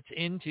ballots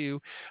into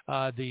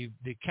the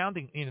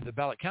counting, the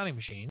ballot counting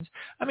machines.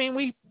 I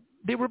mean,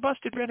 they were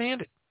busted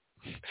red-handed.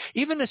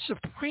 Even the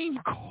Supreme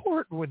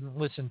Court wouldn't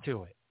listen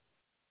to it.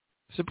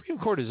 Supreme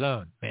Court is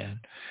owned, man.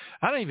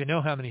 I don't even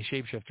know how many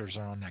shapeshifters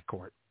are on that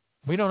court.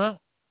 We don't know.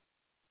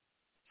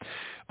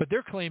 But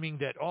they're claiming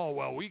that,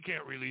 we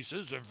can't release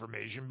this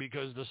information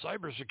because the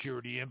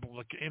cybersecurity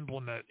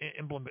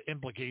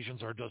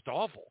implications are just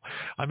awful.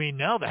 I mean,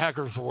 now the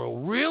hackers will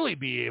really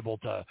be able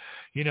to,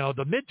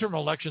 the midterm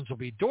elections will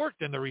be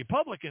dorked and the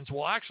Republicans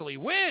will actually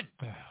win.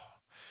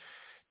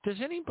 Does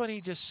anybody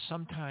just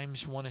sometimes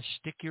want to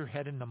stick your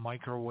head in the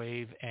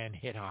microwave and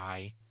hit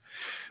high?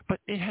 But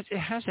it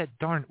has that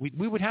darn,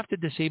 we would have to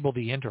disable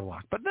the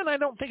interlock. But then I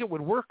don't think it would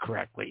work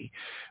correctly.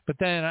 But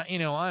then,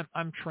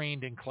 I'm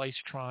trained in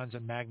klystrons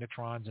and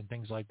magnetrons and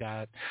things like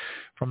that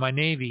from my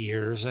Navy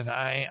years, and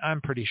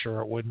I'm pretty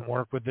sure it wouldn't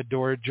work with the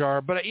door ajar.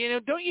 But,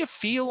 don't you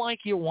feel like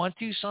you want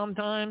to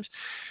sometimes?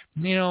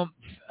 I don't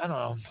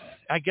know.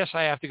 I guess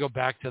I have to go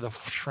back to the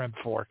shrimp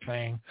fork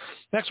thing.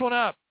 Next one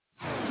up.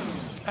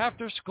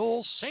 After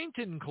School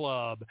Satan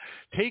Club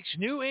takes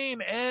new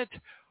aim at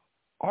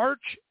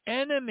arch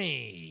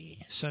enemy.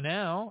 So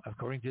now,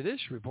 according to this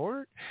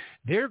report,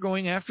 they're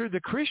going after the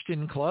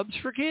Christian clubs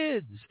for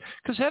kids.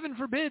 Because heaven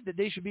forbid that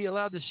they should be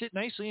allowed to sit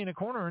nicely in a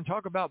corner and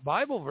talk about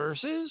Bible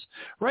verses.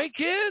 Right,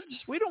 kids?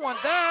 We don't want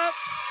that.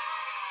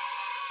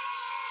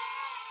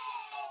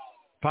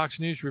 Fox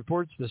News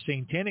reports the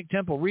Satanic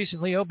Temple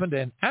recently opened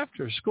an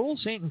after-school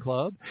Satan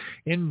Club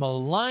in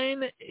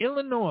Moline,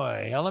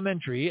 Illinois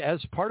Elementary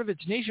as part of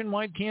its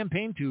nationwide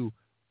campaign to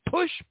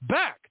push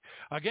back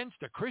against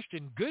the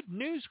Christian good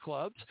news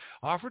clubs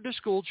offered to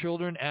school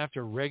children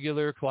after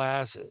regular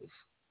classes.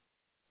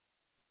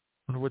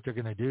 I wonder what they're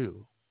going to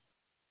do.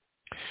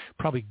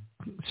 Probably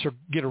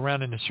get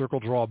around in a circle,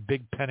 draw a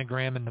big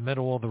pentagram in the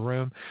middle of the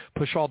room,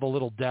 push all the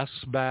little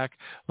desks back,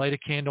 light a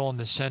candle in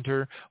the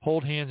center,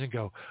 hold hands and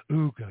go,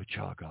 ooga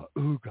chaga,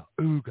 ooga,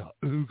 ooga,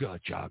 ooga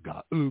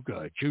chaga,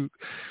 ooga chook.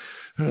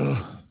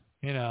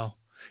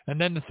 And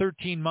then the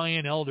 13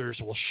 Mayan elders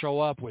will show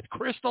up with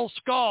crystal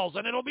skulls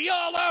and it'll be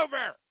all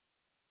over.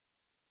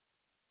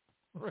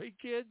 Right,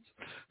 kids?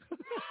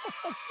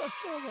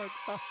 Oh, my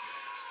God.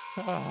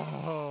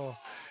 Oh.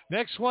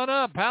 Next one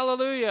up.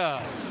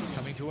 Hallelujah.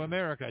 Coming to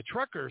America.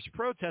 Truckers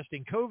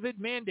protesting COVID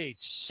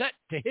mandates set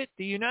to hit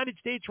the United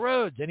States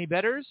roads. Any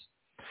bettors?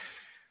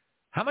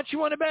 How much you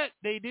want to bet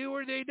they do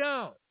or they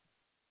don't?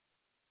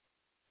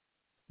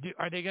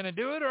 Are they going to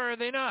do it or are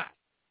they not?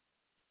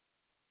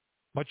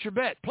 What's your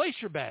bet? Place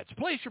your bets.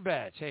 Place your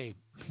bets. Hey,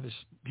 this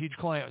huge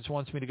client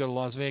wants me to go to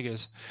Las Vegas.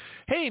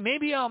 Hey,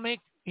 maybe I'll make,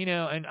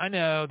 and I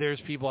know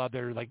there's people out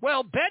there like,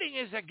 well, betting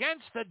is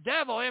against the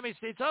devil. I mean,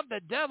 it's of the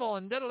devil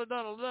and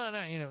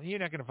da-da-da-da-da. You're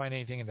not going to find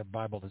anything in the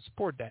Bible to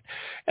support that,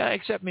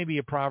 except maybe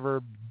a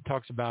proverb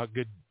talks about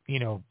good,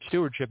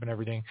 stewardship and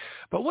everything.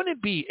 But wouldn't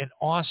it be an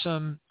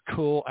awesome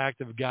cool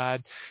act of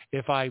God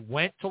if I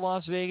went to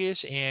Las Vegas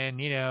and,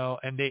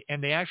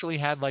 and they actually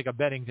had like a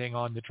betting thing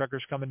on the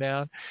truckers coming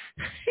down.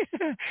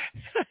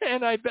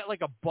 And I bet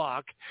like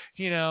 $1,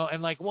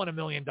 and like won $1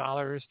 million.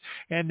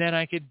 And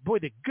then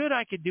the good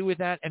I could do with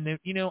that. And then,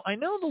 I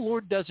know the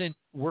Lord doesn't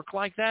work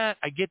like that.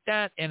 I get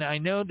that. And I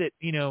know that,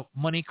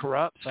 money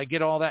corrupts. I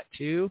get all that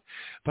too.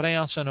 But I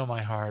also know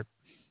my heart.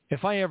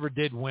 If I ever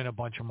did win a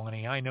bunch of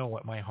money, I know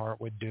what my heart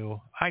would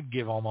do. I'd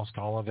give almost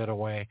all of it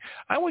away.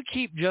 I would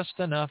keep just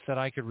enough that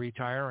I could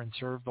retire and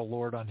serve the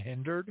Lord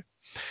unhindered.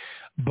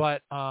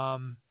 But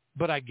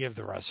I'd give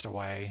the rest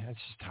away. That's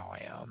just how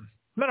I am.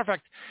 Matter of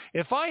fact,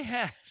 if I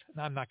had,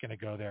 I'm not going to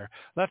go there.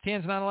 Left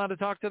hand's not allowed to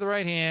talk to the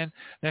right hand.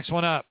 Next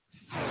one up.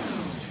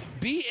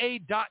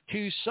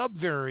 BA.2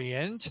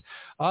 subvariant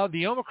of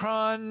the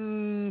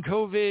Omicron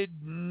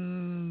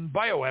COVID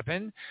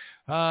bioweapon,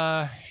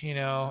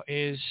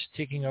 is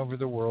taking over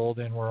the world,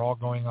 and we're all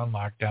going on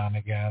lockdown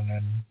again.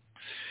 And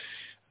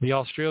the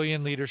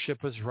Australian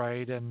leadership was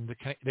right, and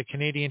the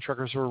Canadian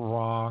truckers were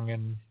wrong.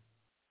 And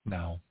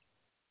no.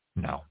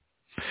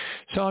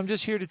 So I'm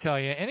just here to tell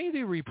you, any of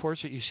the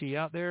reports that you see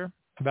out there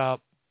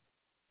about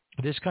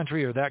this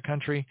country or that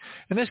country,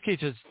 in this case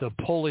it's the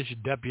Polish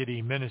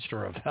Deputy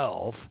Minister of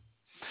Health,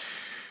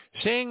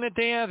 saying that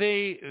they have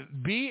a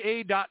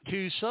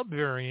BA.2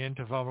 subvariant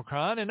of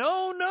Omicron, and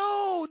oh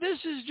no, this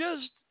is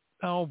just,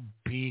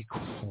 be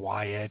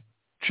quiet.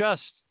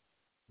 Just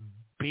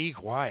be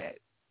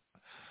quiet.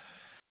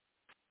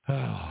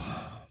 And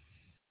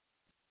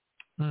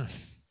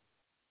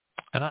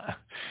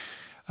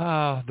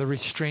the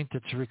restraint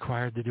that's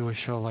required to do a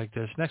show like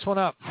this. Next one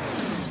up.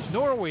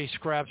 Norway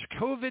scraps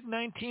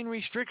COVID-19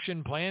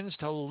 restriction plans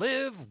to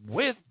live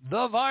with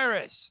the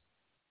virus.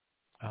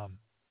 They're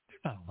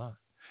not alone.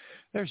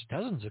 There's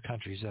dozens of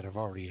countries that have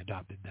already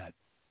adopted that,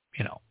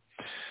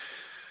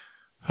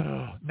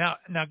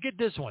 Now get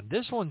this one.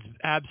 This one's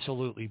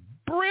absolutely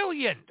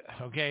brilliant.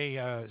 Okay,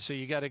 so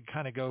you got to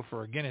kind of go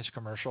for a Guinness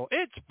commercial.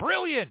 It's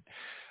brilliant.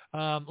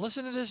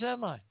 Listen to this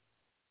headline.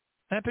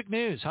 Epic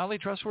News, highly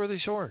trustworthy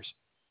source.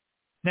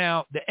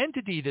 Now, the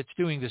entity that's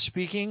doing the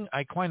speaking,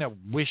 I kind of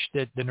wish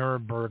that the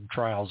Nuremberg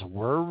trials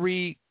were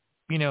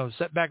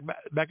set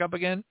back up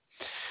again,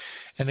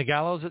 and the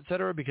gallows, et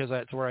cetera, because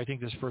that's where I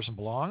think this person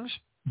belongs.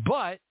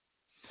 But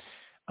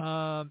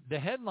the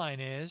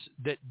headline is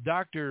that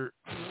Dr.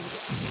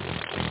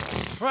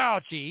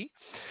 Fauci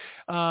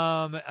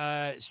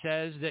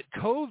says that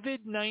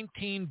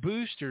COVID-19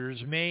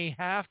 boosters may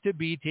have to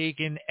be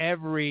taken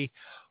every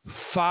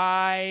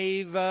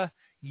 5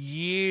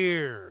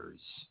 years.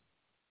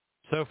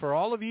 So for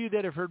all of you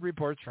that have heard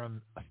reports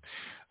from,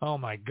 oh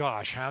my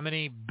gosh, how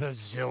many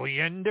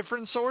bazillion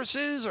different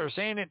sources are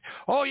saying it?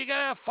 Oh, you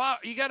gotta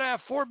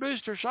have 4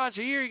 booster shots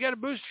a year. You got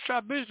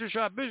a booster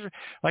shot.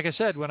 Like I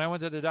said, when I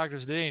went to the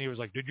doctor's today, and he was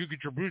like, "Did you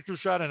get your booster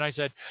shot?" And I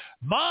said,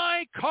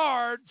 "My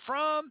card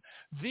from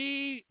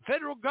the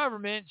federal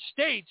government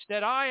states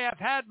that I have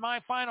had my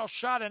final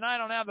shot, and I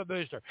don't have a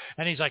booster."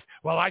 And he's like,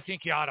 "Well, I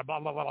think you ought to blah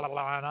blah blah blah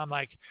blah." And I'm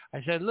like,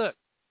 I said, "Look,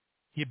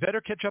 you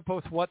better catch up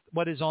with what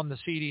is on the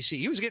CDC."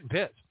 He was getting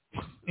pissed,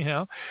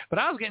 but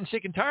I was getting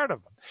sick and tired of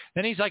him.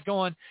 Then he's like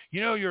going,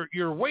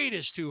 your weight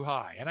is too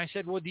high. And I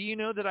said, well, do you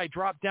know that I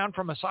dropped down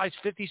from a size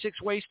 56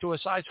 waist to a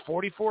size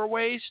 44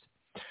 waist?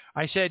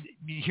 I said,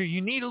 you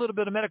need a little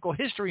bit of medical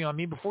history on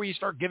me before you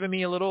start giving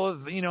me a little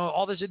of,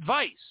 all this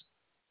advice.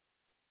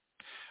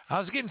 I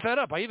was getting fed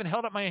up. I even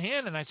held up my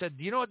hand and I said,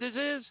 do you know what this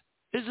is?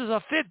 This is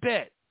a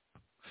Fitbit.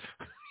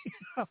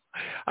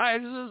 I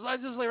was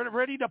just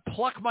ready to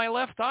pluck my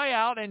left eye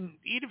out and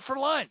eat it for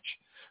lunch.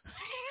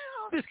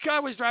 This guy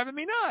was driving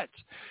me nuts.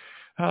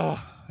 Oh,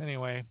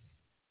 anyway.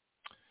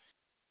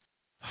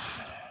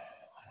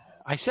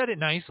 I said it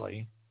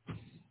nicely.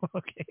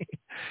 Okay.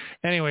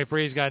 Anyway,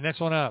 praise God. Next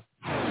one up.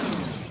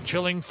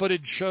 Chilling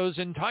footage shows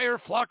entire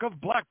flock of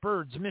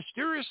blackbirds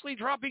mysteriously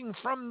dropping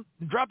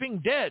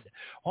dead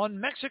on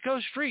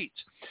Mexico streets.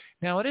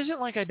 Now, it isn't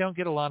like I don't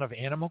get a lot of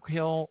animal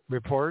kill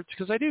reports,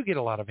 because I do get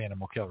a lot of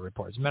animal kill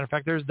reports. As a matter of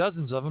fact, there's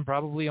dozens of them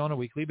probably on a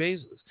weekly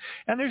basis.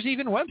 And there's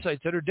even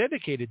websites that are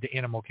dedicated to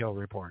animal kill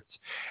reports.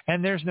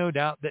 And there's no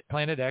doubt that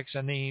Planet X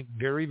and the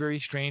very,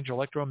 very strange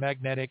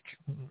electromagnetic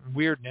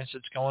weirdness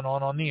that's going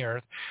on the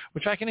Earth,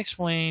 which I can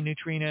explain,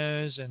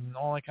 neutrinos and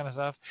all that kind of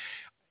stuff.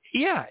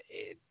 Yeah,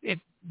 this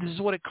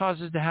is what it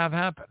causes to have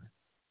happen.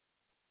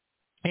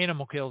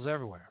 Animal kills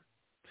everywhere.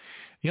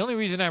 The only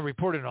reason I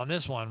reported on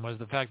this one was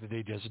the fact that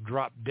they just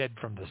dropped dead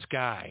from the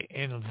sky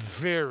in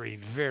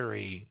very,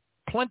 very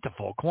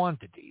plentiful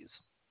quantities.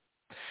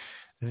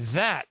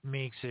 That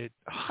makes it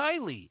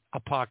highly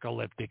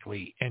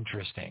apocalyptically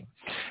interesting.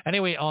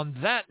 Anyway, on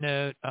that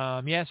note,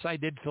 yes, I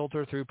did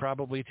filter through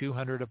probably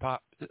 200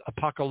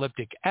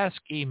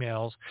 apocalyptic-esque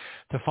emails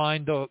to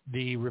find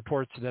the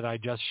reports that I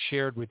just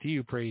shared with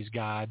you, praise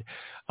God.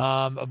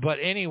 But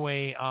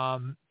anyway,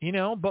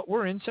 but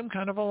we're in some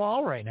kind of a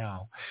lull right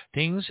now.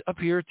 Things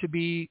appear to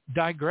be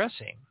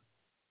digressing.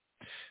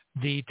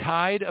 The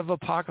tide of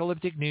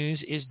apocalyptic news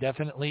is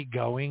definitely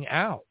going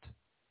out.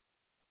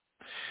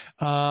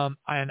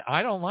 And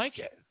I don't like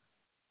it.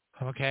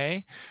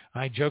 Okay?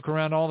 I joke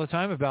around all the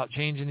time about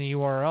changing the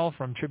URL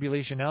from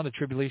Tribulation Now to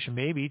Tribulation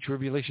Maybe,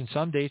 Tribulation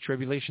Someday,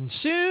 Tribulation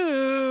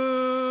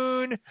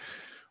Soon.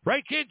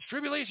 Right, kids?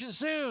 Tribulation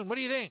Soon. What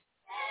do you think?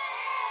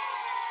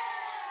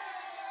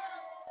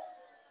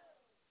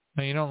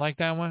 No, you don't like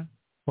that one?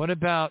 What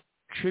about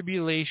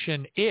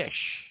Tribulation-ish?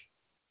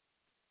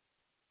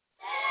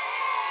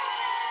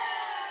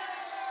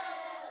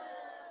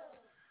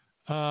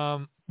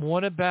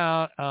 What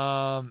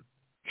about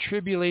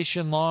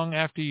Tribulation Long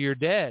After You're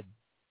Dead?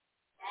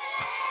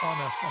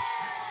 Oh,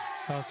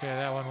 no. Okay,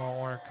 that one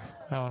won't work.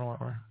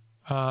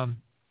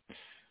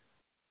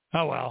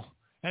 Oh, well.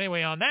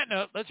 Anyway, on that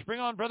note, let's bring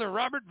on Brother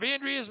Robert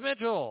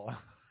Vandriest-Mitchell.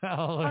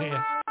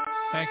 Hallelujah.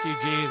 Thank you,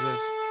 Jesus.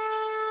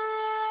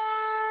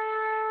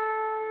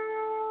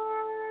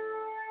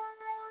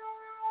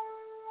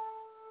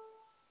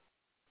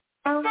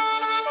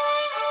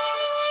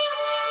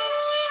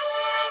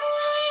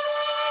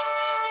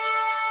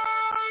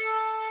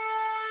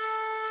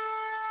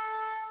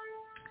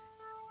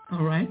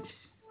 All right.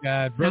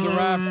 Brother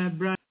Rob.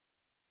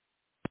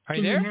 Are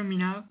you there? Can you hear me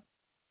now?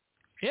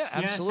 Yeah,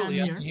 absolutely.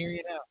 Yes, I can hear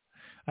you now.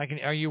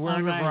 Are you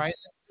wearing a Verizon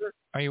shirt?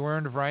 Are you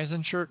wearing a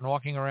Verizon shirt and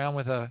walking around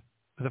with a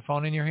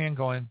phone in your hand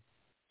going,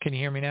 "Can you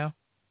hear me now?"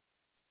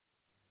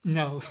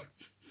 No.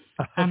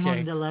 Okay. I'm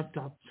on the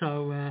laptop,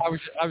 so I was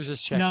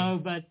just checking.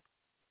 No, but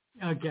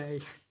okay.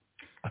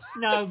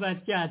 No,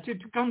 but yeah, to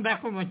come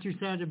back on what you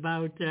said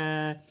about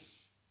the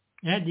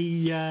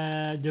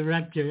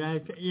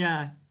rapture.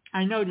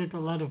 I know that a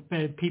lot of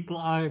people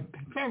are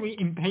very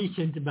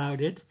impatient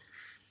about it.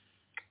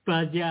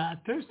 But yeah,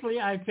 personally,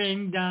 I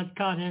think that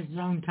God has his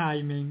own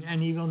timing,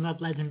 and he will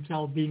not let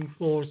himself being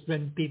forced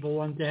when people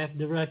want to have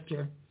the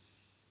rapture.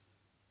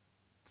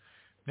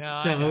 No,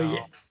 I know.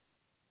 Yeah.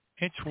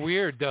 It's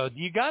weird, though.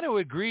 You got to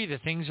agree the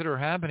things that are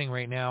happening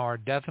right now are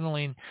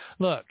definitely...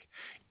 Look,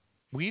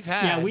 we've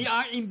had... Yeah, we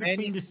are in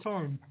between the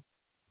storm.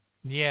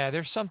 Yeah,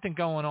 there's something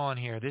going on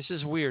here. This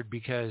is weird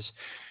because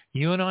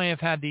you and I have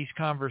had these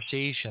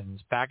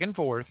conversations back and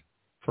forth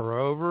for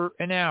over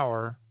an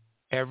hour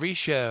every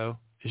show.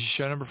 This is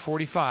show number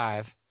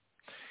 45.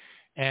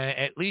 And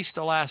at least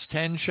the last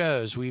 10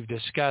 shows, we've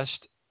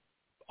discussed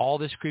all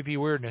this creepy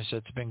weirdness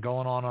that's been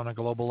going on a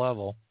global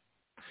level.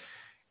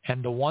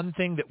 And the one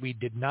thing that we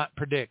did not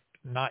predict,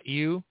 not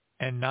you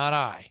and not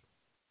I,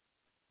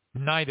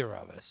 neither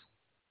of us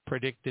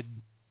predicted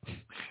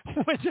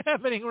what's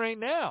happening right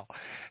now.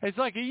 It's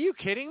like, are you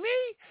kidding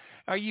me?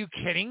 Are you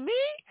kidding me?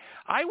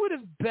 I would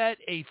have bet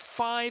a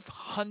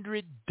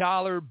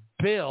 $500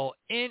 bill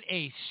in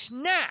a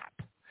snap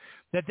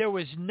that there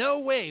was no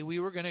way we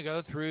were going to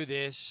go through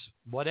this,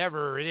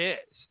 whatever it is,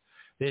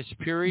 this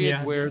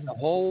period where the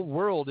whole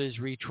world is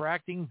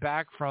retracting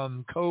back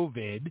from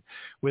COVID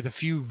with a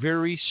few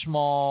very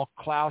small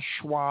Klaus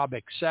Schwab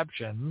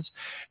exceptions.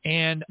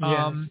 And,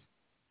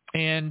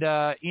 and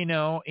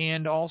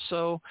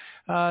also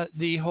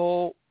the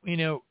whole,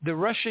 the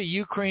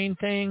Russia-Ukraine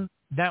thing,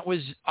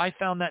 I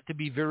found that to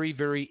be very,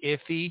 very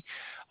iffy.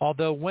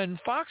 Although when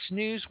Fox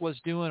News was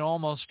doing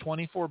almost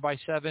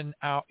 24/7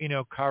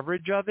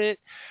 coverage of it,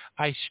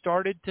 I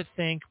started to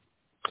think,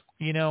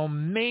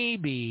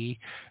 maybe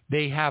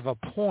they have a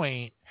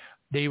point.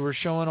 They were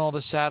showing all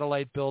the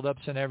satellite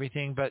buildups and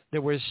everything, but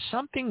there was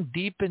something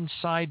deep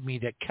inside me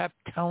that kept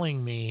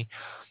telling me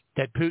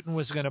that Putin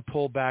was going to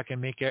pull back and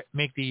make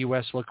the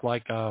U.S. look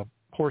like a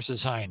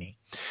horse's hiney.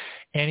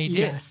 And he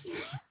did.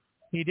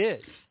 He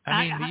did.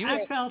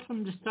 I felt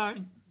from the start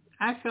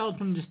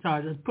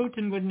that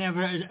Putin would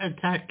never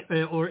attack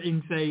or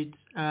invade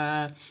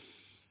the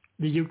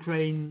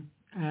Ukraine,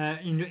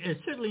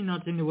 certainly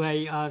not in the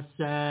way as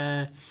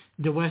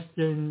the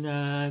Western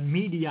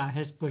media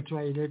has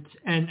portrayed it,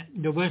 and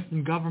the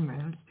Western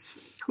government,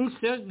 who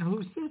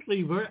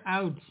certainly were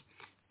out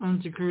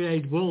on to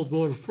create World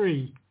War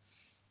III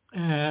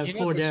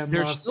for their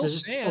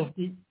masters.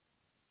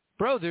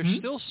 They're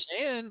still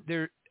saying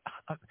they're.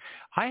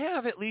 I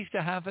have at least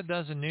a half a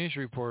dozen news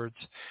reports.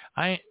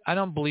 I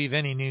don't believe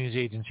any news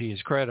agency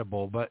is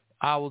credible, but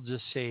I will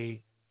just say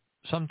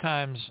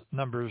sometimes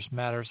numbers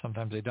matter,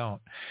 sometimes they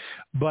don't.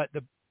 But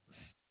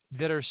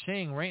that are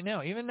saying right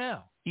now, even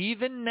now,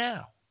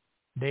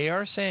 they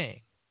are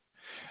saying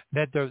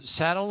that the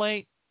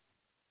satellite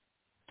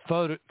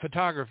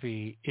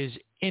photography is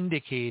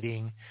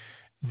indicating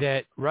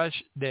that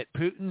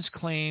Putin's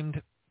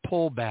claimed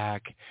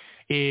pullback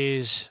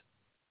is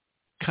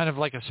kind of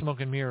like a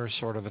smoke and mirrors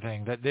sort of a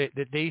thing, that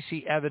they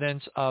see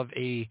evidence of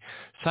a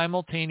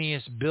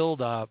simultaneous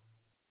build-up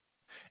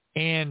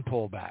and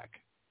pullback,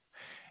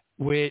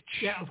 which...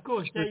 Yeah, of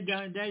course, they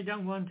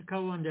don't want to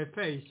go on their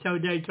face, so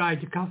they try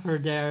to cover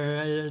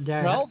their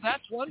well,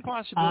 that's one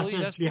possibility.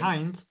 That's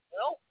behind.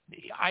 Well,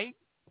 I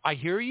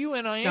hear you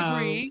and I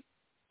agree,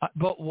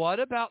 but what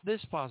about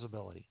this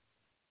possibility?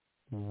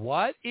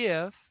 What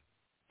if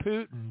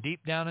Putin,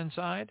 deep down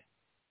inside,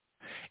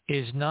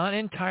 is not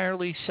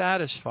entirely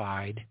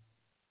satisfied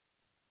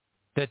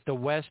that the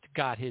West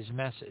got his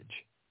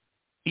message,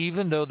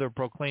 even though they're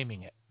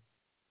proclaiming it?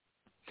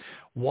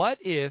 What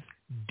if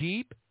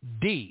deep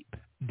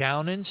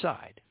down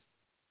inside,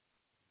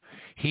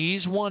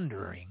 he's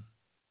wondering,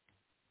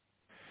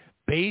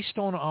 based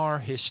on our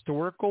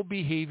historical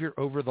behavior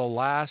over the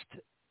last,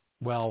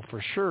 well,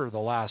 for sure the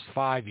last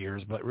 5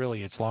 years, but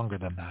really it's longer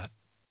than that.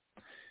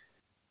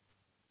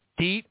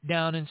 Deep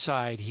down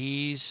inside,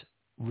 he's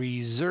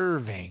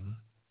reserving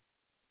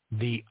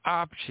the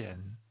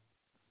option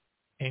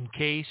in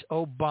case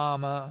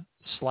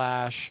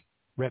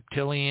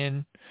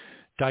Obama/reptilian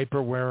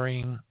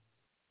diaper-wearing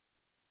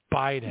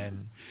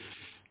Biden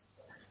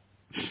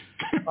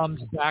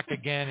comes back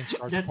again and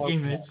starts that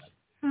image.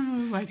 Oh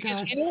my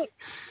God!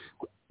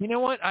 You know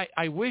what?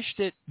 I wish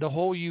that the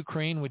whole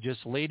Ukraine would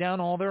just lay down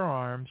all their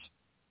arms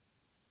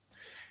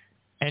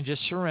and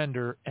just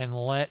surrender and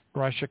let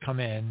Russia come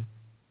in.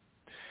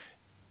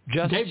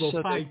 Just they will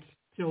so fight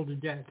till the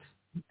death.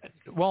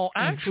 Well,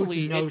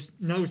 actually, Putin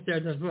knows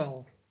that as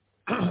well.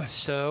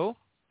 So,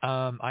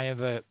 I have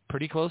a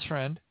pretty close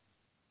friend.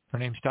 Her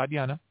name's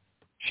Tatiana.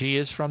 She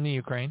is from the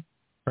Ukraine.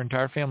 Her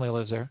entire family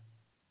lives there.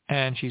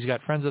 And she's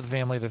got friends of the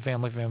family,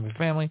 friends of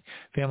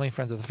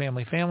the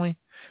family.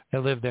 They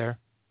live there.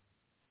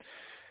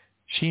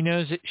 She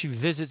knows it. She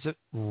visits it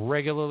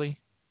regularly,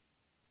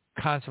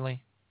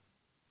 constantly.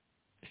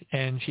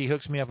 And she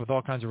hooks me up with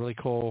all kinds of really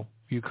cool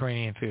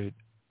Ukrainian food.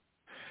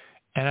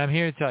 And I'm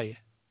here to tell you,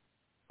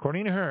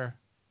 according to her,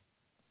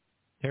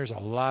 there's a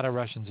lot of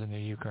Russians in the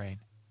Ukraine.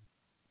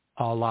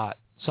 A lot.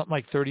 Something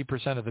like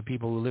 30% of the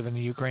people who live in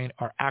the Ukraine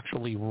are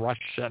actually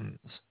Russians.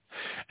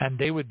 And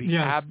they would be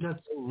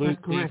absolutely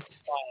fine.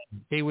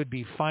 They would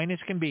be fine as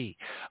can be.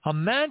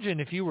 Imagine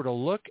if you were to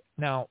look,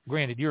 now,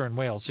 granted, you're in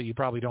Wales, so you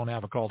probably don't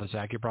have a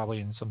cul-de-sac. You're probably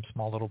in some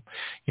small little,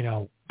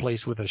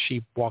 place with a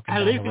sheep walking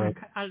down the road.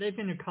 I live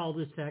in a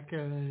cul-de-sac.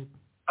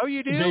 Oh,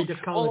 you do? They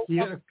just call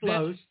it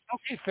close.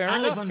 Okay, fair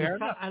enough.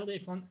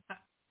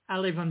 I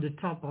live on the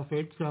top of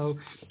it, so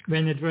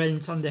when it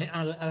rains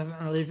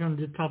I live on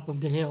the top of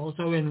the hill,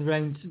 so when it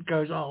rains it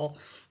goes all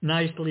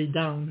nicely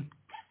down.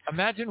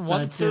 Imagine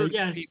one-third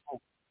of the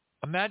people.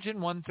 Imagine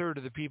 1/3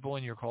 of the people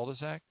in your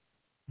cul-de-sac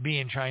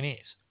being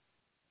Chinese.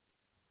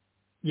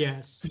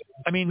 Yes.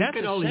 I mean, that's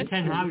only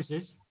 10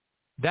 houses.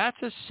 That's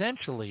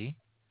essentially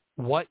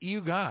what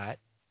you got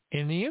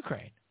in the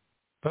Ukraine.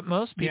 But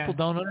most people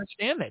don't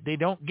understand that. They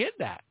don't get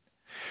that.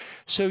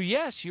 So,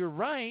 yes, you're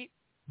right.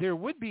 There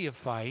would be a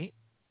fight.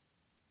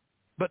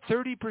 But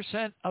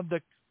 30% of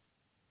the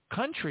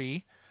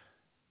country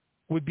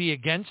would be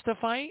against the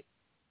fight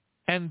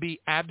and be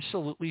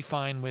absolutely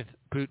fine with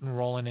Putin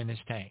rolling in his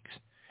tanks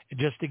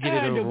just to get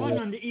it over. The one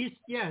on the east,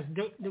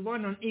 the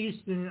one on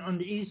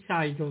the east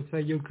side of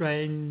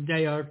Ukraine,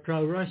 they are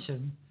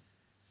pro-Russian,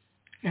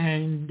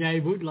 and they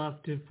would love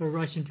for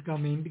Russia to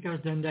come in because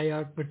then they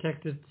are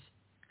protected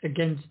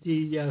against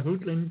the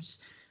hoodlums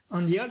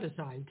on the other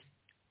side.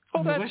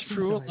 Oh, that's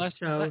true. That's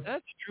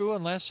true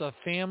unless a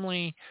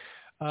family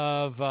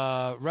of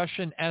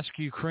Russian-esque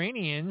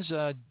Ukrainians,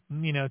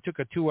 took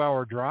a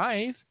 2-hour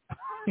drive.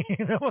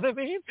 You know what I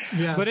mean?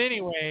 Yeah. But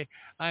anyway,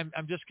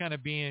 I'm just kind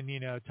of being,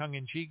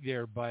 tongue-in-cheek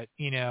there. But,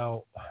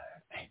 the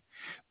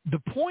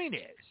point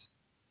is,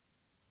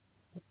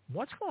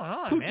 what's going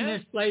on, Putin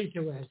has played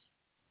the West.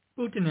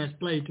 Putin has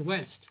played the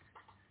West.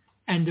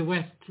 And the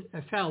West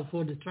fell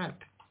for the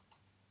trap.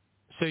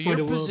 So your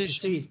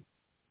position,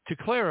 to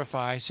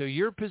clarify, so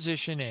your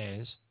position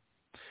is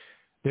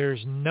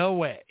there's no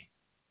way,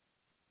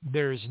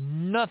 there's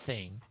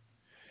nothing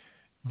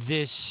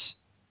this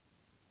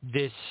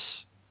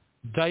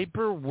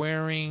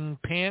diaper-wearing,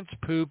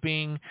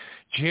 pants-pooping,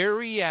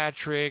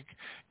 geriatric,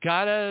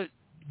 gotta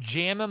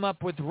jam him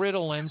up with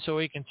Ritalin so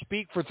he can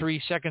speak for 3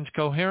 seconds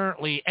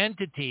coherently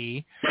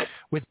entity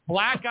with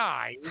black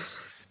eyes,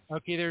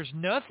 okay, there's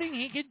nothing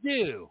he could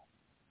do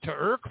to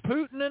irk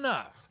Putin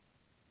enough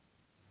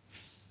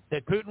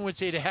that Putin would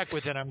say, to heck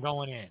with it, I'm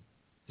going in.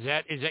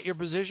 Is that your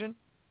position?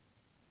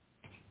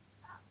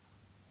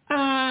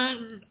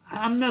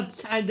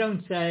 I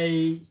don't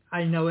say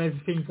I know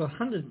everything for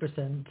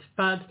 100%,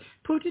 but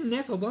Putin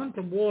never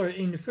wanted war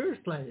in the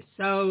first place.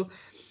 So,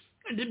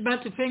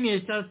 but the thing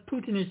is that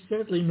Putin is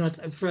certainly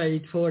not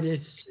afraid for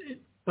this,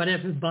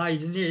 whatever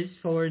Biden is,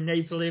 for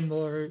Nephilim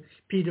or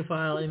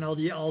pedophile and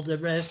all the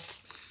rest.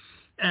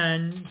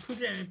 And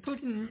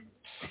Putin,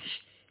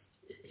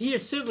 he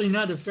is certainly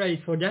not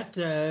afraid for that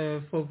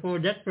for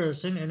that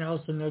person, and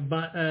also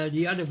not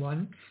the other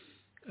one.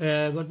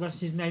 What was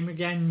his name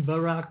again?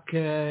 Barack,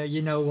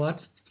 you know what?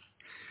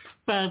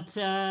 But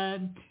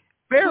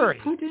Barry.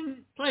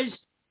 Putin plays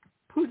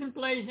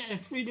a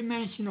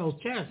three-dimensional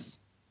chess.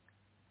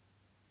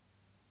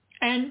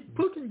 And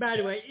Putin, by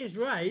the way, is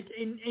right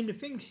in the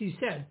things he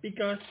said,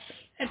 because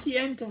at the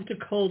end of the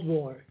Cold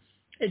War,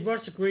 it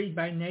was agreed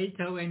by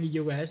NATO and the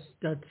U.S.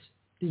 that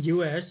the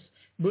U.S.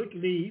 would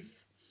leave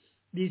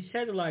the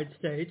satellite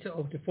states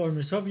of the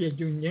former Soviet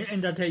Union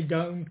and that they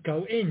don't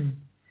go in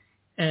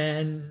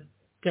and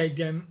take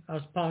them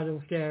as part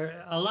of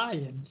their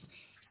alliance.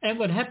 And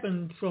what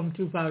happened from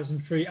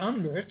 2003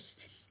 onwards,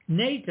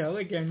 NATO,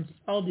 against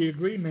all the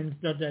agreements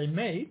that they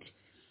made,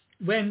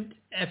 went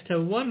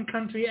after one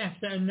country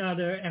after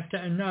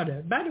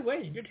another. By the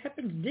way, it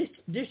happened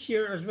this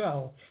year as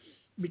well,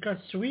 because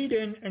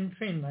Sweden and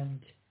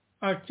Finland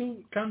are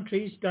two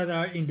countries that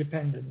are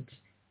independent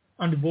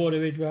on the border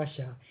with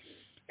Russia.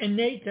 And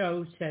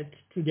NATO said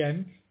to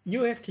them,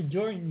 you have to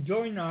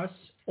join us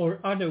or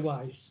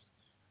otherwise.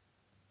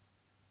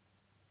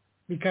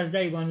 Because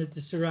they wanted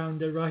to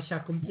surround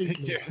Russia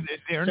completely.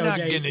 They're not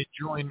going to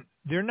join.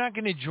 They're not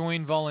going to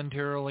join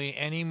voluntarily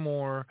any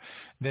more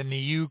than the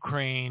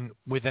Ukraine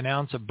with an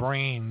ounce of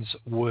brains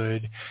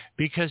would,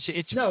 because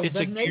it's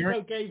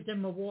NATO gave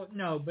them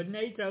but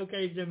NATO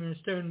gave them a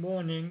stern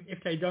warning: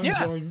 if they don't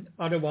join,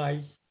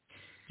 otherwise,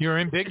 you're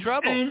in big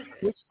trouble.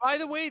 Which, by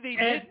the way,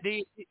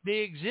 they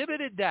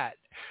exhibited that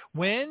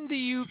when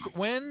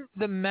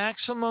the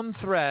maximum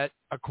threat,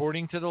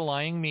 according to the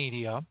lying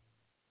media.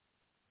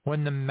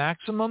 When the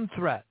maximum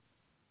threat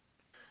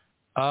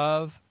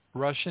of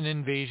Russian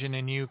invasion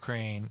in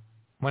Ukraine,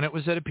 when it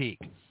was at a peak,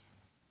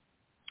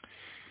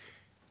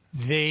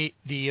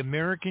 the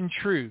American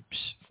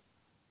troops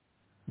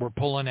were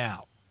pulling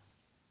out,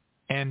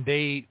 and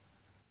they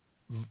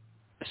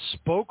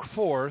spoke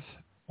forth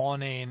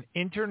on an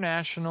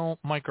international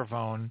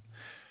microphone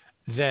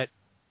that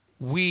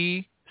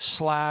we/NATO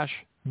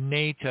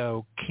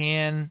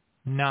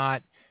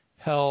cannot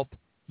help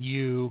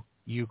you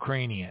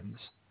Ukrainians.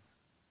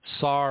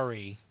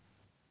 Sorry.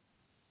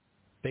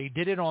 They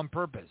did it on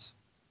purpose.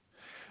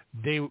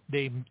 They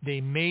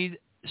made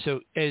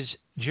so as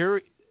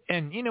Jerry,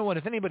 and you know what?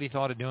 If anybody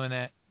thought of doing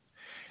that,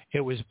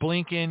 it was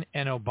Blinken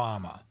and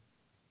Obama,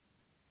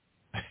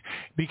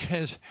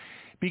 because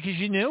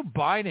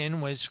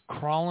Biden was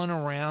crawling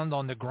around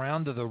on the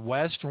ground of the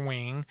West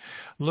Wing,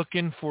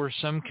 looking for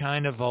some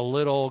kind of a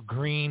little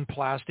green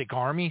plastic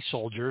army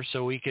soldier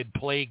so he could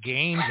play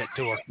games at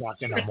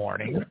 2:00 in the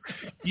morning.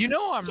 You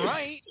know I'm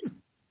right.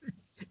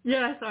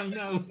 Yes, I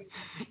know.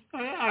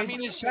 I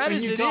mean, as sad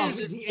as it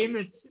is, the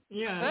image,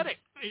 pathetic.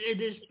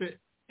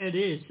 It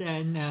is,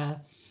 and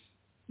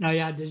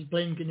this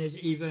Blinken is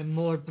even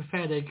more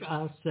pathetic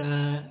as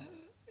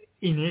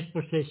in his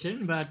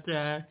position. But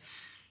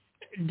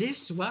this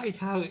White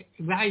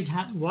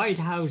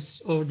House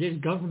or this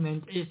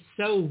government is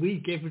so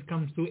weak if it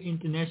comes to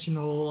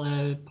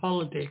international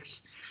politics.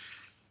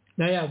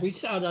 We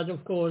saw that,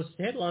 of course,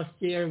 last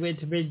year with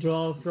the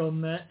withdrawal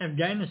from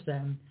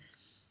Afghanistan.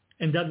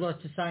 And that was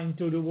the sign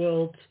to the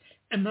world.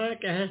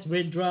 America has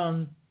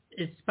withdrawn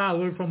its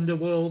power from the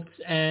world,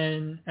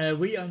 and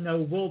we are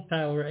no world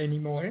power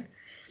anymore.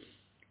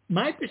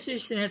 My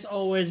position has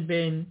always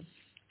been,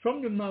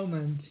 from the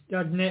moment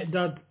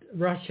that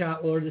Russia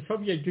or the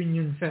Soviet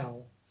Union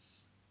fell,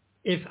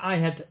 if I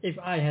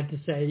had to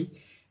say,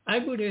 I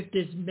would have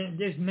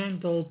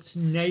dismantled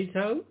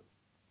NATO,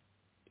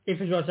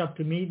 if it was up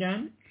to me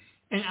then,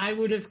 and I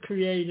would have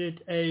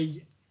created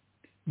a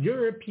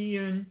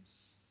European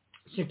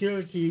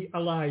security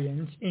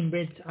alliance in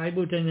which I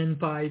would then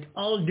invite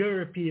all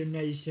European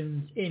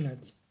nations in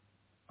it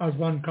as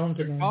one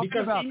continent.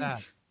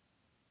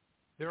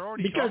 They're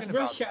already talking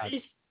about that.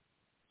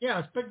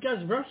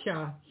 Because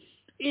Russia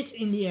is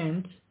in the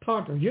end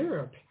part of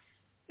Europe.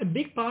 A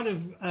big part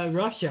of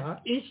Russia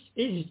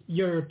is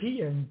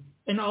European,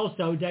 and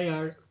also they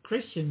are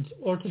Christians,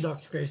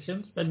 Orthodox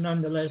Christians, but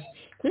nonetheless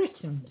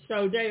Christians.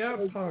 So they are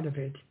part of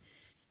it.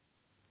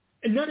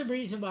 Another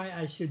reason why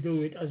I should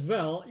do it as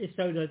well is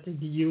so that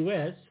the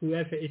U.S.,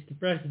 whoever is the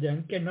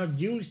president, cannot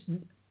use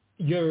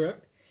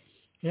Europe,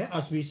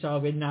 as we saw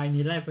with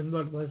 9/11,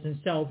 what was a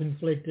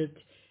self-inflicted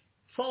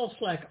false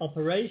flag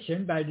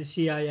operation by the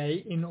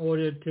CIA in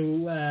order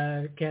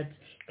to get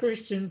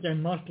Christians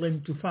and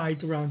Muslims to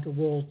fight around the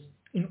world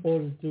in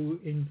order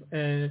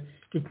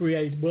to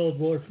create World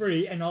War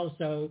III, and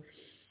also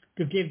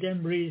to give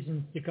them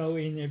reasons to go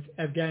in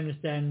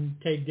Afghanistan,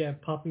 take their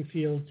poppy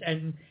fields,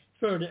 and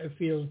further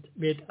afield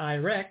with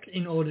Iraq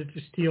in order to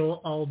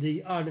steal all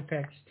the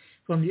artifacts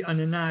from the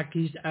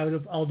Anunnakis out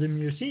of all the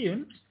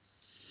museums.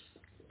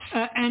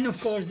 And of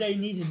course they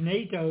needed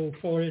NATO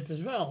for it as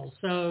well.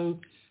 So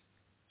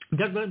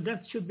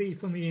that should be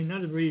for me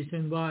another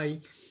reason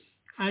why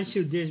I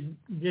should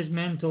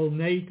dismantle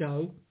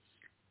NATO,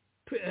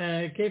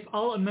 give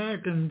all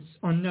Americans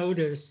on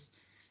notice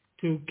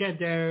to get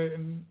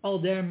all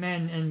their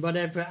men and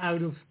whatever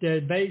out of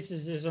their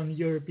bases on the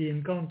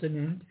European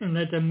continent and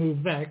let them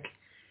move back,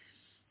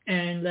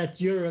 and let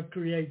Europe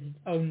create its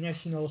own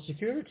national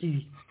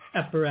security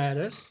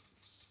apparatus.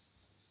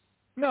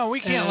 No, we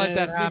can't let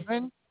that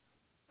happen.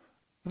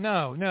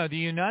 No. The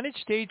United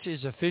States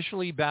is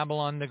officially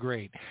Babylon the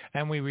Great,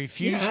 and we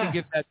refuse to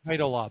give that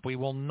title up. We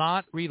will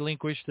not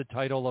relinquish the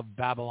title of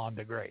Babylon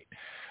the Great.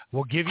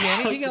 We'll give you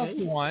anything else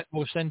you want.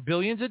 We'll send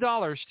billions of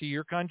dollars to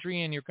your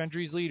country and your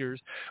country's leaders.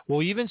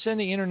 We'll even send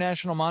the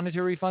International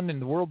Monetary Fund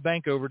and the World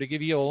Bank over to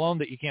give you a loan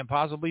that you can't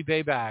possibly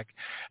pay back.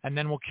 And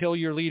then we'll kill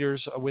your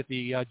leaders with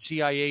the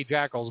CIA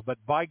jackals.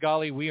 But by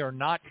golly, we are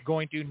not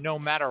going to, no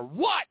matter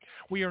what,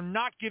 we are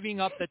not giving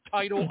up the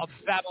title of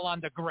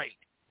Babylon the Great.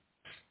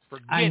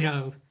 Forget I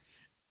know.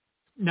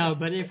 No,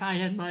 but if I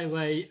had my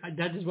way,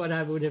 that is what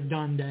I would have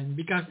done then.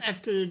 Because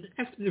after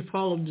the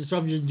fall of the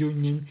Soviet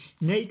Union,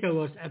 NATO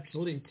was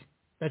obsolete.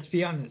 Let's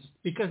be honest.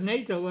 Because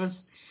NATO was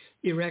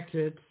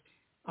erected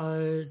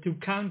to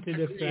counter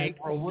the threat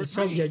of the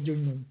Soviet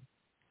Union.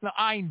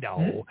 I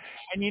know.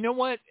 And you know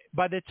what?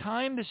 By the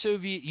time the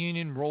Soviet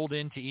Union rolled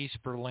into East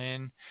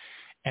Berlin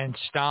and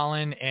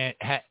Stalin, and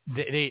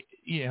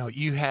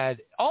you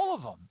had all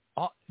of them.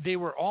 They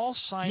were all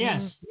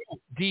signing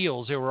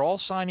deals. They were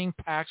all signing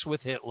pacts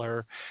with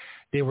Hitler.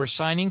 They were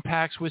signing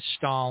pacts with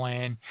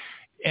Stalin.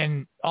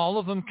 And all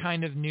of them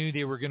kind of knew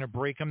they were going to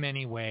break them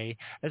anyway.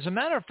 As a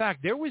matter of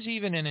fact, there was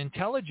even an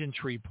intelligence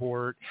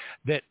report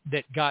that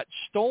got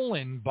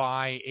stolen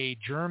by a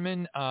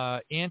German,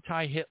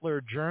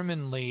 anti-Hitler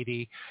German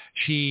lady.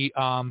 She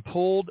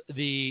pulled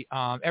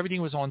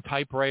everything was on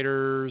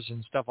typewriters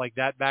and stuff like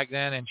that back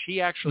then. And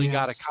she actually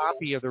got a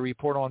copy of the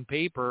report on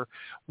paper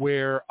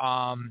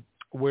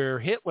where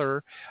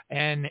Hitler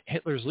and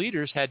Hitler's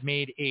leaders had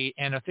made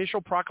an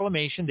official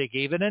proclamation. They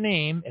gave it a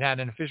name. It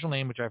had an official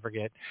name, which I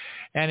forget.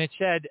 And it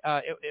said,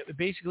 it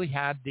basically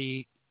had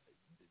the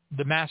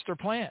master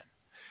plan,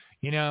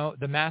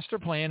 the master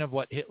plan of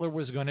what Hitler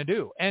was going to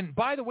do. And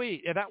by the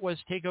way, that was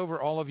take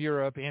over all of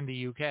Europe and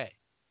the UK.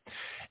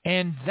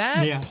 And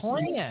that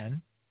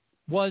plan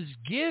was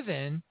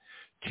given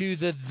to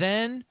the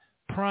then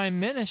Prime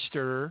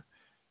Minister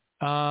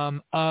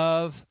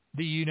of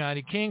the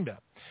United Kingdom.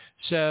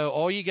 So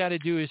all you got to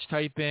do is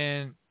type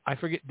in, I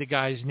forget the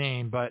guy's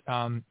name, but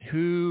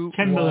who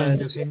Chamberlain,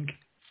 was, I think.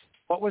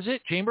 What was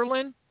it,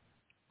 Chamberlain?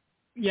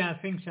 Yeah, I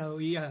think so,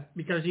 yeah.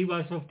 Because he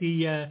was of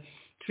the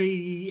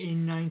treaty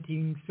in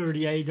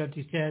 1938 that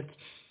he said,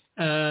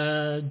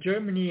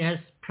 Germany has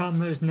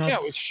promised not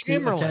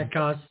to attack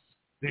us.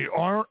 The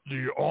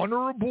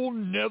Honorable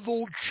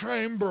Neville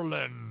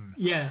Chamberlain.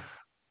 Yeah.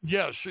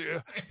 Yes,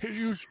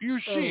 you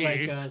see. Oh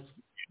my God.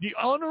 The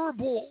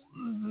Honorable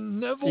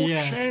Neville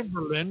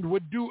Chamberlain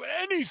would do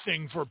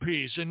anything for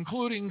peace,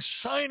 including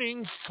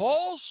signing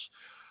false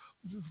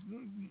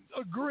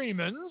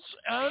agreements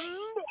and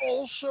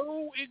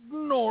also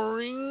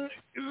ignoring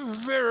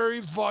very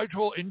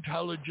vital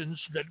intelligence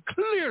that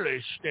clearly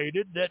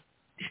stated that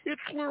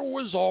Hitler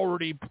was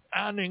already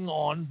planning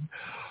on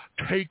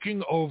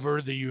taking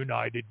over the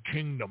United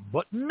Kingdom.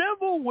 But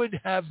Neville would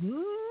have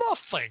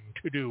nothing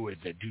to do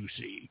with it, you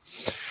see.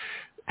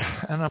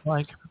 And I'm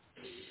like...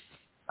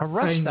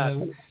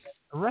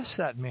 Arrest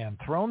that man.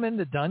 Throw him in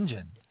the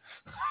dungeon.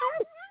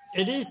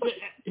 It is.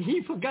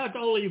 He forgot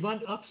only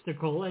one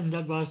obstacle, and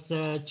that was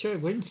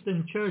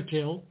Winston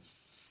Churchill,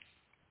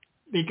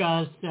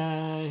 because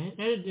the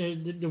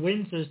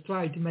Windsors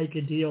tried to make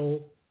a deal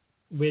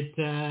with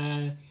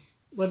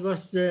what was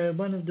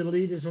one of the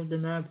leaders of the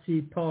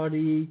Nazi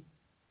Party.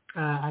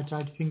 I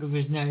tried to think of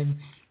his name.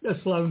 Was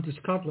flown to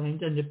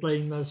Scotland, and the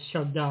plane was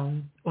shut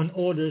down on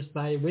orders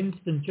by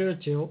Winston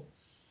Churchill.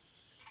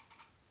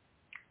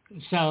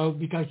 So,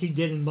 because he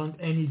didn't want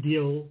any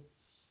deal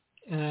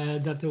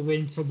that the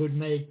Windsor would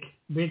make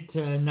with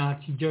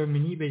Nazi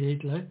Germany, with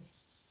Hitler.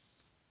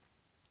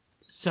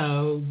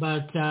 So,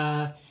 but,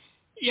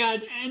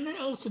 and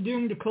also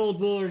during the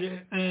Cold War,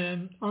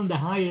 on the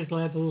highest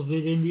levels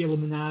within the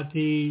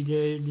Illuminati,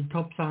 the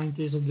top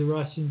scientists of the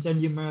Russians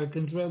and the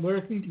Americans were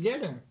working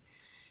together.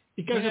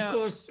 Because, of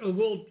course,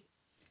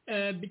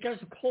 because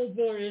a Cold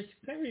War is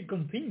very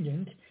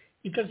convenient,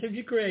 because if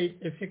you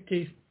create a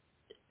fictive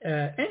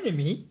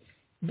enemy,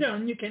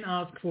 then you can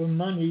ask for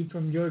money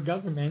from your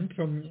government,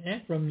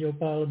 from your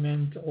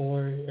parliament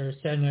or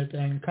Senate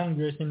and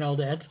Congress and all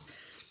that.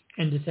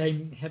 And the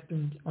same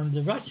happened on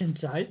the Russian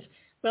side.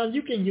 Well,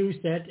 you can use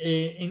that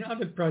in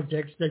other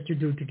projects that you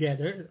do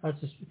together.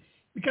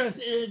 Because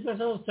it was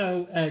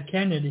also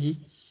Kennedy.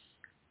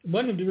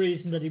 One of the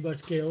reasons that he was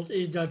killed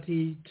is that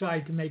he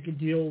tried to make a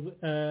deal with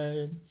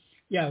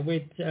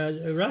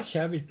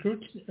Russia, with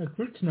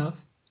Khrushchev,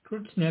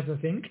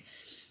 I think.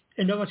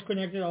 And that was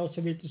connected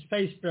also with the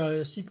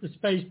secret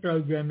space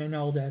program and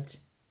all that.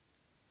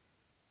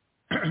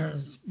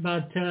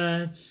 But,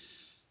 and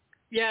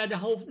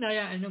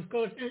of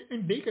course, a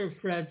bigger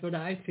threat, what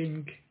I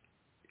think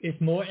is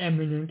more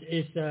eminent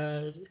is,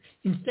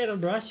 instead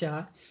of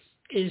Russia,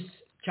 is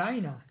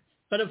China.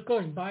 But of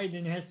course,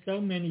 Biden has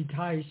so many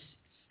ties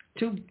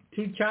to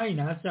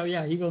China, so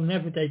he will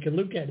never take a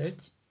look at it.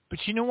 But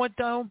you know what,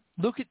 though?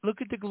 Look at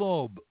the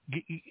globe.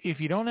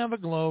 If you don't have a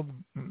globe,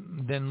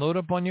 then load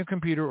up on your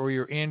computer or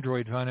your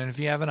Android phone. And if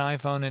you have an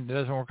iPhone and it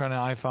doesn't work on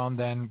an iPhone,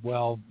 then,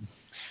 well,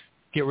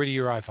 get rid of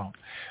your iPhone.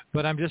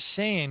 But I'm just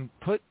saying,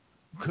 put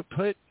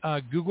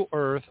Google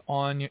Earth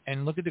on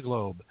and look at the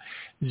globe.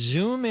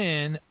 Zoom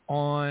in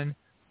on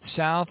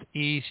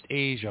Southeast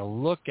Asia.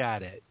 Look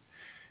at it.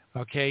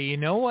 Okay, you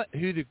know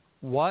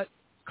what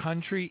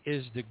country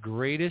is the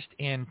greatest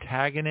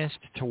antagonist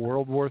to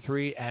World War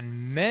III?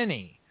 And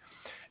many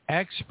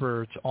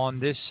experts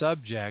on this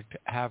subject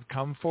have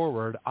come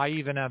forward. I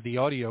even have the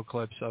audio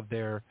clips of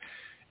their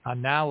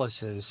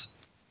analysis.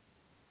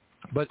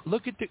 But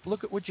look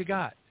at what you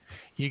got.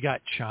 You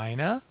got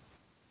China,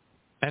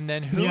 And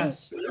then who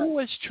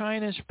was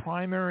China's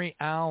primary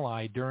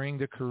ally during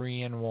the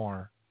Korean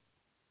War?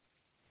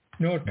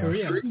 North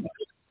Korea.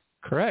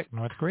 Correct,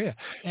 North Korea.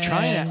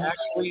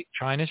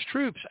 China's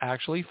troops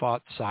actually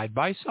fought side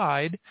by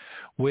side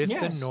with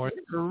the North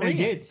Koreans. They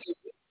did.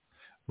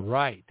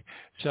 Right.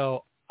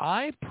 So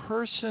I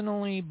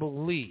personally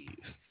believe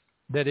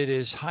that it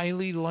is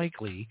highly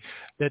likely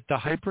that the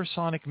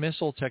hypersonic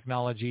missile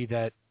technology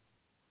that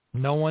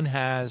no one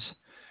has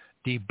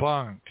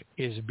debunked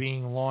is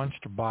being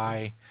launched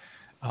by,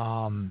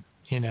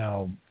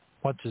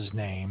 what's his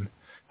name,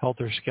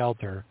 Helter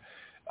Skelter.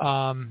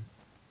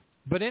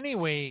 But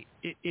anyway,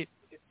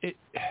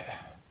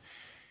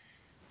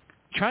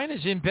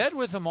 China's in bed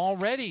with them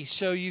already.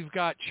 So you've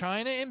got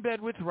China in bed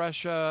with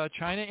Russia,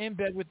 China in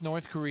bed with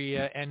North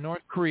Korea, and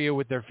North Korea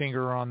with their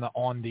finger on the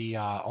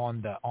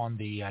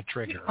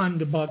trigger. On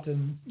the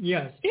button,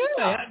 yes.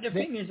 Yeah. The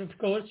thing is, of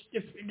course,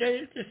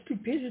 the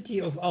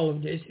stupidity of all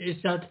of this is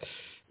that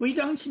we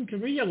don't seem to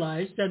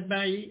realize that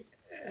by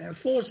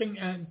forcing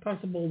a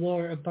possible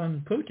war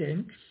upon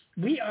Putin,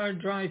 we are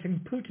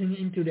driving Putin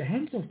into the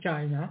hands of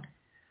China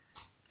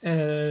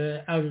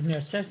out of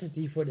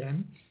necessity for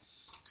them.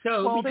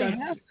 So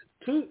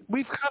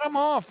we've cut them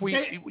off.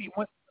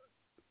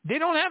 They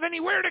don't have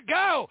anywhere to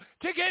go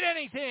to get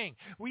anything.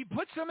 We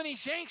put so many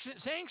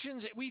sanctions.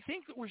 We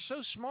think that we're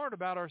so smart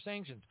about our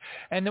sanctions.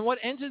 And then what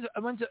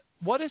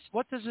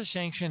does a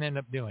sanction end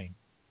up doing?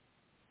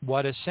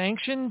 What a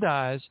sanction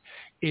does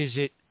is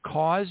it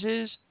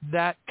causes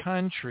that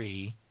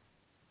country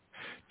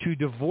to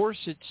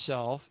divorce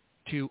itself,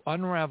 to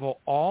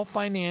unravel all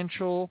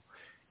financial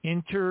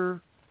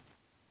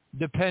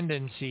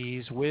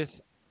interdependencies with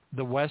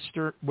the West,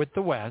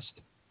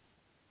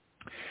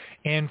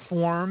 and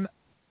form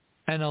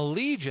an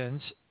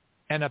allegiance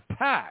and a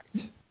pact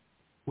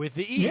with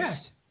the East.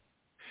 Yes.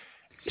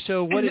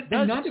 So what it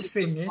does is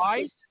it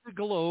divides the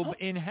globe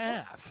in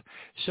half.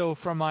 So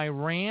from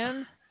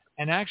Iran,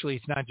 and actually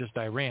it's not just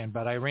Iran,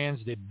 but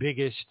Iran's the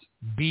biggest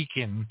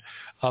beacon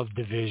of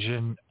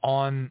division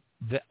on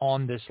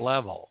this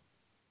level.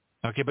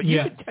 Okay, but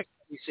you could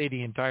technically say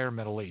the entire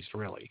Middle East,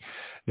 really,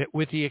 that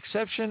with the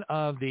exception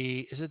of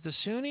is it the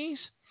Sunnis?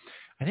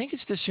 I think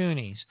it's the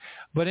Sunnis.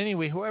 But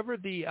anyway, whoever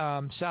the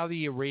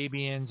Saudi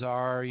Arabians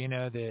are,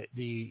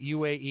 the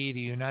UAE, the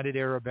United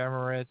Arab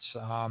Emirates,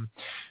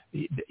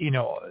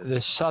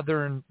 the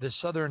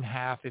southern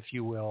half, if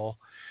you will,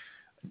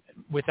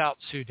 without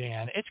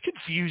Sudan. It's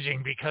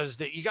confusing because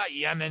you got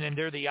Yemen and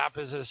they're the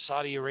opposite of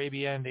Saudi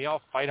Arabia and they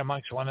all fight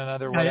amongst one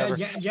another, whatever.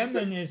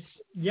 Yemen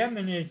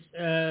is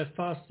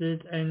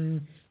fasted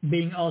and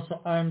being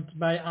also armed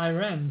by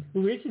Iran,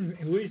 who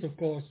is of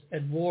course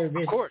at war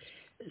with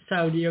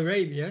Saudi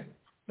Arabia,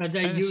 but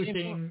they're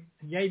using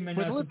Yemen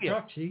as a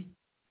proxy.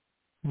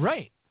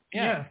 Right.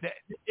 Yeah.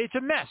 It's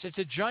a mess. It's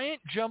a giant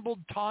jumbled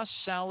tossed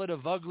salad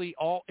of ugly,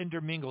 all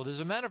intermingled. As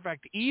a matter of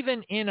fact,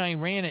 even in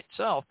Iran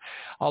itself,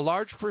 a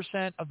large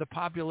percent of the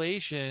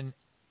population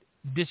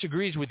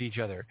disagrees with each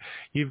other.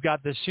 You've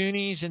got the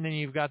Sunnis, and then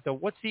you've got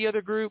what's the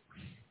other group?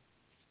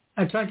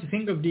 I'm trying to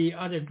think of the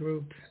other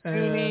group.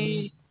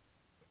 Sunni,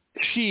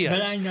 Shia.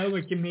 But I know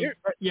what you mean.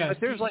 But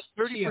there's like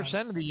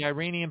 30% of the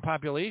Iranian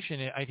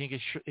population, I think,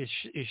 is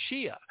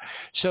Shia.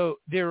 So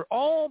they're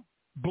all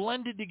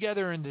blended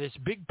together into this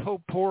big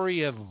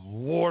potpourri of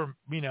war.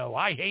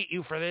 I hate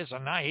you for this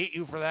and I hate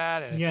you for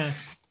that, and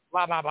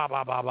blah blah blah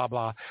blah blah blah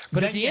blah.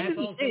 But at the end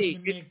of the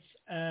day,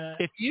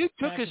 if you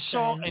took a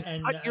salt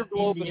and cut your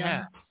globe in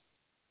half,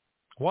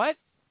 what?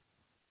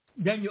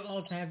 Then you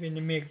also have in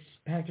the mix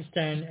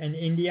Pakistan and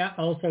India,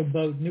 also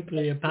both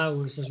nuclear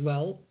powers as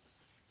well.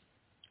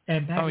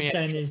 And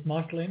Pakistan is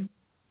Muslim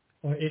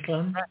or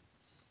Islam. Right.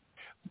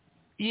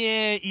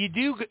 Yeah, you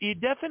do. You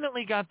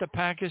definitely got the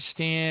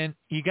Pakistan.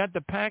 You got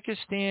the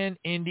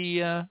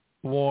Pakistan-India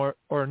war,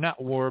 or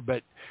not war,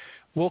 but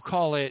we'll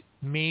call it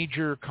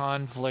major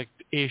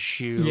conflict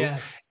issue. Yeah.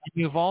 And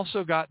you've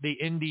also got the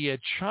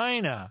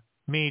India-China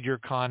major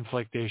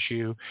conflict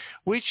issue,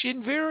 which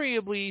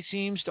invariably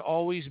seems to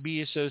always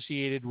be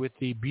associated with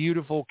the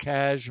beautiful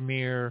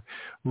Kashmir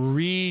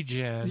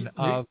region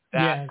of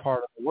that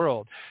part of the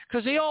world,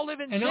 because they all live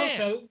in sand.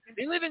 Also,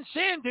 they live in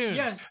sand dunes.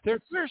 Yes.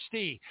 They're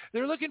thirsty.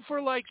 They're looking for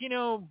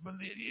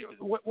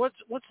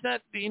what's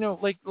that?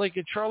 Like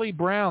a Charlie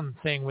Brown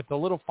thing with the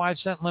little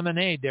 5-cent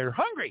lemonade. They're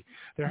hungry.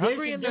 They're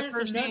hungry and they're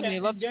thirsty, and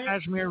they love the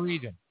Kashmir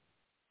region.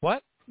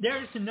 What?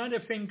 There is another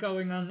thing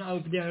going on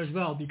over there as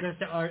well, because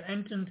there are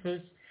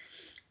entrances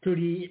to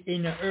the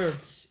inner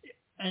earths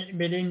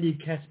within the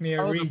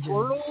Kashmir region. The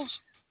portals?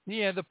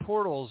 Yeah, the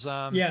portals.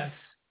 Yes.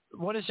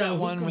 What is that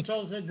one? Who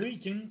controls that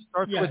region?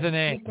 Starts with an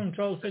A. Who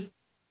controls it?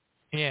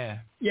 Yeah.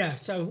 Yeah,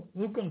 so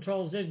who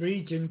controls that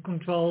region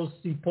controls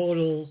the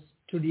portals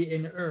to the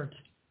inner earth.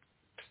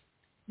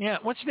 Yeah,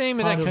 what's the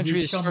name of that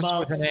country that starts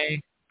with an A?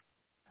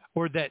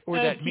 Or that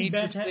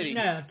major city?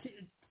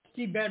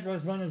 Tibet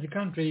was one of the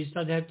countries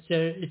that had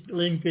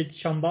linked with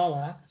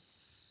Shambhala.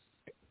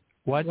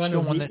 What's the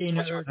one that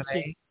starts with an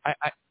A?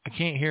 I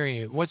can't hear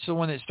you. What's the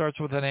one that starts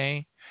with an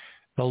A?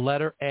 The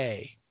letter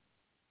A.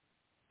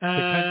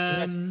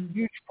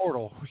 Huge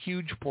portal,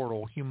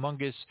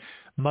 humongous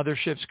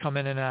motherships come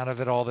in and out of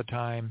it all the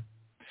time.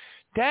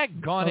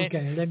 Daggone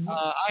it.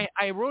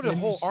 I wrote a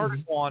whole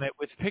article on it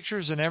with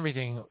pictures and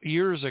everything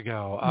years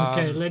ago.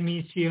 Let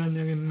me see on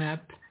the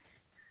map.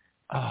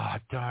 Oh,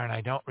 darn,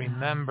 I don't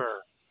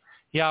remember.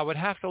 Yeah, I would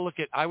have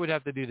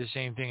to do the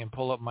same thing and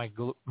pull up my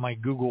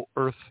Google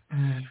Earth.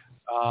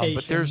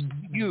 But there's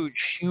huge,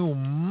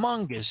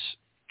 humongous,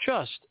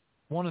 just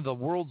one of the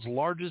world's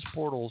largest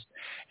portals,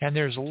 and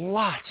there's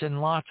lots and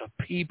lots of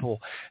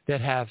people that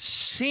have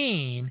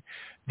seen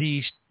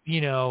these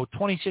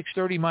 26,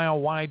 30-mile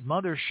wide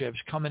motherships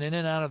coming in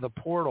and out of the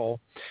portal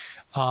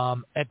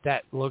at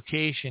that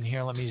location.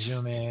 Here, let me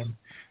zoom in.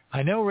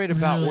 I know right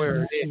about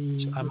where it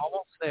is. I'm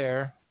almost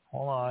there.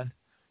 Hold on.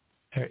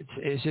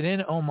 Is it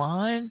in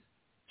Oman?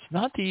 It's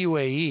not the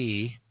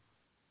UAE.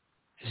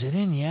 Is it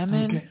in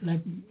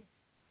Yemen?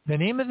 The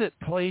name of the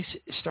place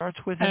starts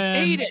with an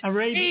Aden.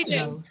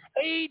 Aden.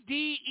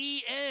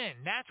 A-D-E-N.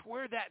 That's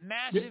where that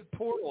massive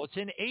portal. It's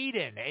in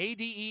Aden.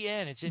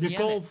 A-D-E-N. It's in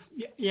Yemen.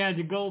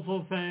 The Gulf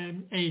of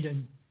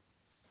Aden.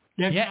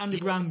 There's an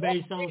underground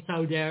base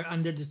also there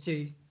under the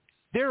sea.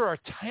 There are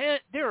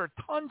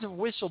tons of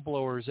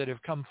whistleblowers that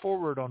have come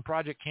forward on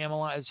Project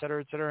Camelot, et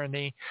cetera, and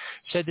they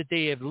said that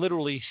they have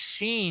literally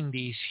seen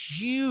these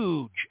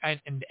huge, and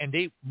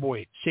they,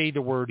 say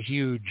the word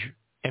huge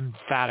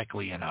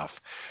emphatically enough.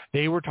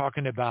 They were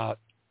talking about,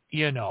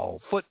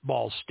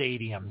 football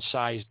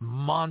stadium-sized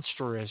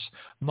monstrous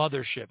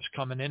motherships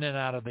coming in and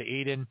out of the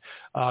Aden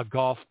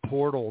Gulf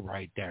portal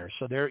right there.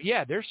 So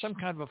there's some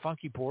kind of a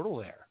funky portal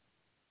there.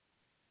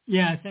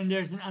 Yes, and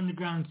there's an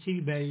underground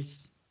sea base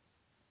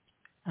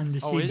on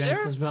the sea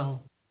base as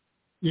well.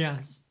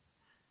 Yes.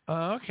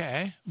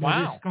 Okay.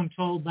 Wow. That's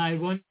controlled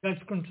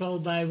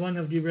by one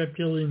of the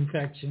reptilian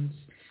factions.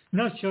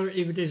 Not sure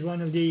if it is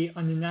one of the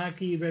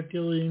Anunnaki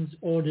reptilians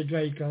or the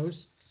Dracos.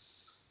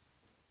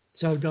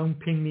 So don't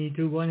ping me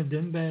to one of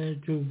them,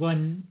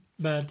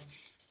 but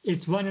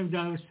it's one of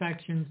those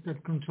factions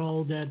that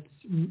control that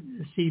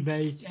sea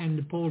base and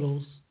the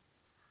portals.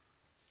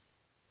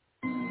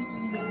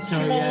 So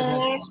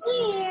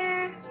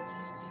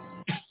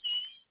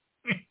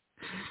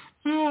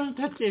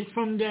that is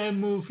from the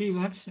movie.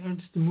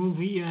 It's the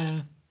movie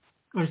or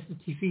it's the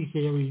TV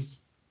series.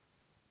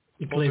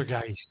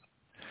 Poltergeist.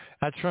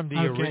 That's from the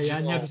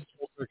original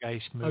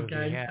Poltergeist movie.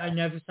 Okay, yeah. I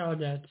never saw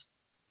that.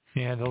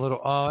 Yeah, the little.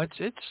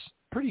 It's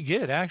pretty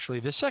good actually.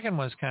 The second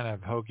one's kind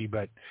of hokey,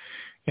 but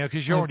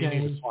because you already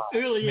knew the plot.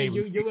 Earlier,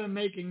 you were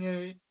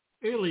making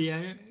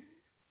earlier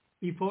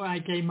before I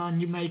came on.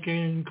 You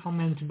making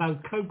comments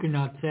about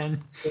coconuts,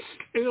 and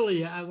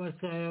earlier I was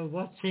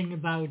watching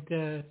about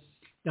the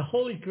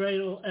Holy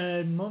Grail,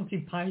 Monty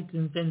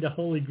Python and the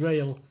Holy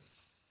Grail.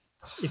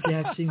 If you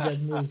have seen that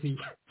movie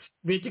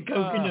with the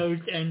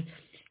coconuts and.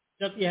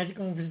 That we had a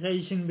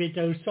conversation with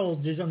those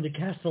soldiers on the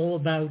castle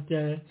about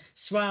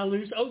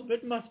swallows. Oh,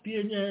 that must be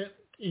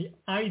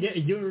either a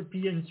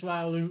European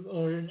swallow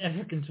or an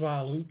African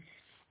swallow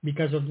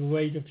because of the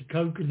weight of the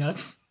coconut.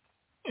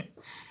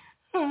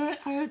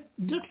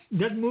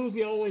 That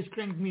movie always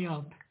cranked me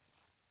up.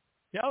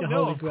 Yeah,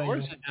 of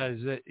course it does.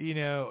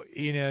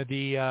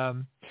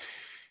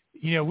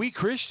 We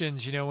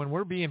Christians, when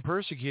we're being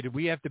persecuted,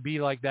 we have to be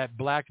like that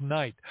Black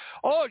Knight.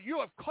 Oh, you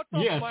have cut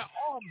off my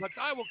arm, but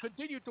I will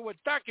continue to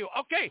attack you.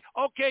 Okay.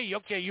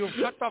 You've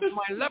cut off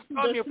my left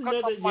arm, you've cut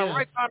off my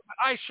right arm, but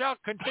I shall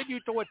continue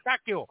to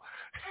attack you.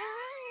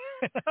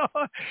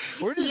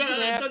 We're just going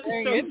to have to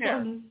hang in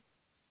there.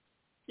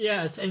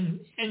 Yes, and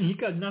he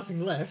got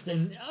nothing left,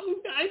 and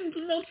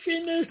I'm not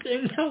finished,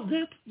 and all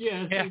that.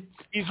 Yes, yeah,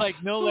 he's like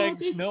no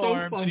legs, no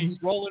arms, and he's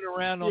rolling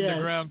around on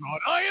the ground going,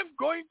 I am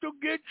going to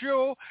get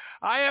you.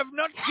 I have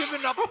not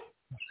given up.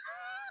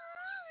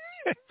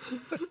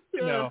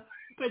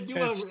 But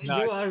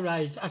you are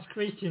right. As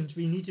Christians,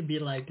 we need to be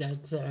like that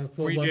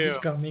for what is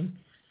coming.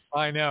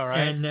 I know,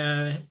 right?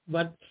 And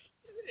but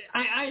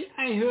I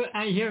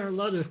hear a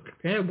lot of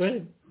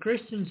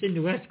Christians in the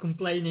West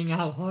complaining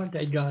how hard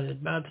they got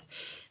it, but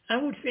I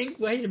would think,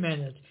 wait a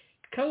minute,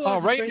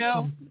 right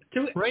now,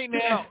 to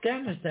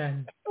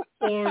Afghanistan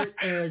or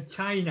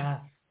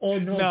China or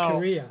North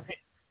Korea.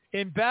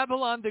 In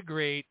Babylon the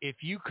Great, if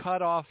you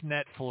cut off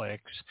Netflix,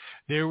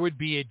 there would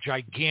be a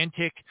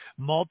gigantic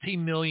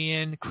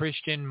multi-million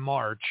Christian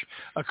march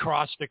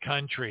across the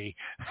country.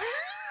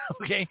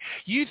 Okay?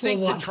 You think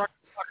the truck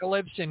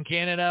apocalypse in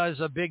Canada is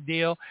a big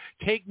deal?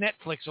 Take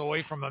Netflix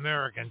away from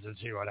Americans and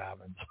see what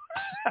happens.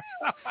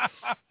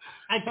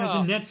 I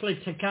got a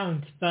Netflix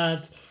account,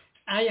 but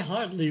I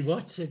hardly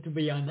watch it, to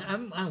be honest.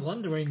 I'm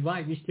wondering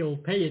why we still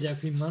pay it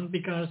every month,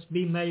 because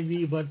we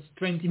maybe watch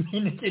 20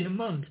 minutes in a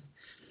month.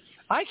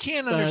 I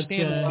can't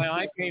understand why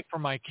I pay for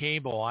my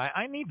cable.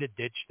 I need to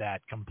ditch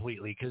that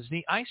completely, because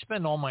I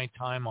spend all my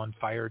time on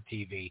Fire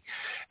TV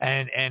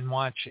and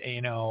watch,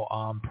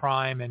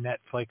 Prime and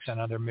Netflix and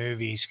other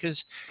movies, because,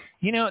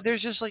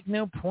 there's just like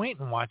no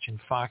point in watching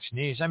Fox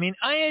News. I mean,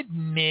 I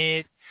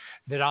admit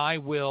that I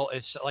will,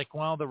 it's like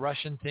while the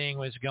Russian thing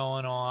was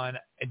going on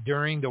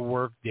during the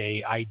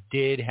workday, I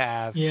did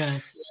have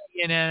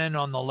CNN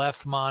on the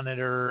left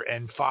monitor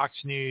and Fox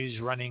News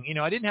running.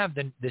 I didn't have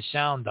the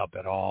sound up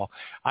at all.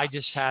 I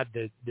just had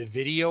the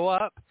video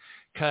up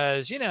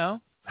because,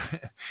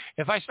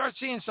 if I start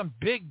seeing some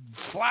big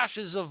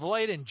flashes of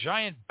light and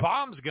giant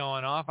bombs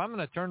going off, I'm going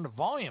to turn the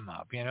volume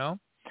up,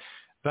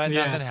 But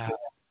nothing happened.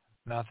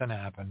 Nothing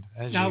happened.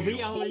 As now, usual.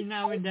 we only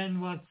now and then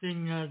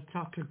watching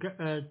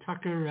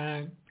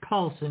Tucker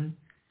Carlson.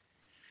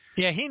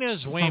 Yeah, he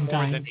knows way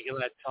more than he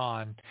lets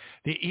on.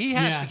 He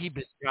has to keep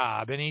his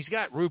job, and he's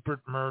got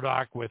Rupert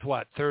Murdoch with,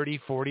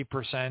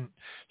 40%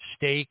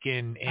 stake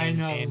in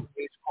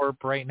News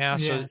Corp right now.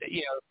 Yeah. So,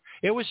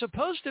 it was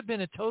supposed to have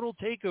been a total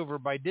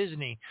takeover by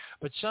Disney,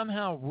 but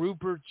somehow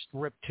Rupert's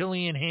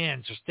reptilian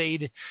hands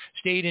stayed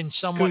in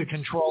somewhat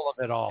control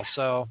of it all.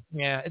 So,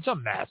 yeah, it's a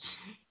mess.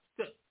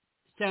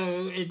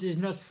 So it is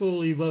not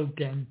fully woke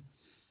then,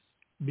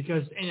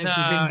 because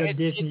everything that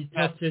Disney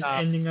touches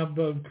ending up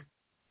woke.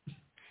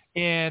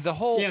 Yeah, the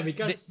whole... Yeah,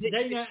 because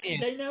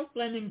they're now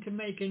planning to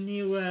make a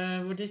new,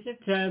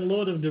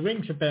 Lord of the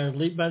Rings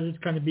apparently, but it's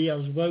going to be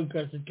as woke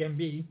as it can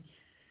be.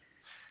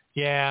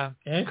 Yeah,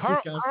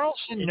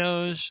 Carlson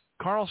knows.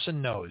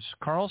 Carlson knows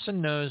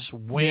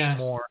way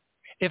more.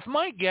 If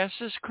my guess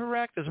is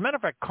correct, as a matter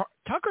of fact,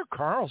 Tucker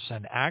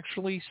Carlson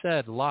actually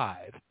said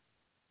live,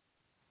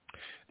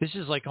 this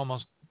is like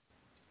almost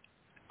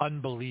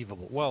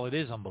unbelievable. Well, it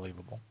is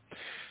unbelievable.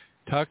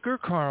 Tucker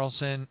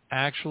Carlson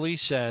actually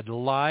said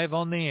live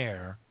on the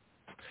air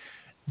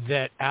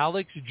that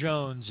Alex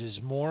Jones is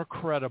more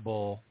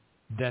credible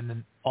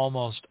than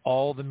almost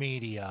all the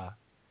media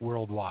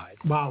worldwide.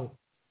 Wow.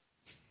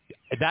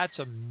 That's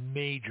a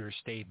major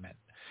statement.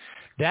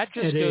 That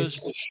just goes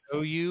to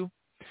show you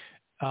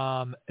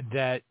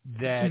that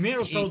it's a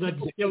miracle that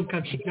he still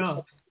kept the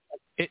job.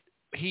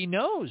 He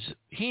knows.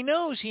 He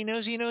knows.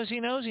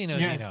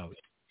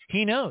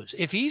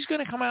 If he's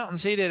going to come out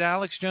and say that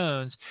Alex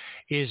Jones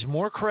is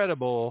more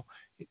credible,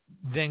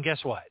 then guess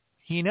what?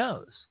 He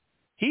knows.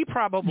 He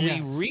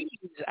probably reads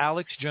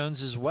Alex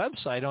Jones's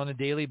website on a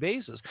daily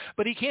basis,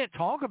 but he can't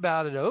talk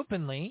about it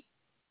openly.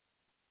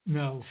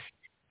 No.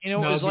 It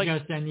was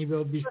because then he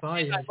will be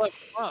fired. I love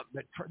Trump,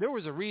 but there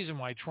was a reason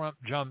why Trump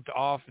jumped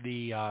off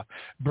the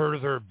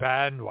birther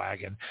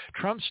bandwagon.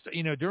 Trump's,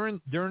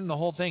 during the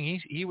whole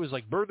thing, he was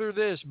like, birther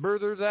this,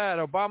 birther that.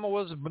 Obama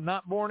was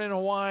not born in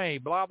Hawaii,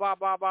 blah, blah,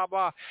 blah, blah,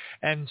 blah.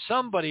 And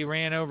somebody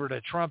ran over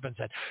to Trump and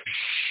said,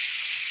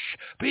 shh,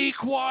 be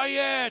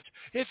quiet.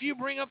 If you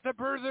bring up the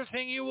birther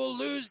thing, you will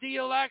lose the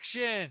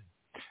election.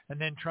 And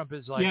then Trump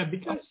is like...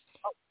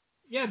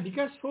 Yeah,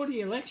 because for the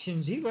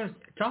elections, he was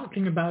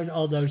talking about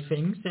all those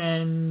things,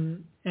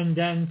 and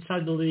then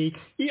suddenly,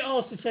 he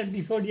also said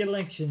before the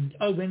elections,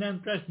 when I'm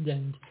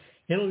president,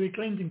 Hillary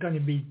Clinton going to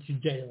be to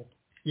jail.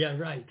 Yeah,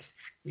 right.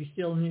 She's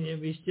still not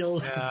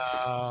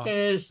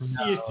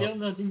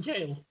in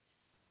jail.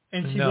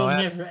 And she will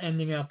never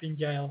ending up in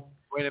jail.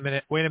 Wait a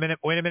minute.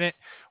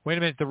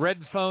 The red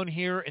phone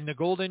here in the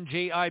Golden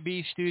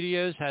JIB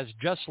studios has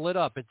just lit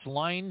up. It's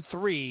line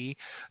 3.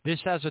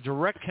 This has a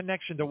direct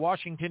connection to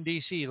Washington,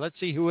 D.C. Let's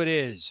see who it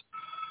is.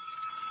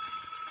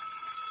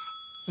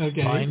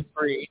 Okay. Line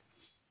 3.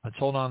 Let's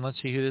hold on.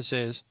 Let's see who this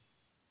is.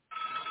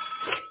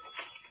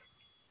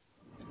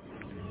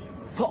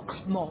 Fox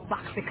mo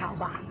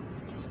baksikaba.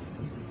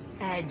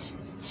 Edge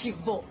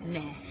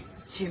chivotne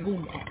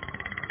chivunte.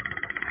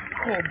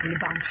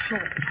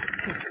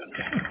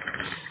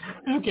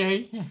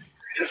 Okay.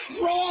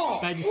 Wrong.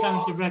 By the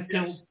sounds of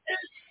reptile.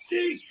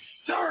 It's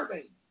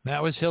disturbing.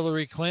 That was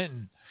Hillary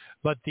Clinton.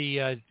 But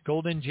the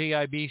Golden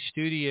JIB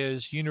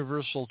Studios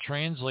Universal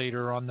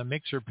Translator on the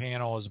mixer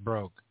panel is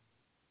broke.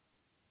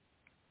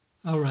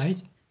 All right.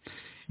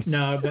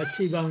 No, but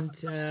she won't.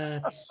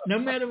 No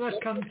matter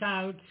what comes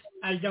out,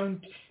 I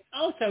don't.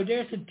 Also,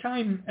 there's a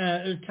time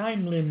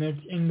limit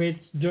in which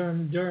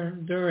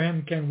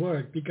Durham can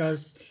work, because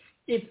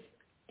if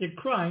the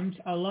crimes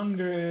are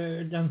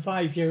longer than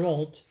 5 years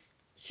old,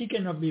 she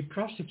cannot be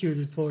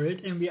prosecuted for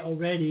it, and we're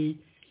already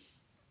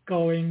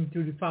going to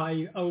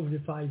over the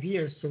 5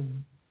 years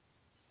soon.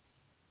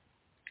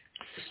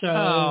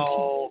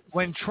 So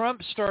when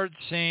Trump starts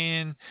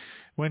saying,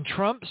 she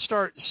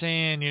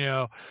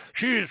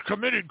has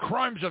committed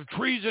crimes of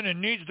treason and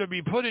needs to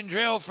be put in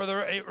jail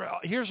for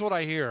here's what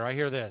I hear. I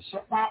hear this.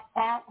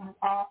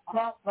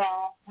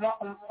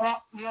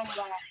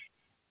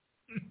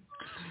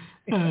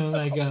 Oh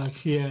my gosh,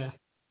 yeah.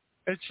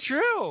 It's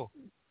true.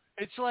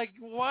 It's like,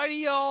 why do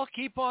y'all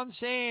keep on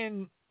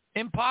saying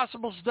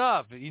impossible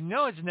stuff? You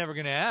know it's never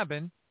going to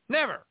happen.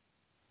 Never.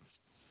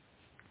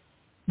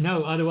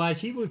 No, otherwise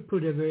he would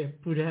put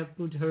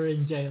her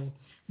in jail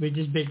with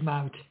his big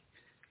mouth.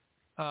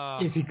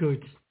 If he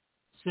could.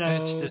 So,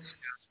 it's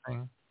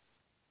disgusting.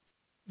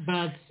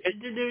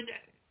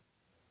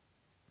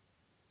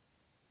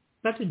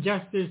 But the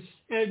justice,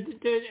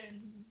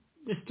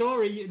 the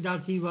story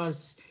that he was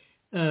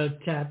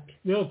tapped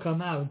will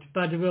come out,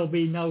 but there will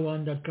be no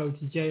one that goes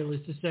to jail.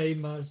 It's the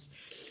same as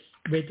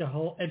with the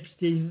whole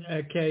Epstein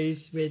case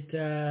with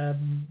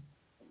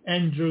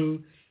Andrew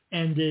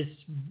and this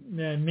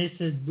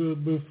Mrs.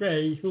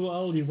 Buffet, who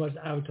only was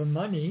out on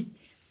money,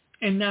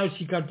 and now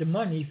she got the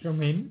money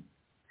from him,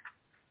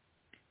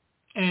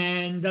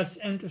 and that's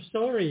end of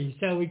story.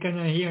 So we're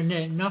gonna hear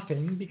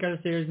nothing because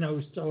there's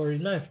no story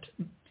left,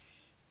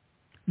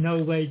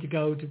 no way to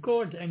go to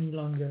court any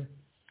longer,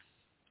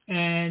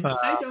 and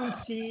I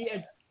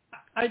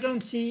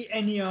don't see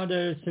any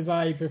other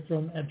survivor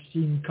from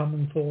Epstein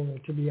coming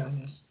forward, to be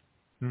honest.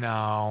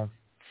 No.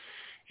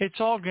 It's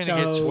all going to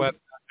get swept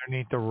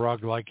underneath the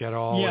rug like it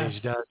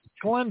always does.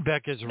 Glenn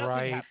Beck is Nothing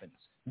right. happens.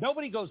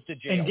 Nobody goes to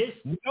jail.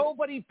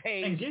 Nobody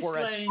pays for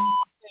a thing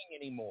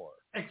anymore.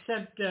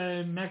 Except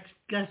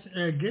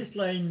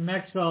Ghislaine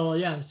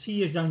Maxwell,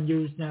 she is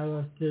unused now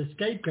as the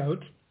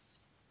scapegoat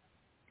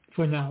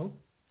for now.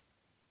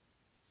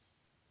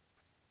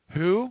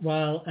 Who?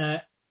 Well,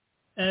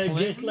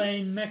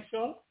 Ghislaine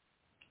Maxwell.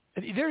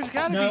 There's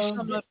got to be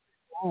some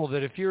rule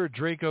that if you're a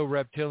Draco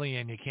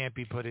reptilian, you can't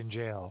be put in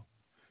jail.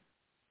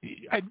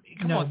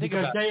 Come on, think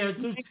about it.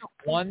 Think of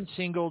one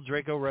single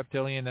Draco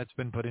reptilian that's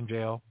been put in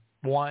jail.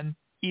 One?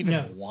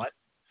 Even one?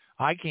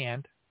 I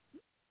can't.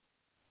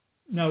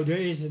 No, there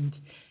isn't.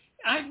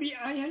 I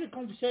had a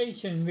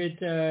conversation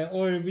with,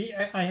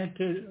 I had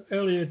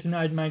earlier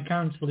tonight my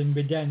counseling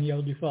with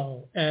Daniel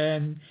Duval,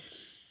 and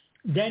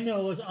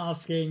Daniel was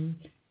asking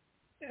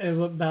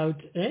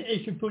about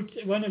if you put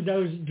one of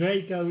those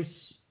Dracos,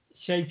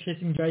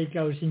 shape-shifting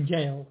Dracos in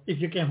jail,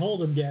 if you can hold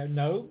them there.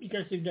 No,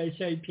 because if they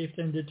shape-shift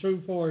in the true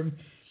form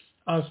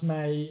as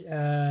my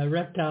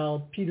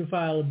reptile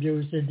pedophile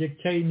abuser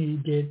Dick Cheney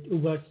did, who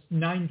was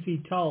 9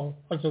 feet tall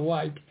as a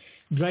white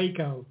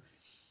Draco,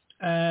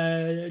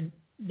 there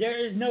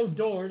is no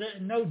door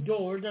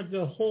that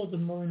will hold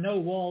them, or no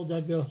wall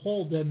that will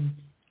hold them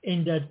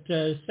in that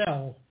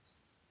cell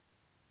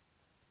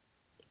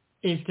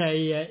if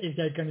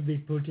they're going to be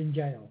put in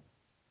jail.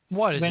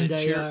 What is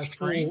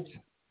it?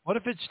 What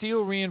if it's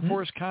steel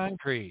reinforced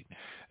concrete?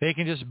 They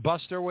can just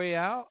bust their way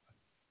out?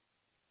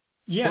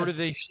 Yeah. Or do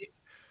they?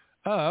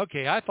 Oh,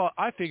 okay. I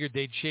figured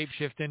they'd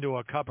shapeshift into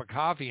a cup of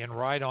coffee and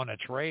ride on a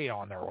tray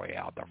on their way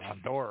out the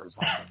front door or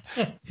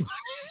something.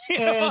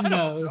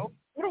 No.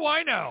 What do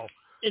I know?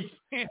 It's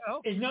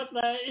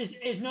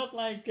not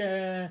like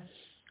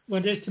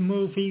what is the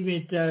movie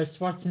with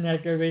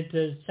Schwarzenegger with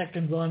the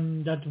second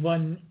one, that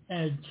one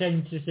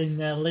changes in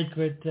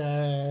liquid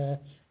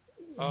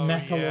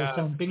metal or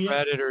something.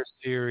 Predator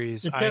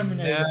series. The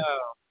Terminator. I know.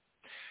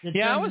 The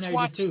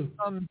Terminator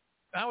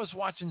I was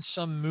watching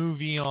some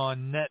movie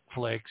on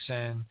Netflix,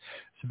 and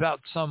it's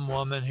about some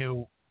woman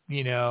who,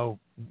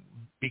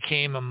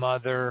 became a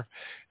mother,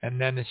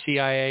 and then the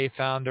CIA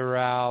found her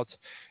out,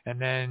 and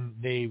then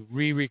they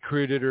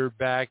re-recruited her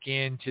back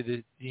into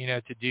the,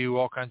 to do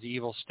all kinds of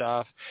evil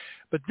stuff.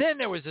 But then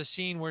there was a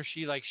scene where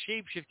she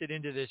shapeshifted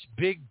into this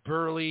big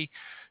burly,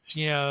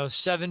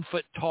 7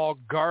 foot tall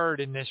guard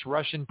in this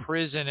Russian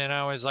prison, and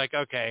I was like,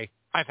 okay,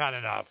 I've had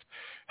enough.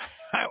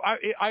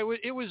 I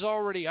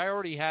already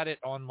had it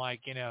on I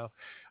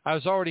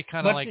was already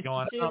kind of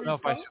going, I don't know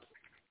if I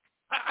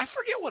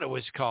forget what it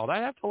was called.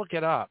 I'd have to look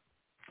it up.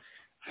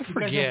 I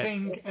forget.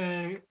 Because I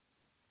think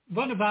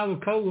one of our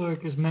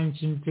co-workers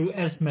mentioned to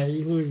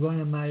Esme, who is one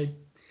of my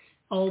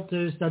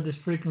alters that is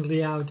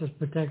frequently out as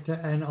protector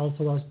and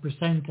also as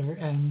presenter,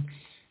 and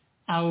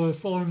our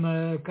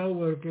former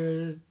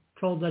co-worker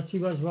told that she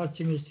was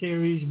watching a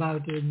series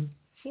about a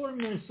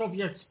former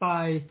Soviet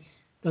spy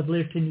that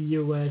lived in the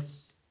U.S.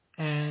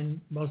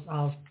 and was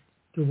asked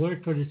to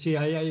work for the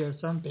CIA or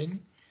something.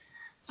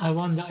 I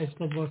wonder if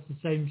that was the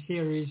same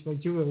series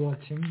what you were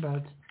watching,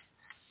 but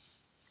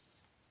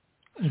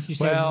as you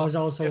said, it was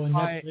also on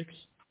Netflix.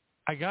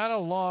 I gotta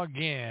log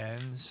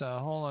in, so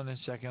hold on a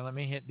second. Let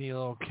me hit the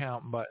little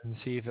count button,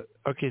 see if it...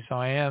 Okay, so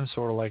I am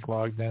sort of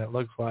logged in, it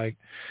looks like.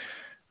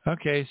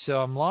 Okay,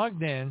 so I'm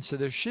logged in, so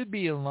there should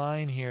be a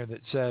line here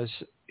that says,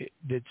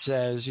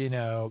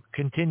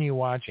 continue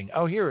watching.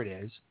 Oh, here it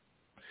is.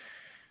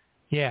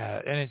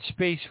 Yeah, and it's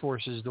Space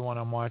Force is the one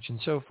I'm watching.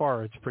 So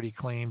far, it's pretty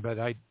clean, but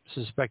I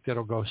suspect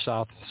it'll go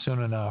south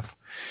soon enough.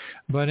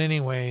 But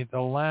anyway,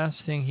 the last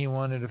thing he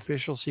wanted,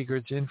 official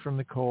secrets in from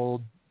the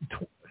cold,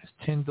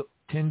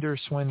 Tinder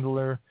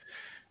swindler.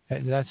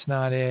 That's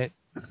not it.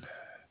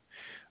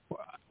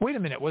 Wait a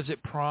minute, was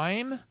it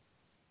Prime?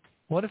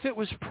 What if it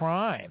was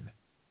Prime?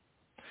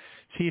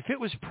 See, if it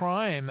was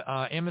Prime,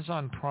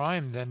 Amazon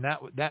Prime, then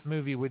that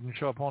movie wouldn't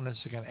show up. Hold on a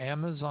second.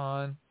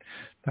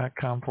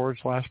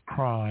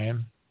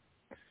 Amazon.com/Prime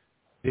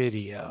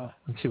Video.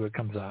 Let's see what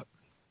comes up.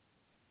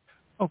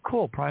 Oh,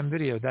 cool. Prime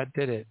Video. That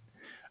did it.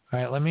 All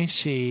right, let me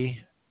see.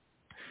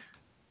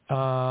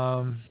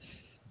 No.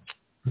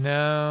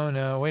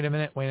 Wait a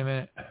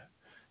minute.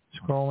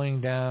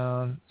 Scrolling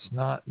down. It's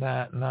not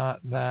that.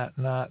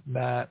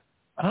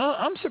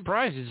 I'm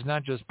surprised it's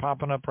not just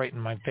popping up right in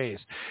my face.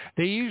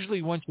 They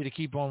usually want you to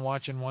keep on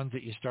watching ones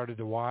that you started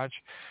to watch.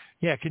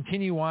 Yeah,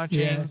 continue watching.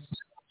 Yes.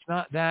 It's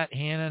not that.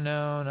 Hannah,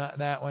 no. Not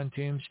that one.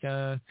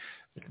 Tombstone.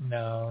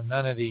 No,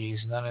 none of these.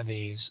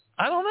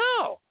 I don't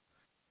know.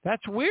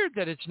 That's weird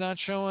that it's not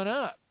showing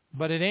up.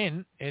 But it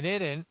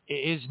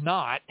is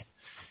not.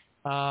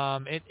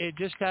 It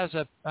just has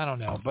I don't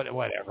know, but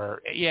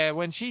whatever. Yeah,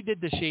 when she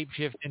did the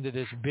shapeshift into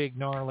this big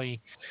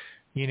gnarly,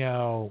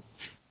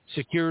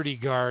 security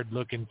guard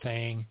looking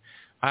thing,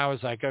 I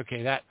was like,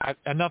 okay,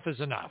 enough is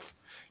enough.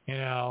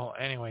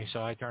 Anyway,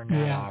 so I turned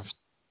that off.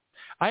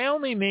 I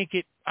only make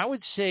it, I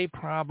would say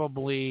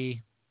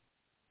probably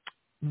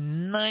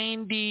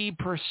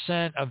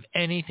 90% of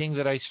anything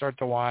that I start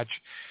to watch,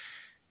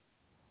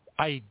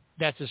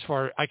 that's as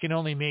far, I can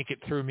only make it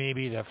through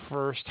maybe the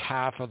first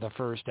half of the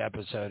first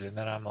episode, and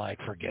then I'm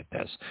like, forget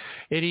this.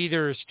 It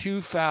either is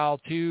too foul,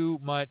 too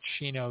much,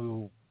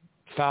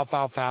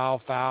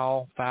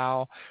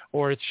 foul,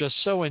 or it's just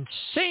so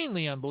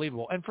insanely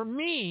unbelievable. And for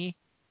me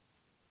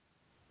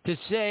to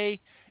say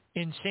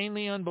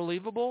insanely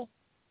unbelievable,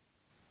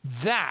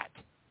 that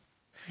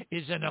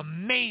is an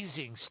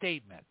amazing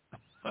statement,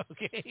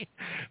 okay?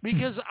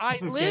 Because I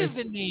live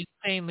in the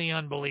insanely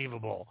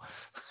unbelievable,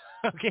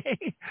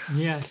 okay?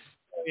 Yes.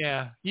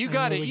 Yeah, you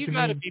got to be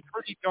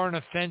pretty darn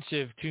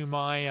offensive to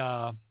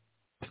my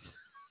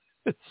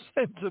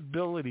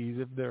sensibilities,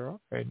 if there are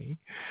any.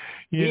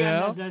 We are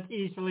not that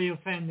easily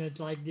offended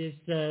like this,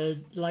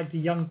 like the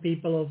young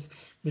people of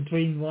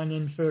between 1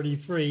 and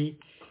 33.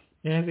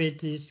 With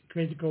this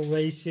critical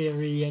race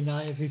theory and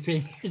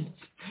everything.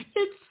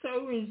 It's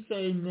so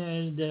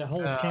insane, the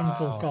whole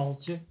cancel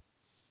culture.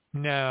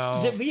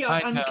 No. We are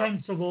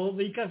uncancelable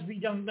because we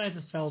don't let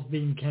ourselves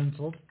being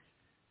cancelled.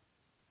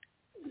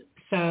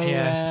 So,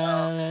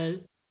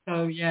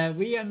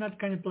 we are not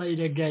going to play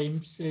their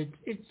games.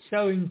 It's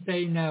so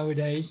insane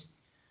nowadays.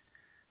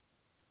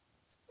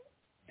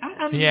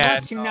 I'm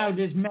watching now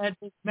this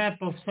map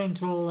of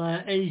Central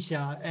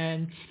Asia,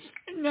 and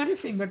another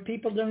thing that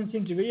people don't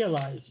seem to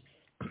realize,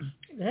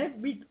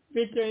 with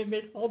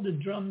all the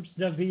drums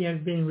that we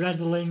have been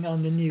rattling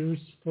on the news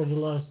for the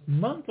last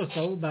month or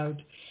so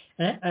about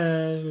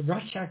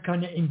Russia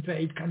gonna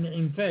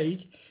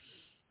invade,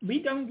 we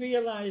don't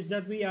realize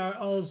that we are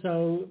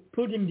also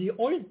putting the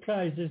oil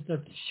prices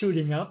that's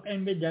shooting up,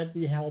 and with that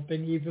we're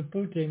helping even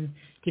Putin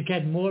to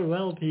get more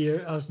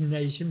wealthier as a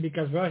nation,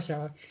 because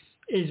Russia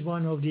is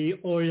one of the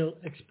oil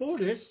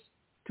exporters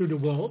to the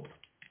world.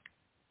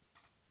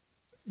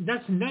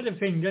 That's another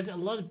thing that a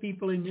lot of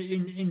people in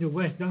the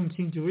West don't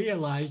seem to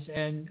realize,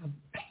 and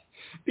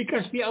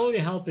because we are only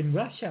helping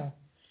Russia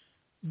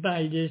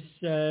by this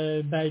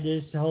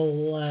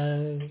whole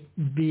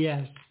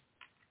BS.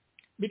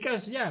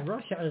 Because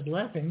Russia is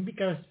laughing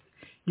because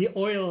the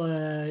oil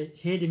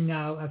hitting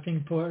now, I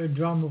think for a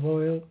drum of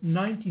oil,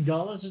 $90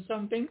 or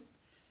something.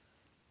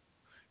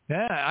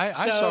 Yeah,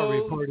 I saw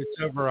a report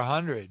it's over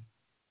 100.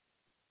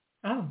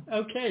 Oh,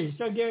 okay.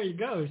 So there you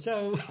go.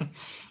 So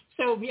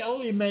we're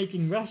only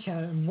making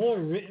Russia more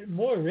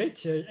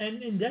richer,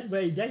 and in that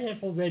way they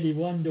have already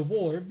won the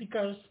war,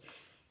 because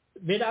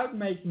without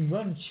making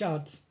one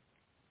shot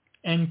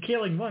and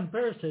killing one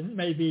person,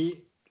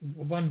 maybe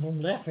one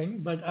from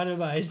laughing, but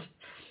otherwise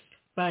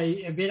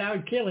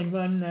without killing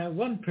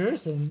one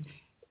person,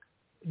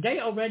 they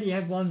already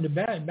have won the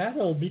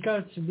battle,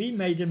 because we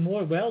made them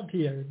more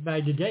wealthier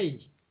by the day.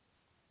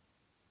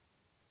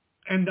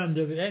 And then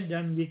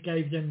we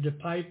gave them the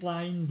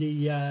pipeline,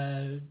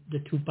 the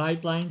 2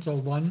 pipelines, or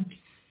one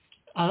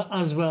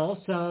as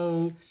well.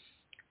 So,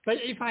 but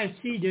if I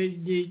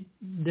see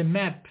the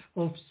map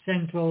of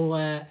Central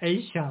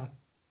Asia,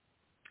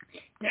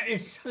 there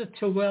is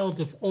such a wealth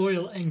of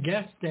oil and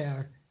gas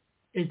there.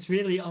 It's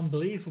really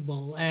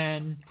unbelievable.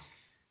 And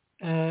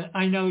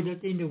I know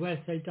that in the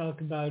West they talk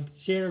about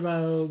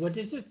zero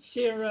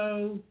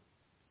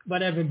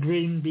whatever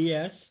green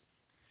BS.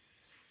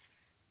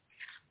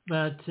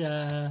 But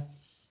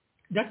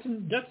that's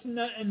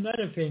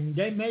another thing.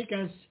 They make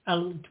us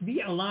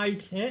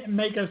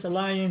make us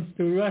alliance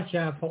to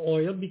Russia for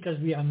oil, because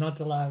we are not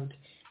allowed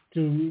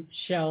to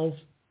shelf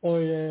or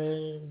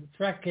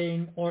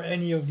fracking or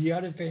any of the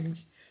other things.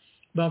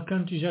 Well,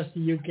 countries as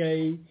the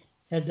UK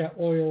had their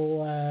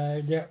oil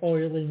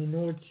in the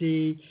North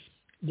Sea.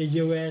 The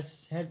US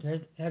have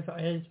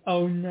its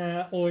own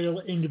oil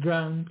in the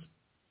ground.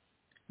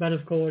 But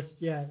of course,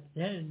 with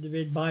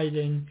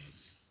Biden,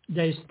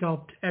 they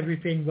stopped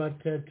everything what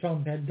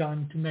Trump had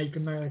done to make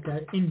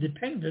America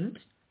independent,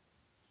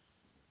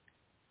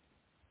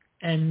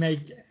 and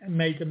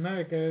made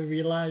America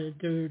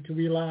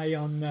rely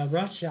on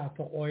Russia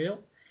for oil,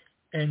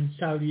 and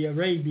Saudi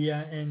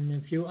Arabia and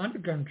a few other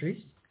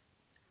countries.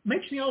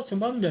 Makes me also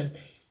wonder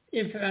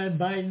if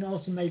Biden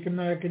also make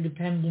America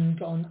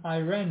dependent on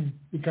Iran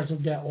because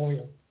of their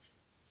oil.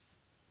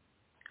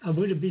 I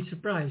wouldn't be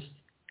surprised.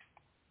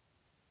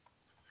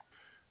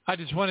 I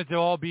just want it to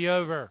all be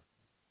over.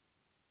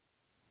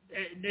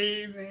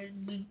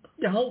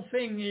 The whole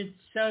thing is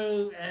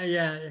so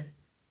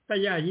but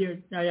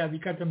here we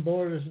got on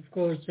borders, of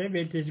course,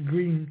 with this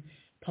green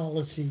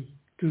policy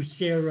to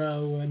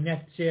zero,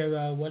 net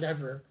zero,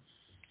 whatever.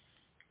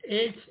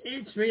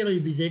 It's really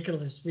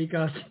ridiculous,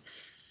 because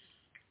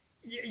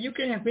you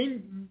can have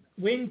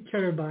wind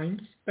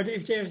turbines, but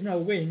if there's no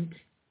wind,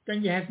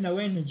 then you have no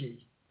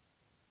energy,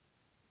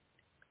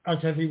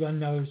 as everyone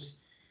knows.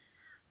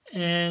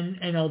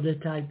 and all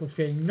that type of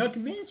thing. Not to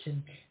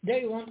mention,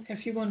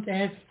 if you want to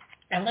have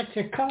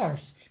electric cars.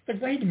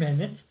 But wait a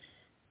minute,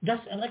 does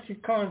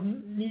electric cars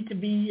need to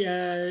be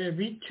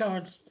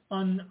recharged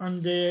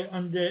on the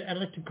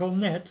electrical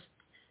net?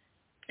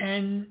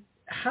 And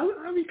how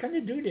are we going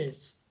to do this?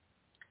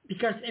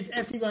 Because if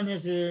everyone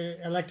has an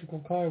electrical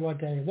car what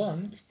they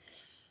want,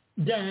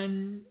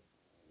 then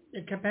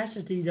the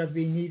capacity that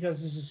we need as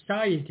a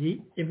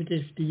society, if it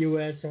is the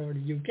US or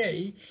the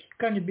UK,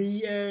 going to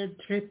be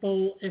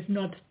triple, if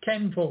not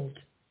tenfold.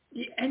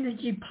 The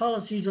energy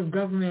policies of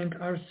government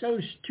are so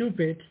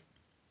stupid,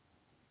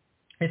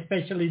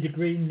 especially the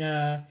green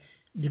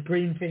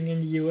thing in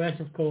the US,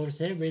 of course,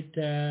 with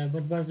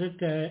what was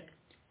it,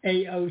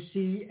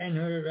 AOC and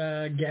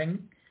her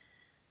gang.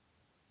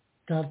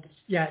 That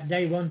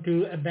they want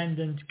to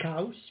abandon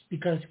cows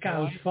because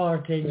cows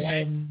farting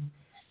and.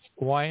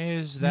 Why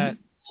is that?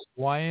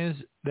 Why is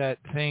that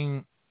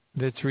thing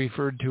that's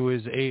referred to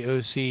as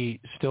AOC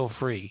still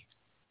free?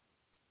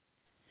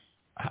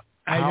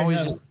 I don't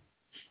know.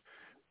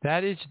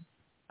 That is,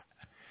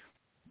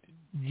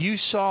 you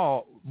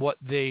saw what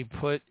they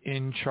put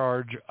in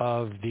charge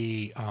of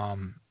the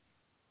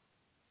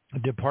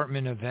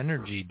Department of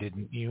Energy,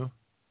 didn't you?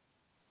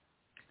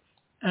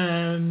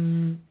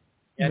 Entity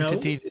no.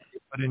 that they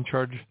put in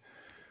charge.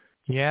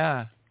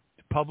 Yeah,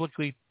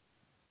 publicly.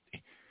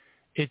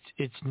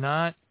 It's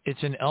not.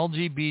 It's an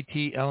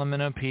LGBT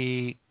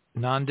LMNOP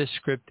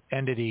nondescript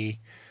entity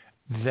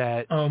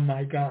that. Oh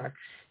my God.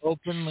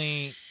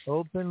 Openly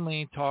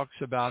talks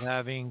about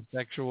having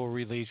sexual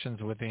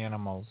relations with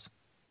animals.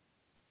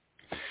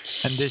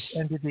 And this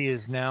entity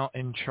is now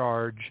in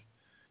charge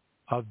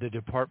of the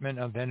Department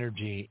of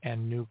Energy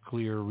and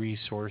Nuclear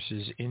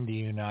Resources in the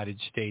United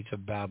States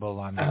of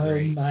Babylon the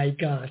Great. Oh my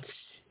God.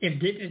 If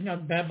this is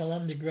not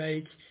Babylon the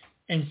Great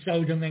and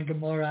Sodom and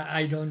Gomorrah,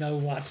 I don't know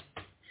what.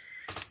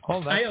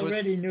 I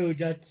already knew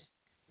in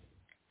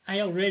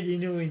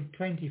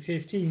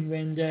 2015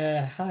 when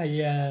the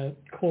High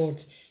Court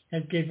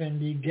had given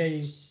the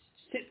gays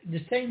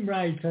the same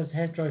rights as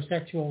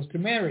heterosexuals to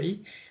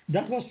marry.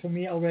 That was for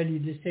me already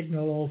the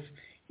signal of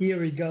here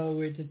we go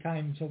with the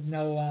times of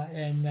Noah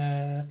and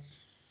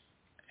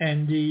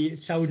the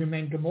Sodom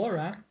and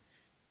Gomorrah,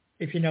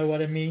 if you know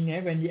what I mean,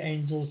 when the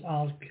angels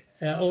ask,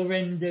 or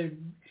when the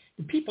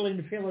people in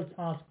the village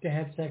ask to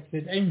have sex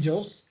with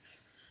angels.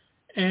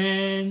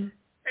 And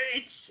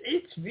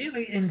it's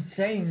really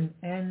insane,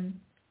 and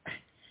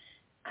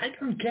I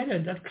don't get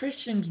it, that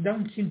Christians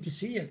don't seem to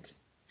see it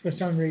for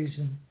some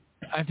reason.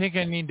 I think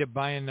I need to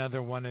buy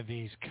another one of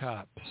these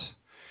cups.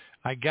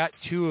 I got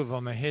 2 of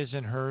them, a his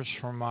and hers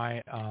for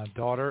my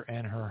daughter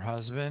and her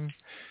husband,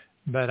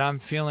 but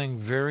I'm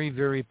feeling very,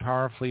 very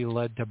powerfully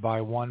led to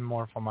buy one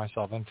more for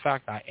myself. In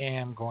fact, I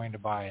am going to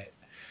buy it.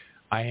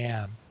 I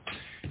am.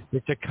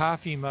 It's a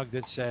coffee mug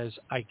that says,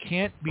 I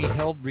can't be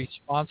held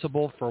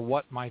responsible for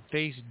what my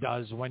face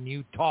does when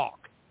you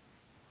talk.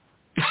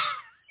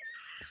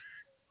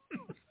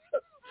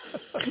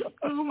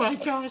 Oh my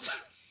gosh.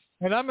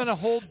 And I'm going to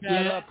hold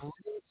that up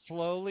really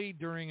slowly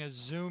during a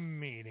Zoom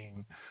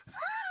meeting.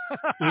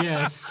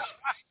 Yes.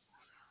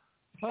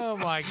 Oh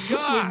my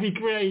God. It would be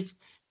great.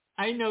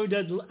 I know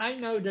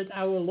that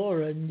our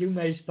Lauren, you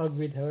may spoke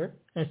with her,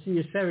 and she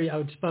is very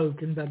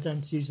outspoken, but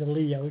then she's a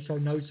Leo, so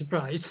no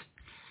surprise.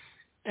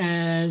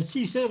 And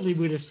she certainly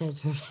would have said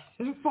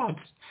her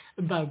thoughts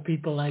about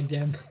people like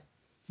them,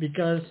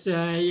 because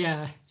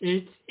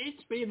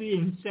it's really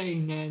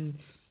insane, and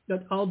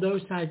that all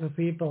those type of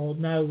people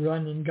now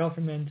run in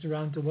governments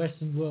around the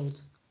Western world.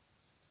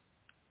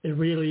 It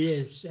really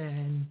is,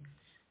 and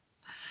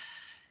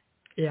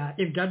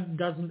if that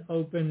doesn't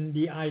open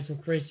the eyes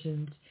of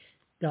Christians,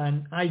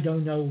 then I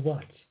don't know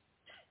what.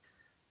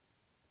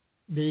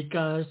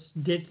 Because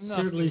this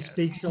certainly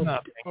speaks of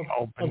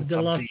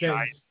the last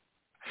days.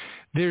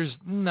 There's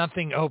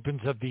nothing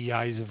opens up the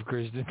eyes of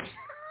Christians.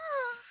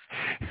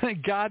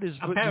 God is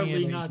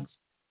apparently not.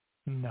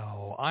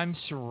 No, I'm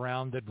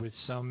surrounded with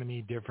so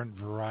many different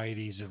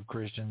varieties of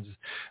Christians.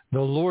 The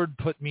Lord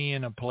put me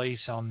in a place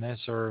on this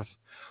earth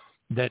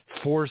that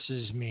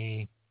forces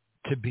me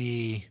to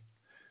be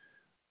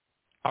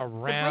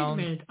around. But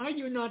wait a minute, are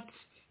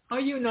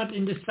you not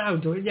in the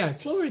South? Or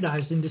Florida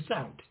is in the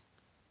South.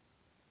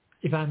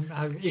 If I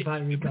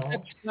recall.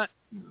 That's not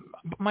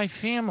my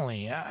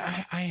family.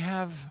 I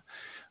have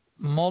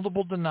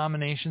multiple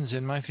denominations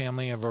in my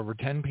family of over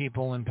 10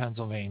 people in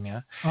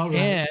Pennsylvania. All right.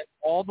 And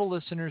all the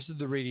listeners of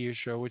the radio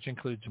show, which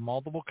includes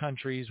multiple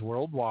countries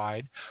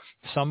worldwide.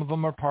 Some of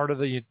them are part of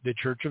the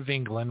Church of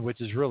England,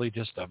 which is really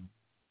just a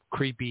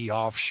creepy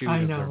offshoot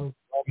of the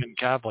Roman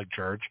Catholic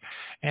Church.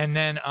 And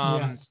then,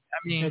 I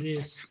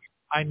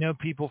know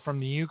people from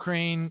the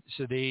Ukraine,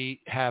 so they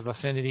have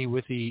affinity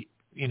with the,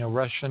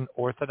 Russian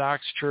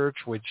Orthodox Church,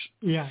 which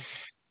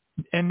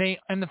and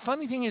the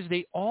funny thing is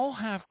they all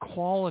have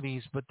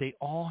qualities, but they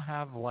all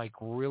have like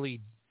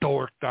really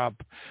dorked up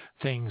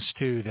things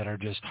too that are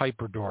just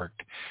hyper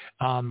dorked,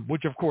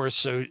 which of course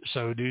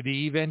so do the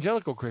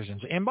evangelical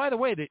Christians. And by the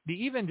way, the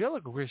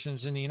evangelical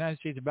Christians in the United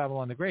States of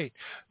Babylon the Great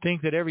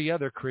think that every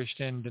other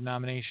Christian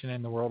denomination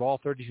in the world, all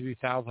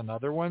 32,000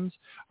 other ones,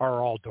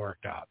 are all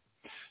dorked up.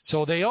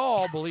 So they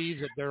all believe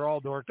that they're all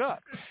dorked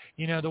up.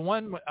 You know, the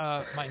one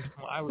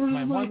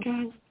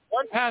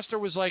one pastor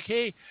was like,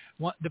 hey,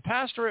 the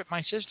pastor at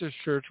my sister's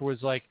church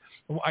was like,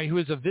 he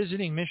was a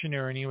visiting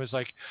missionary, and he was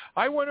like,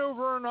 I went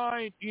over and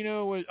I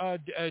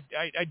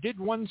did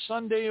one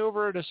Sunday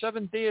over at a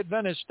Seventh-day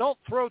Adventist. Don't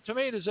throw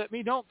tomatoes at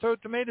me. Don't throw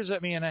tomatoes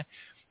at me. And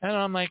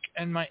I'm like,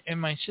 and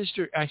my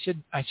sister, I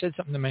said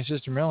something to my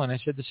sister Marilyn. I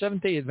said, the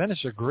Seventh-day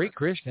Adventists are great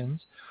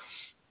Christians.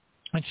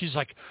 And she's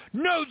like,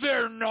 no,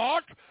 they're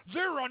not.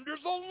 They're under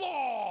the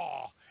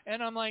law.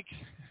 And I'm like,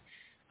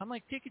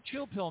 take a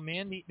chill pill,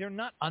 man. They're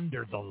not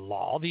under the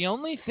law. The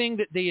only thing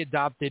that they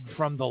adopted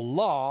from the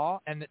law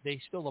and that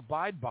they still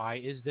abide by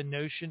is the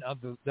notion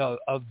of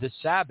the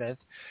Sabbath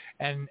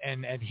and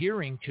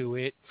adhering to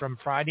it from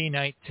Friday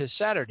night to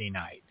Saturday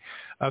night.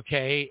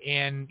 Okay,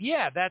 and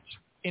yeah, that's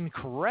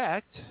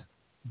incorrect,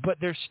 but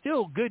they're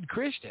still good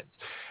Christians.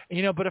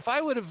 You know, but if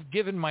I would have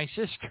given my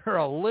sister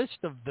a list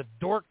of the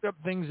dorked up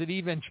things that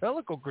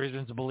evangelical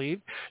Christians believe,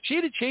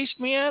 she'd have chased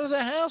me out of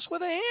the house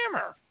with a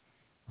hammer.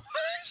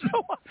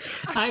 So,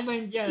 I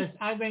went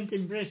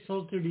in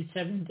Bristol to the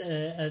Seventh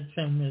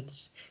Adventist.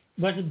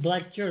 It was a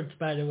black church,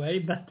 by the way,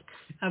 but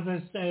I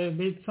was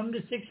from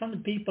the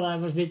 600 people, I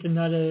was with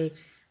another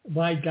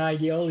white guy,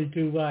 the only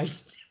two white,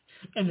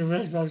 and the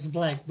rest was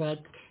black. But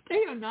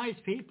they are nice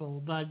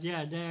people. But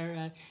yeah,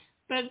 they're.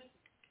 But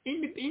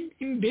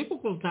in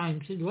biblical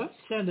times, it was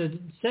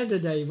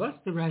Saturday was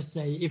the rest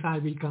day, if I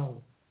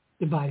recall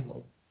the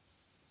Bible.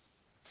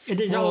 It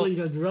is only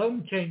that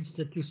Rome changed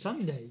it to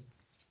Sunday.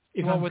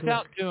 Well,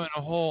 without doing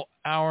a whole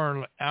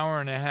hour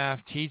and a half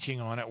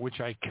teaching on it, which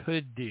I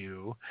could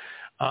do,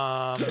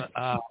 the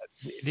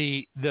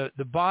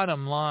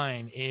bottom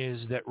line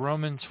is that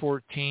Romans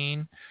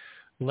 14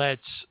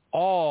 lets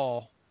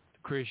all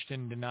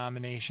Christian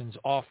denominations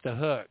off the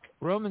hook.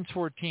 Romans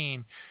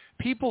 14,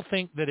 people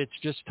think that it's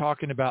just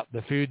talking about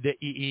the food that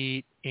you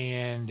eat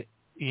and,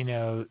 you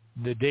know,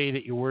 the day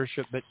that you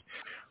worship, but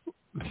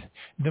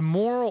the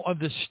moral of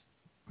the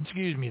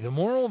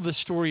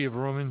story of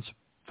Romans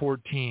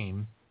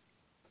 14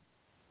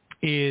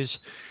 is,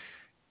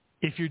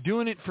 if you're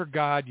doing it for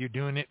God, you're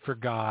doing it for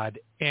God,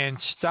 and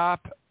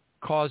stop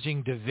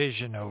causing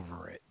division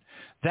over it.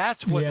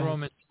 That's what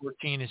Romans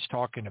 14 is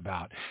talking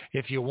about.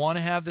 If you want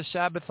to have the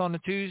Sabbath on a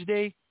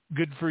Tuesday,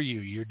 good for you.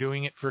 You're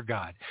doing it for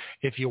God.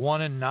 If you want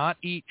to not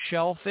eat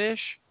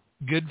shellfish,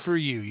 good for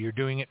you. You're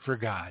doing it for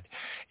God.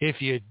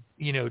 If you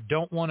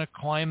don't want to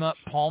climb up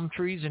palm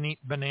trees and eat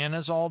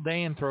bananas all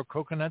day and throw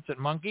coconuts at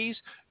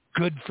monkeys,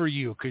 good for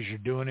you, because you're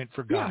doing it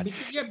for God.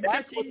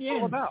 That's what it's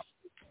all about.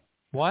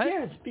 What?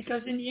 Yes,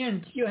 because in the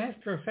end, you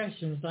have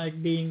professions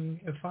like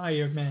being a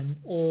fireman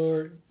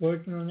or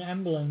working on an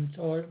ambulance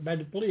or by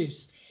the police.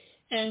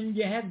 And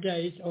you have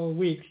days or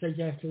weeks that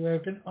you have to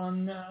work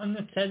on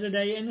a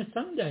Saturday and a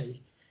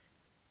Sunday.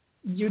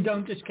 You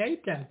don't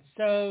escape that.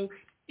 So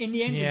in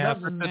the end, it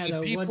doesn't matter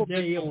what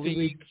day of the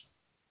week.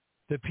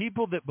 The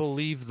people that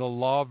believe the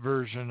law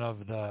version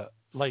of the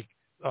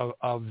of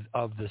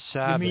the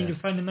Sabbath. You mean the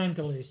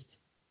fundamentalist,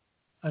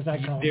 as I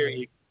call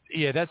it.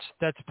 Yeah, that's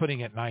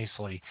putting it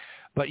nicely.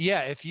 But yeah,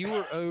 if you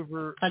were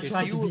over in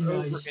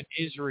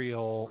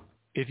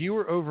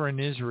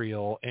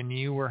Israel and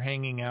you were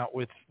hanging out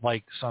with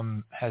like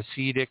some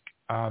Hasidic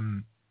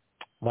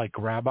like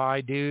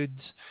rabbi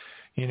dudes,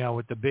 you know,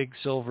 with the big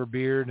silver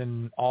beard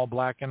and all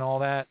black and all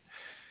that.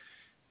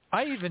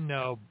 I even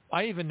know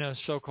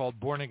so-called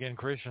born-again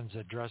Christians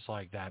that dress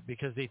like that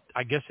because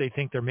I guess they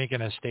think they're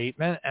making a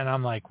statement, and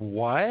I'm like,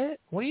 what?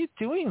 What are you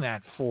doing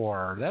that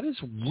for? That is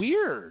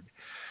weird.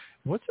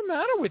 What's the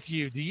matter with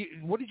you?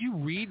 What did you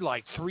read,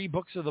 like 3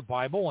 books of the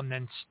Bible and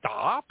then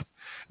stop?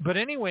 But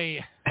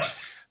anyway,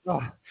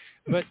 but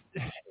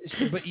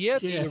yeah,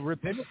 the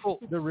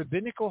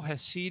rabbinical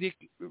Hasidic,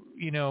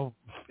 you know,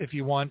 if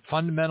you want,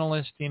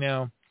 fundamentalist, you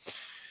know,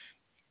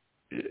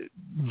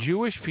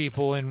 Jewish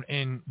people, and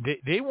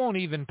they won't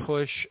even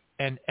push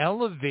an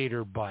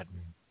elevator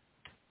button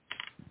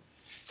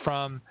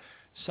from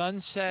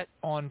sunset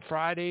on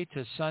Friday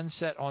to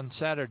sunset on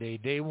Saturday.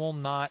 They will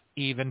not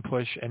even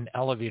push an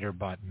elevator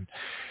button.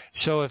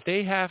 So if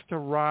they have to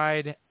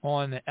ride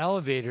on the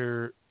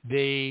elevator,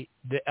 I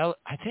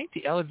think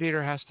the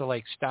elevator has to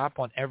like stop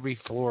on every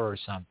floor or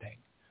something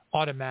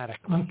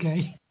automatically.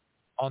 Okay.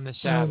 On the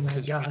Sabbath, oh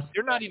my God.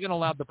 They're not even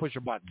allowed to push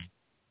a button.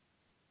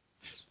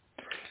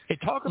 They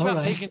talk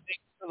about taking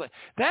things.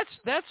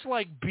 That's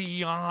like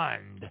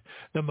beyond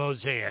the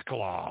Mosaic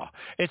Law.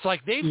 It's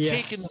like they've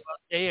taken the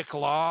Mosaic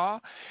Law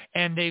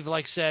and they've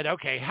like said,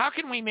 okay, how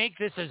can we make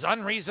this as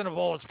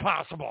unreasonable as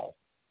possible?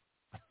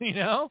 You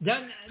know?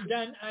 Then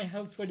I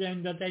hope for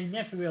them that they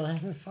never will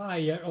have a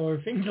fire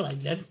or things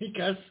like that,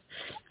 because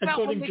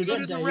according to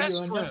that, you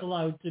are not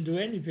allowed to do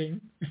anything.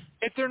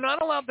 If they're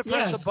not allowed to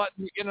press a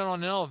button to get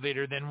on an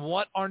elevator, then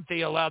what aren't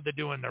they allowed to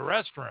do in the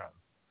restroom?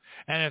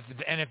 And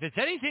if it's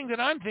anything that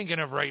I'm thinking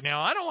of right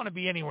now, I don't want to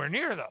be anywhere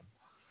near them.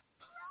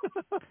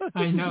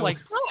 I know. Like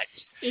what?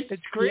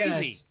 It's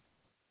crazy.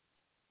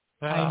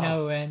 Yes. I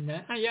know,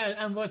 and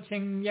I'm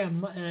watching.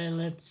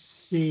 Let's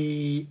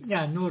see.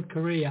 North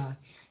Korea.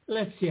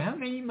 Let's see, how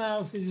many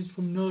miles is it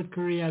from North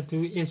Korea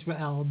to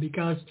Israel?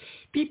 Because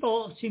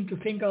people seem to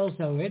think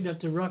also that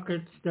the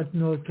rockets that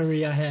North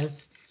Korea has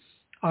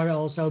are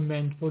also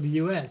meant for the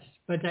U.S.,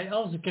 but they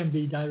also can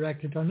be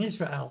directed on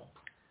Israel.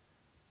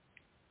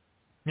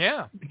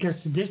 Yeah. Because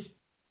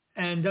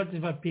and that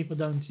is what people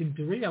don't seem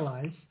to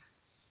realize.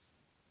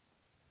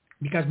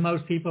 Because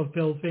most people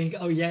still think,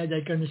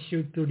 they're going to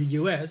shoot to the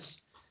U.S.,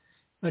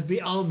 but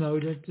we all know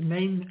that the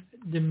main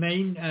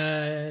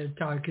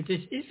target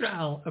is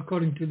Israel,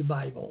 according to the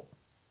Bible.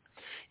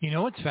 You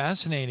know what's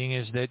fascinating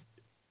is that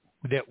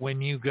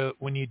when you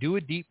do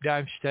a deep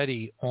dive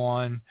study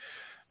on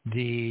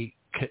the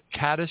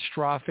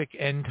catastrophic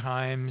end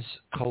times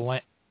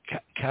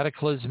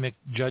cataclysmic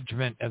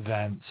judgment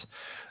events,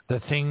 the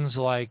things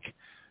like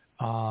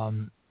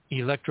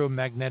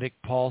electromagnetic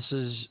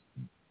pulses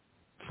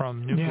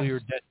from nuclear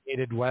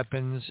detonated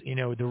weapons,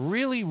 the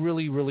really,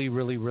 really, really,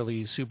 really,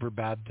 really super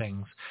bad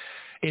things.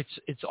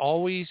 It's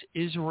always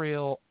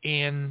Israel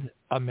and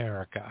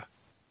America.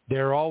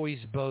 They're always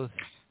both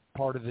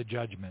part of the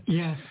judgment.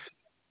 Yeah.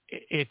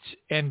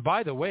 And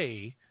by the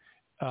way,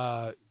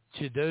 to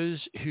those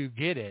who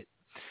get it,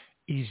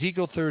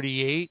 Ezekiel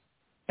 38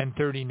 and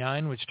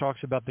 39, which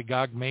talks about the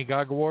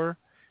Gog-Magog war,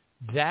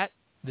 that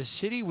the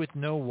city with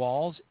no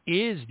walls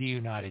is the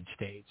United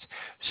States.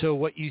 So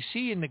what you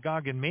see in the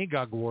Gog and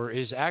Magog war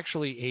is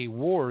actually a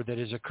war that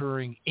is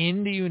occurring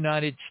in the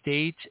United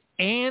States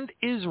and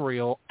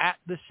Israel at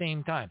the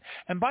same time.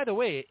 And by the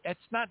way, it's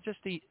not just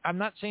I'm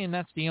not saying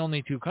that's the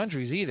only two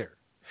countries either.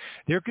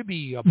 There could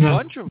be a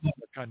bunch of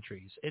other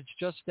countries. It's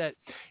just that,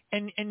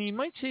 and you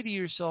might say to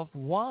yourself,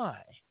 why?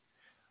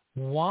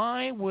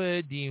 Why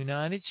would the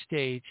United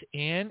States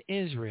and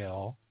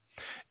Israel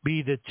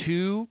be the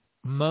two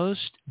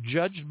most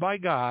judged by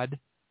God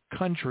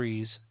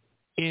countries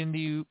in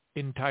the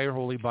entire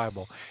Holy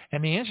Bible?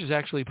 And the answer is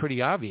actually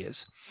pretty obvious.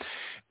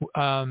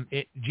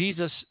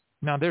 Jesus,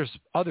 now there's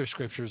other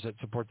scriptures that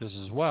support this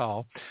as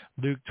well.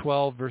 Luke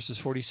 12 verses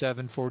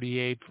 47,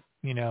 48,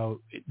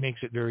 it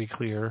makes it very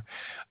clear.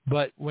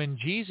 But when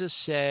Jesus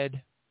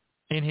said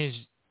in his,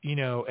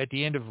 at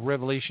the end of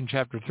Revelation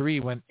chapter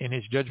 3, when in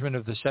his judgment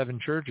of the seven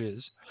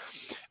churches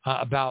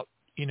about,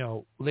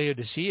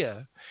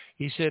 Laodicea,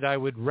 he said, I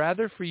would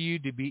rather for you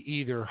to be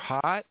either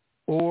hot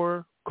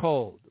or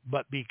cold,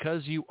 but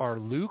because you are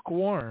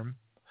lukewarm,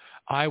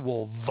 I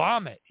will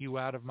vomit you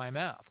out of my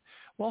mouth.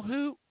 Well,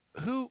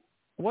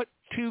 what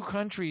two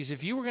countries,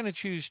 if you were going to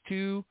choose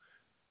two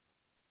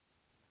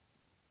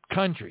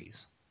countries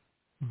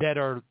that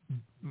are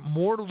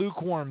more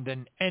lukewarm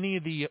than any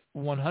of the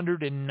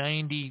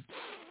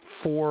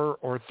 194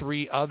 or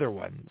 3 other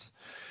ones,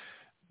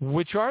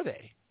 which are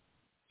they?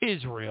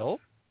 Israel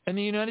and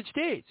the United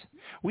States.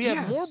 We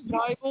have more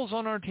Bibles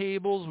on our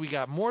tables. We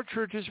got more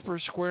churches per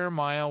square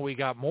mile. We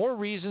got more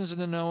reasons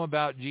to know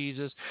about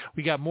Jesus.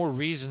 We got more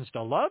reasons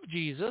to love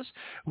Jesus.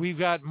 We've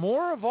got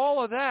more of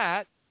all of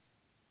that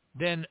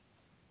than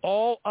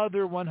all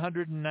other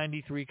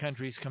 193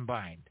 countries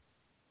combined.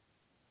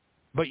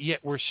 But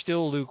yet we're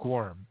still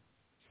lukewarm,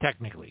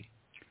 technically.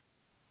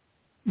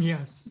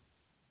 Yes.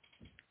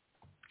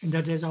 And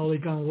that has only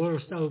gone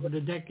worse over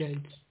the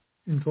decades,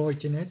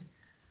 unfortunate.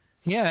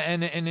 Yeah,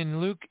 and in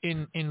Luke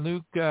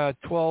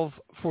 12,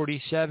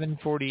 47,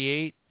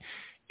 48,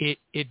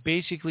 it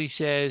basically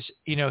says,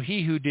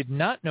 he who did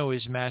not know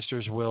his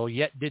master's will,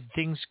 yet did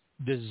things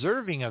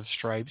deserving of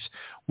stripes,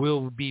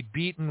 will be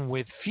beaten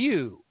with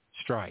few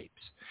stripes.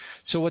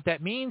 So what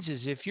that means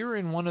is if you're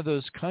in one of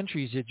those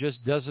countries that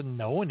just doesn't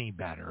know any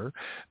better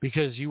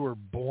because you were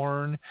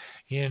born,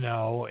 in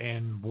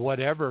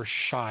whatever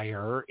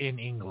shire in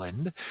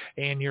England,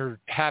 and you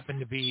happen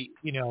to be,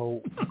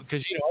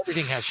 because,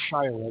 everything has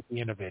shire at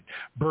the end of it.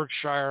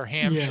 Berkshire,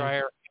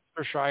 Hampshire,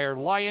 Hampshire,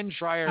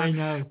 Lyonshire, I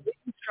know.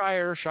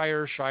 Shire.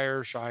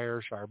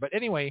 But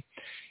anyway,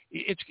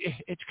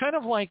 it's kind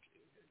of like,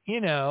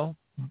 the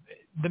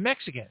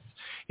Mexicans.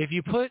 If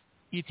you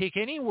take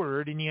any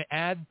word and you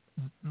add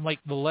like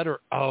the letter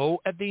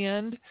O at the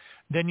end,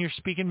 then you're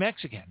speaking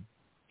Mexican.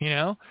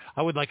 I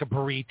would like a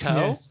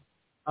burrito. Yes.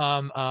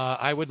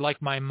 I would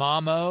like my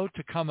mamo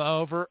to come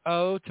over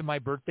to my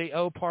birthday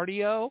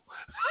party. I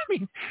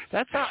mean,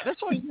 that's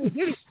what you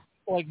do.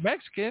 Like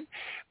Mexican,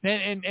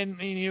 and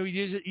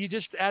you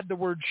just add the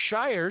word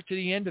shire to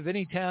the end of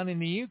any town in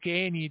the UK,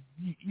 and you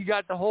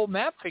got the whole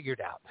map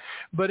figured out.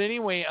 But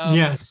anyway,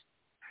 yes.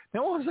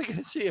 Now what was I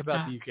going to say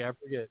about the UK?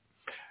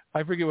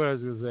 I forget what I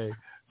was going to say.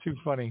 Too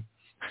funny.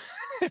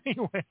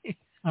 Anyway.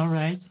 All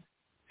right.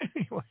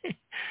 Anyway.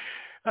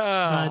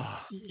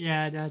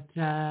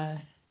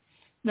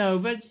 No,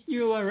 but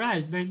you are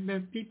right.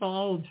 But people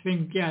always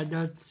think,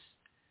 that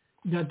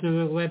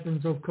the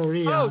weapons of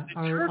Korea are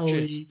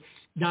only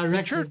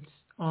directed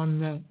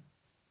on.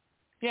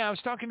 Yeah, I was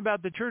talking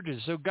about the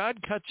churches. So God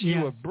cuts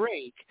you a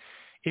break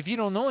if you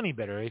don't know any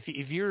better. If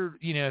you're,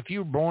 if you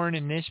were born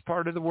in this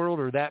part of the world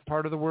or that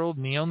part of the world,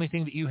 and the only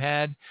thing that you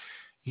had,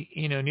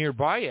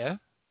 nearby you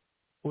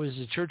was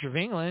the Church of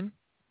England,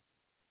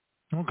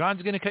 well,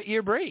 God's going to cut you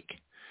a break.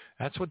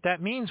 That's what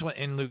that means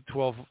in Luke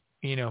 12,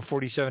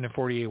 47 and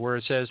 48, where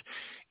it says,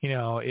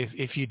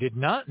 if you did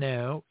not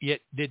know, yet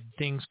did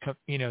things,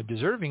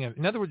 deserving of.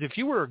 In other words, if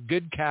you were a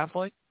good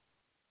Catholic,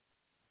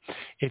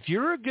 if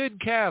you're a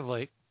good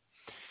Catholic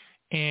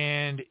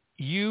and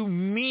you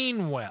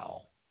mean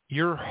well,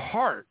 your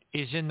heart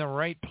is in the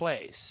right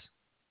place,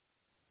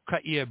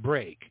 cut you a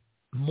break.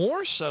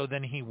 More so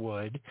than he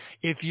would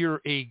if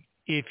you're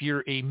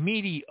a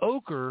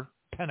mediocre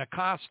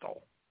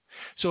Pentecostal.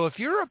 So if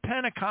you're a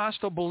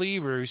Pentecostal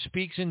believer who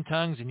speaks in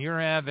tongues and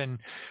you're having,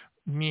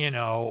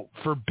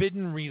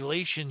 forbidden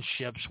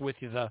relationships with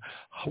the,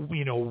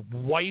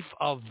 wife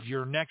of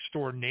your next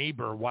door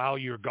neighbor while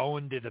you're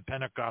going to the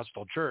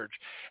Pentecostal church,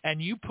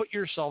 and you put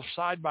yourself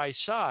side by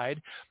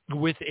side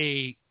with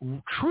a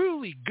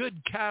truly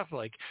good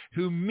Catholic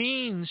who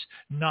means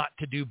not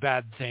to do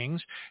bad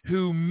things,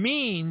 who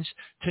means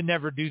to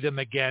never do them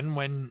again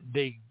when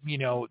they,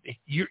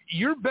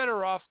 you're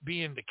better off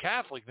being the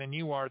Catholic than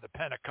you are the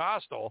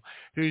Pentecostal,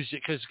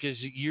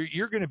 because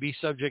you're going to be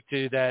subject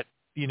to that,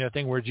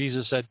 thing where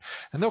Jesus said,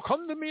 and they'll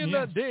come to me in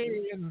that day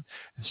and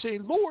say,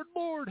 Lord,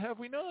 Lord, have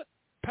we not,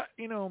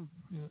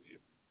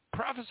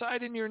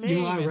 prophesied in your name?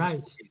 You are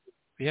right.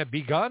 Yeah,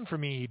 be gone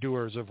from me, ye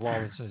doers of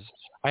lawlessness.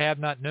 I have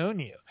not known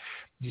you.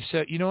 You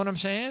said, you know what I'm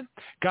saying?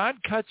 God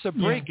cuts a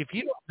break. If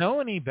you don't know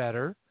any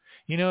better,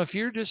 if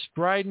you're just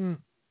riding,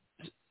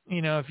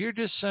 if you're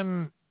just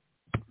some,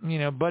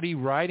 buddy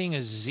riding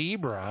a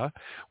zebra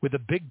with a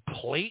big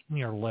plate in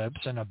your lips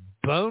and a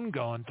bone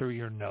going through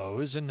your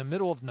nose in the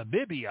middle of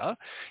Namibia,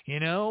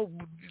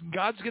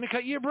 God's going to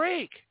cut you a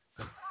break.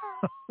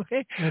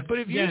 Okay? But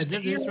if you're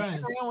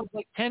around with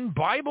like 10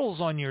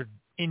 Bibles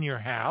in your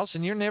house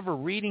and you're never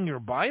reading your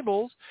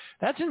Bibles,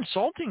 that's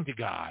insulting to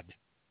God.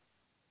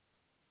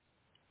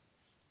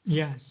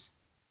 Yes,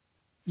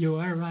 you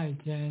are right.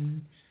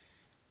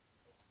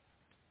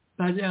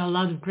 But a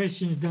lot of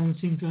Christians don't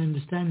seem to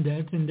understand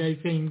that, and they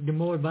think the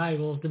more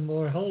Bibles, the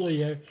more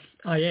holier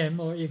I am,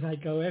 or if I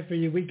go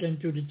every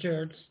weekend to the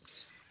church.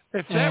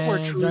 If that were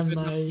true, then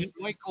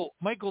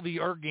Michael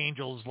the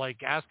Archangel's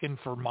like asking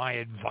for my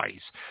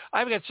advice.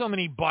 I've got so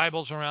many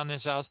Bibles around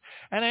this house,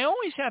 and I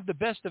always have the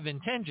best of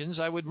intentions.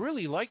 I would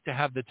really like to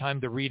have the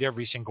time to read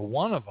every single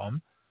one of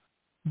them,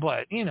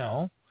 but,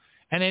 and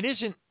it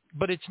isn't,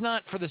 but it's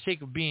not for the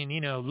sake of being,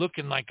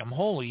 looking like I'm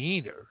holy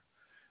either.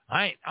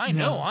 I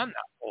know I'm not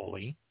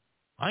holy.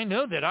 I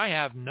know that I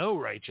have no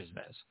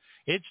righteousness.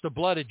 It's the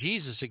blood of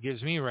Jesus that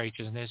gives me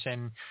righteousness,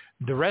 and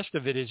the rest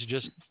of it is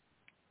just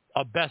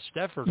a best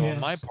effort on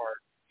my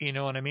part. You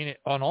know what I mean?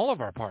 On all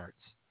of our parts.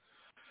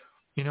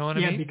 You know what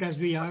I mean? Yeah, because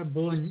we are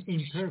born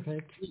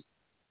imperfect.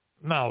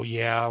 No,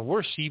 yeah,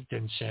 we're steeped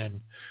in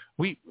sin.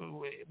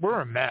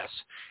 We're a mess.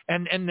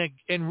 And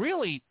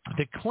really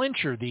the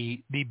clincher,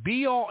 the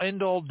be all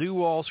end all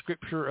do all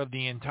scripture of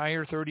the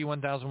entire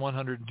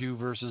 31,102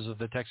 verses of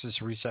the Texas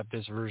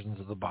Receptus versions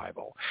of the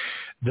Bible,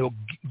 the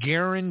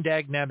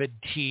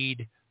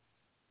guaranteed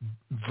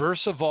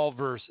verse of all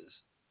verses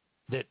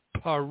that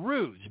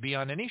peruse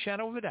beyond any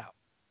shadow of a doubt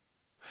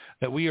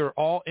that we are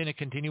all in a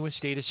continuous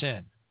state of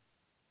sin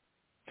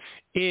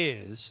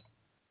is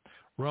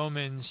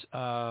Romans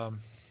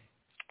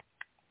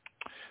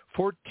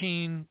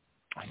 14,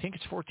 I think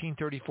it's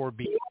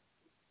 1434b.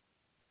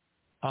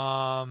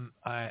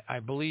 I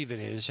believe it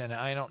is, and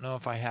I don't know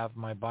if I have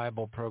my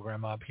Bible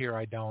program up here.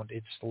 I don't.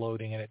 It's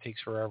loading, and it takes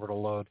forever to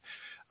load.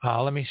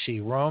 Let me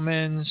see.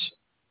 Romans.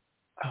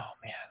 Oh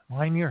man,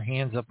 line your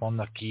hands up on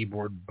the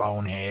keyboard,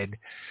 bonehead.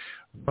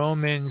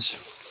 Romans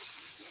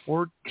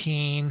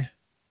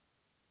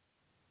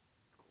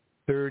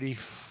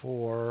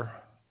 14:34.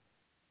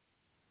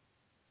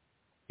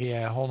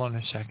 Yeah, hold on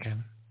a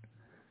second.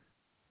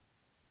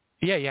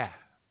 Yeah.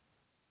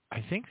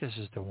 I think this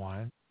is the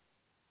one.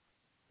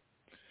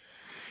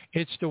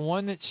 It's the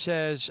one that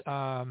says,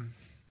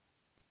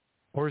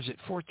 or is it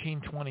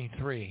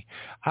 14:23?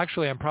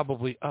 Actually, I'm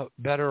probably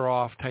better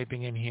off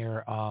typing in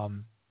here,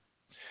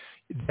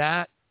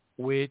 that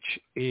which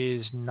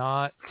is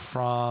not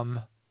from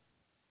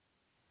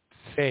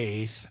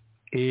faith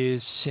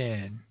is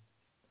sin.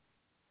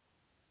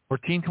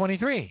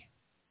 14:23.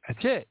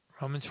 That's it.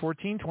 Romans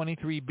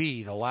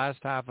 14:23b, the last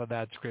half of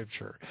that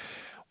scripture.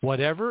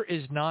 Whatever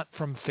is not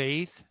from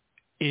faith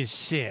is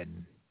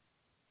sin.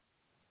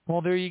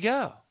 Well, there you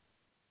go.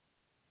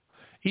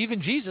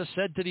 Even Jesus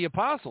said to the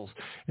apostles,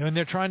 when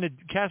they're trying to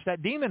cast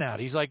that demon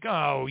out, he's like,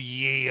 "Oh,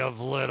 ye of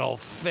little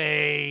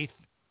faith."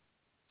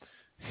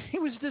 He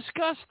was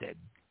disgusted.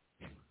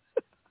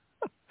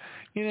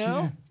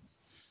 Yeah.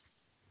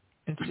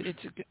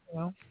 It's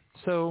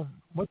So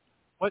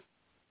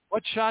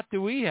what shot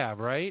do we have,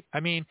 right? I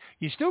mean,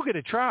 you still got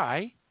to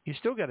try. You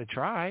still got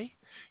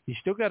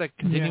to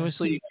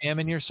continuously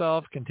examine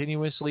yourself,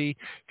 continuously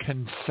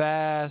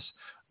confess,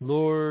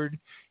 Lord,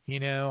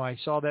 I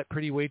saw that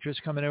pretty waitress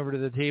coming over to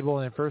the table,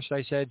 and at first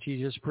I said she's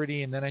just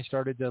pretty, and then I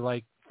started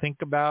to think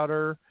about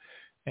her.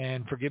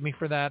 And forgive me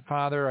for that,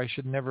 Father. I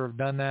should never have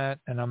done that,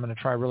 and I'm going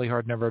to try really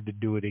hard never to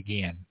do it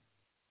again.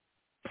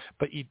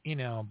 But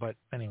but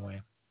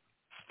anyway.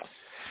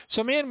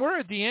 So, man, we're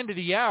at the end of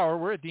the hour.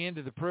 We're at the end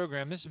of the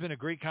program. This has been a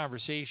great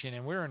conversation,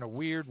 and we're in a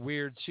weird,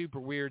 super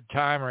weird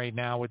time right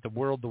now with the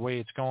world the way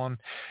it's going.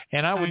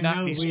 And I would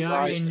not be surprised. We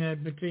are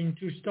in between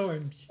two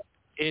storms.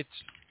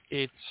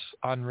 It's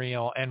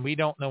unreal, and we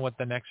don't know what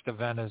the next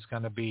event is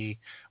going to be.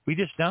 We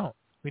just don't.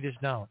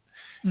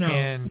 No.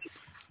 And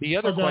the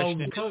other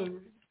question is,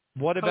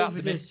 what about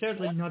COVID is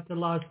certainly not the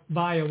last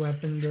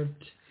bioweapon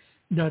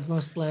that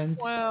was planned.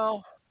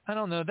 Well, I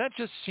don't know. That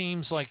just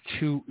seems like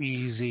too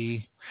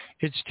easy.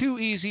 It's too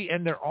easy,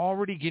 and they're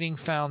already getting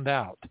found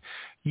out.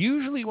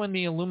 Usually when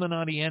the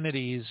Illuminati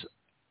entities,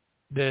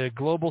 the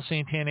global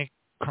satanic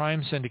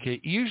crime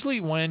syndicate, usually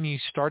when you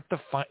start to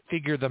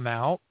figure them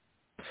out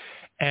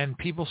and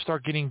people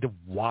start getting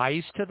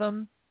wise to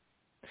them,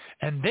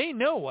 and they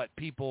know what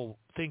people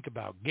think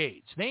about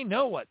Gates. They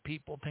know what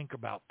people think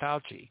about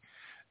Fauci.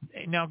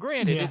 Now,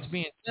 granted, It's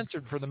being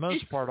censored for the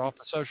most part off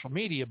of social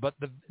media, but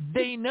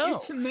they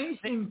know. It's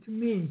amazing to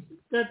me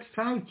that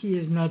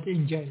Fauci is not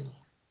in jail.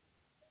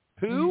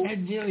 Who? It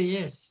really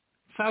is.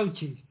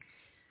 Fauci.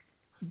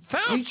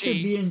 Fauci? He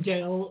should be in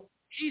jail.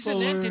 He's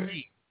an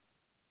entity.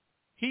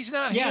 He's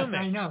not human.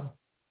 Yes, I know.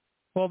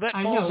 Well, that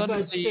falls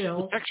under the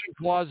still, protection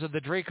clause of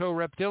the Draco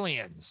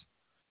Reptilians.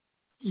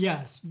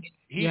 Yes.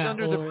 He's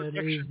under the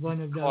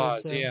protection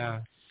clause.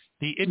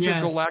 The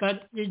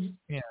intergalactic.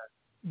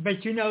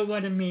 But you know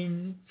what I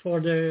mean.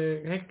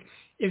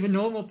 If a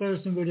normal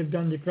person would have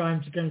done the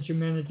crimes against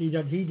humanity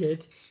that he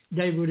did,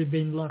 they would have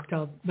been locked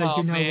up. But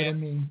what I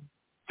mean.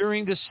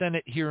 During the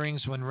Senate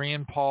hearings when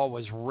Rand Paul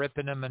was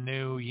ripping him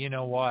anew, you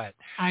know what?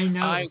 I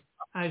know.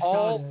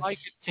 All I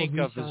could think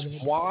of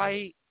is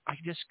why I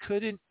just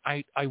couldn't.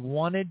 I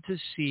wanted to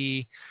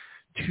see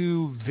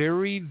two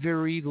very,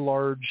 very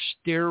large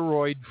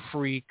steroid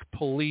freak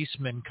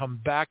policemen come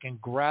back and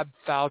grab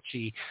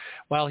Fauci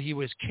while he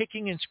was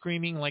kicking and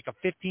screaming like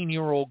a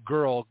 15-year-old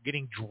girl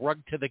getting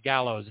drugged to the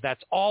gallows.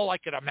 That's all I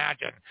could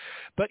imagine.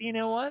 But you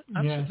know what?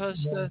 I'm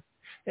supposed to,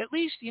 at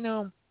least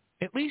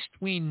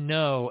we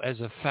know as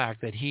a fact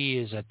that he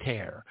is a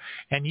tear.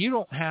 And you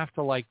don't have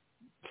to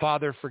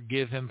Father,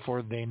 forgive him,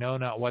 for they know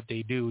not what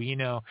they do.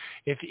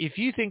 If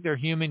you think they're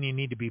human, you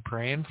need to be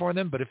praying for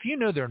them. But if you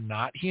know they're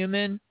not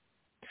human,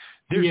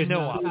 there's no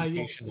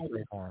obligation to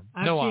pray for him.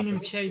 I've seen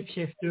him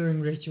shapeshift during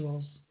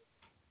rituals.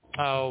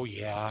 Oh,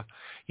 yeah.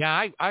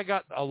 Yeah, I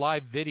got a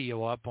live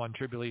video up on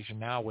Tribulation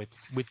Now with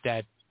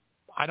that.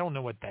 I don't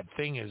know what that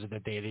thing is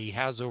that he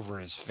has over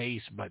his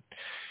face, but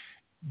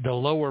the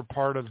lower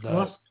part of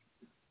the...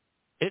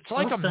 It's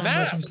like a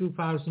mask.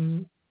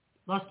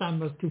 Last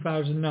time was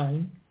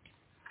 2009.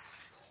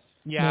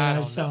 Yeah,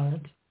 I saw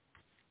it.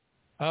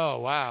 Oh,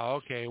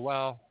 wow. Okay,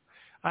 well,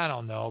 I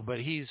don't know, but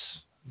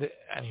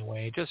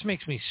anyway, it just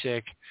makes me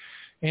sick.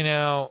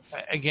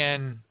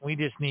 Again, we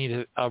just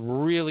need a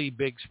really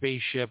big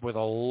spaceship with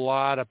a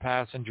lot of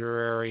passenger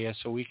area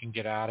so we can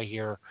get out of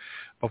here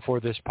before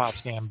this pop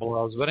stand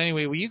blows. But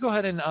anyway, will you go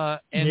ahead and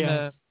end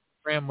the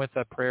program with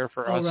a prayer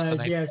for us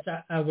tonight? Yes,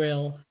 I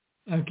will.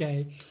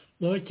 Okay.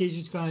 Lord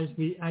Jesus Christ,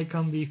 I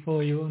come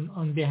before you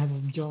on behalf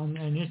of John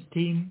and his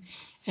team,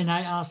 and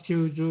I ask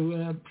you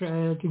to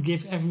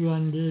give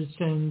everyone the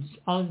sense,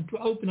 to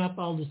open up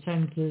all the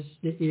senses,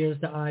 the ears,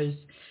 the eyes,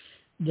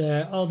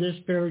 all the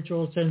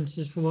spiritual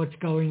senses for what's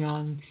going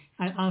on.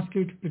 I ask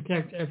you to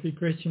protect every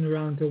Christian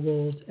around the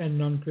world and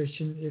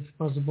non-Christian if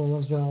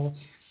possible as well,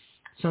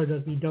 so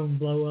that we don't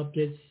blow up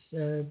this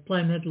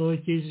planet,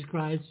 Lord Jesus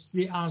Christ.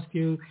 We ask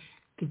you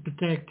to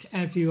protect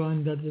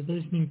everyone that is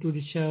listening to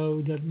the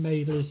show, that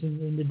may listen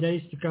in the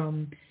days to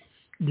come,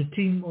 the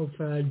team of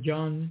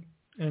John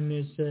and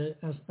his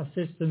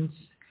assistants,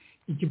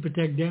 that you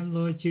protect them,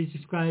 Lord Jesus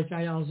Christ.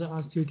 I also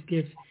ask you to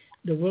give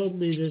the world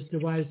leaders the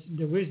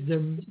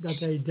wisdom that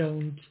they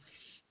don't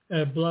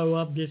blow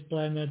up this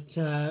planet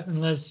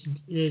unless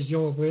it is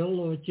your will,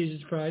 Lord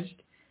Jesus Christ.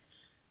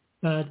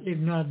 But if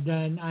not,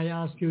 then I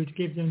ask you to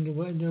give them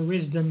the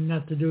wisdom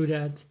not to do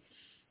that.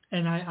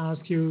 And I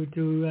ask you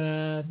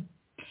to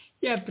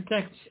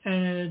protect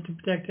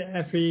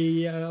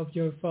every of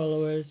your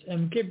followers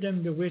and give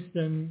them the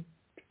wisdom,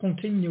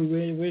 continue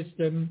with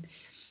wisdom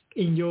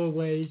in your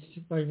ways,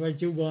 by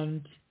what you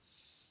want.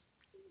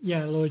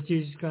 Yeah, Lord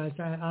Jesus Christ,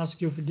 I ask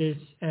you for this,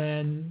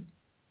 and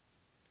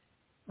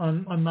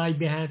on my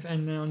behalf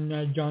and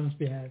on John's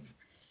behalf,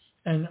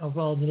 and of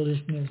all the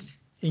listeners,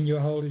 in your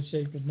holy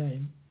sacred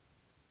name.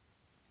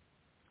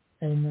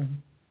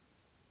 Amen.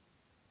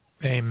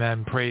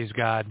 Amen. Praise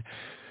God.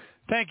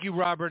 Thank you,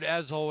 Robert.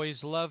 As always,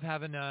 love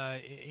having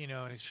an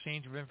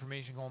exchange of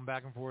information going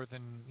back and forth,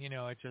 and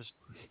it just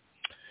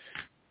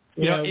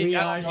I think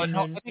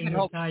it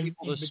helps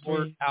people to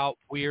sort out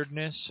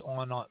weirdness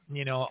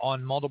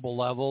on multiple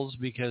levels,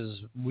 because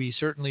we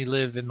certainly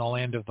live in the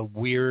land of the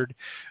weird,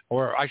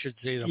 or I should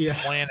say the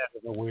planet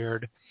of the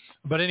weird.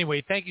 But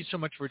anyway, thank you so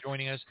much for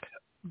joining us.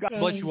 God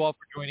bless you all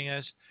for joining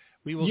us.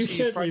 We will see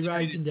you Friday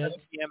night at 7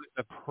 p.m. at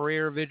the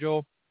prayer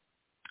vigil,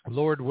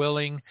 Lord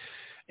willing.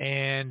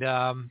 And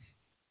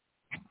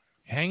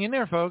hang in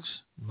there, folks.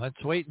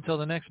 Let's wait until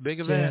the next big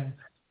event,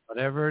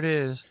 whatever it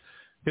is.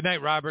 Good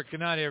night, Robert. Good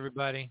night,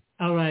 everybody.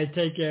 All right.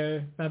 Take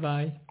care.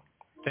 Bye-bye.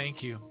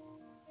 Thank you.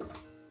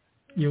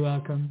 You're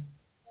welcome.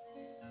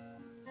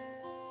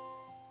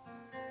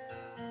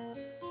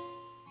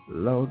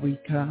 Lord, we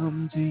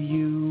come to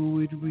you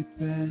with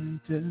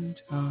repentant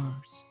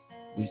hearts.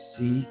 We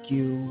seek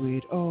you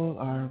with all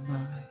our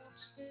might.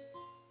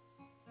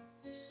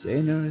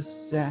 Sinners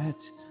at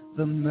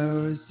the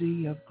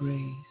mercy of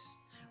grace,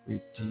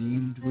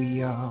 redeemed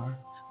we are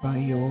by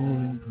your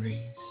embrace.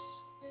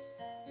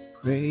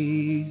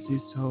 Praise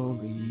his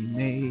holy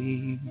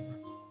name.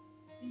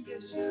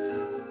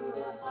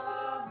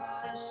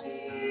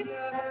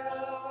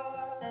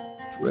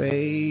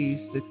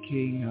 Praise the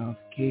King of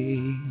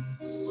Kings.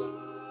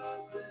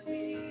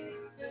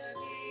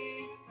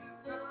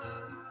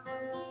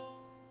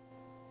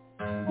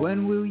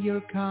 When will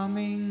your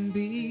coming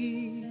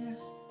be?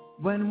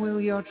 When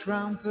will your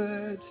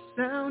trumpet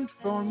sound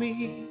for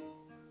me?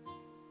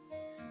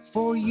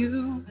 For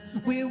you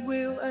we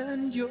will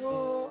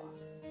endure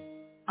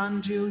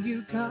until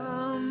you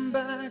come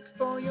back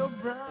for your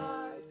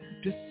bride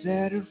to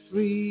set her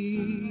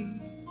free.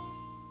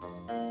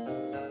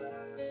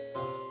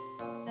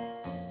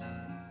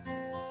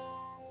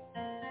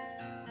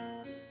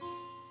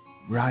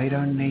 Write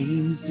our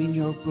names in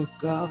your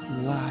book of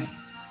life.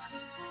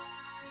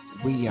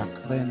 We are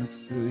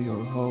cleansed through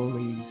your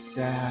holy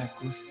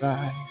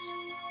sacrifice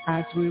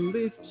as we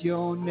lift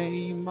your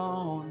name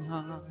on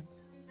high.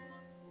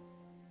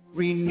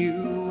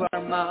 Renew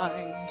our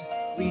mind,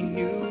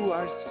 renew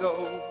our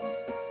soul,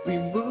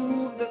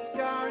 remove the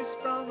scars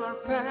from our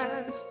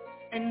past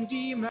and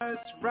deem us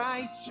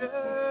righteous.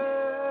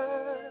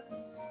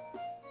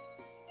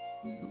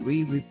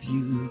 We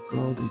rebuke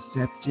all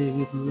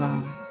deceptive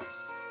lies.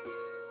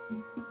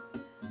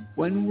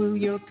 When will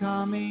your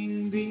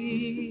coming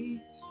be?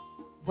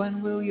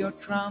 When will your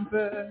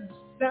trumpet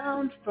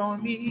sound for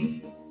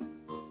me?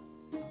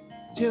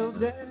 Till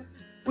then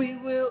we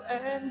will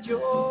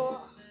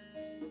endure.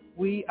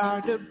 We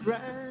are the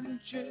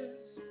branches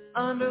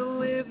on the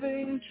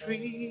living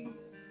tree.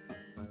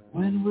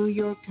 When will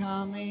your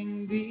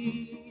coming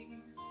be?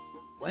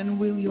 When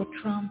will your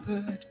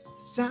trumpet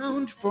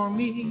sound for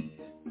me?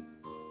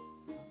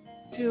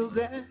 Till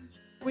then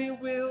we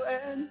will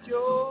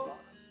endure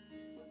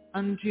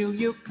until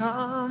you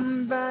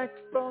come back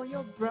for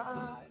your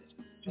bride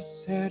to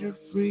set her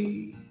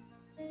free.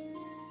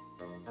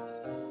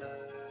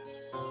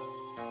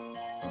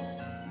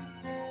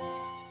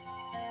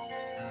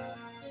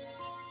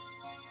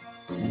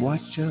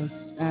 Watch us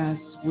as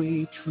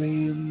we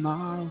trim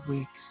our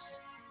wicks.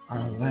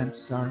 Our lamps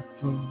are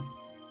full,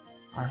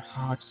 our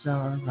hearts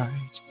are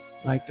right.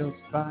 Like those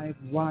 5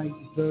 wise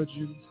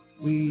virgins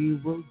we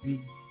will be.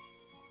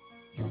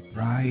 Your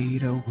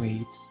bride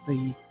awaits,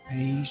 sleep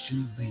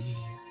patiently.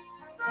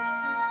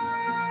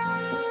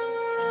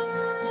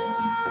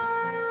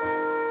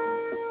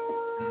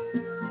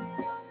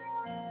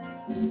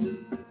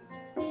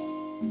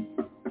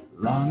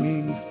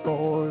 Longing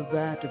for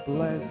that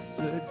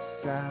blessed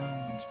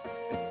sound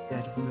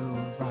that will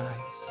rise.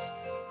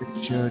 The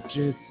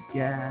churches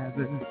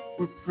gather,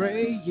 we're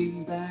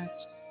praying that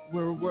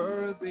we're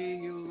worthy,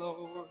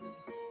 Lord,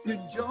 to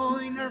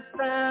join our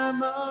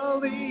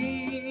family.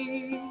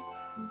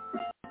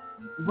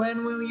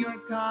 When will your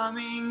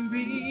coming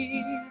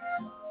be?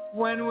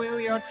 When will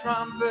your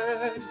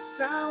trumpet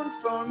sound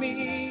for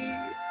me?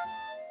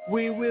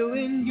 We will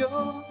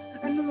endure,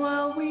 and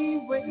while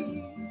we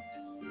wait,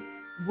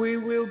 we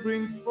will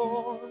bring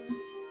forth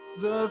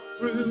the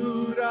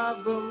fruit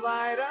of the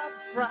light of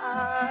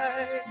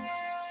Christ.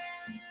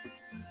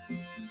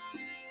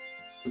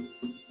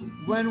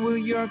 When will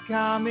your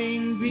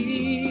coming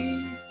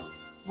be?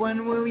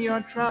 When will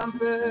your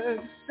trumpet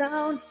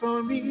sound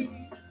for me?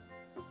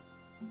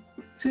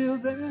 Till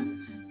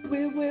then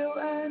we will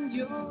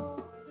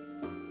endure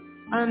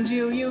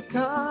until you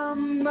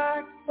come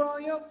back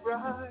for your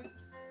bride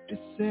to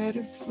set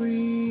her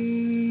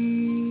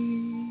free.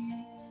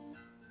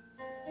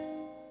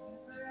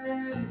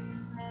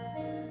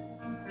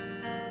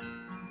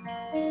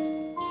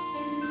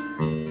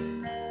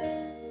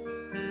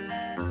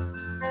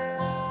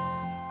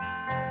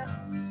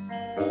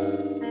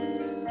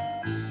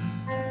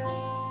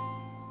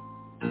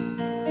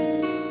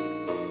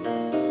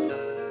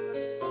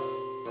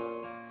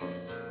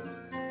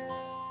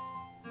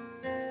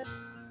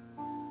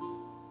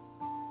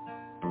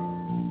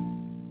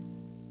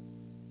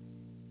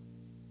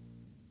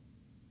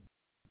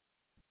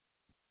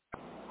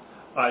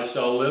 I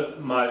shall lift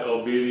my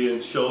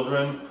obedient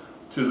children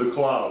to the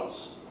clouds,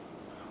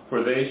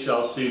 for they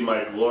shall see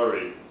my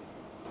glory.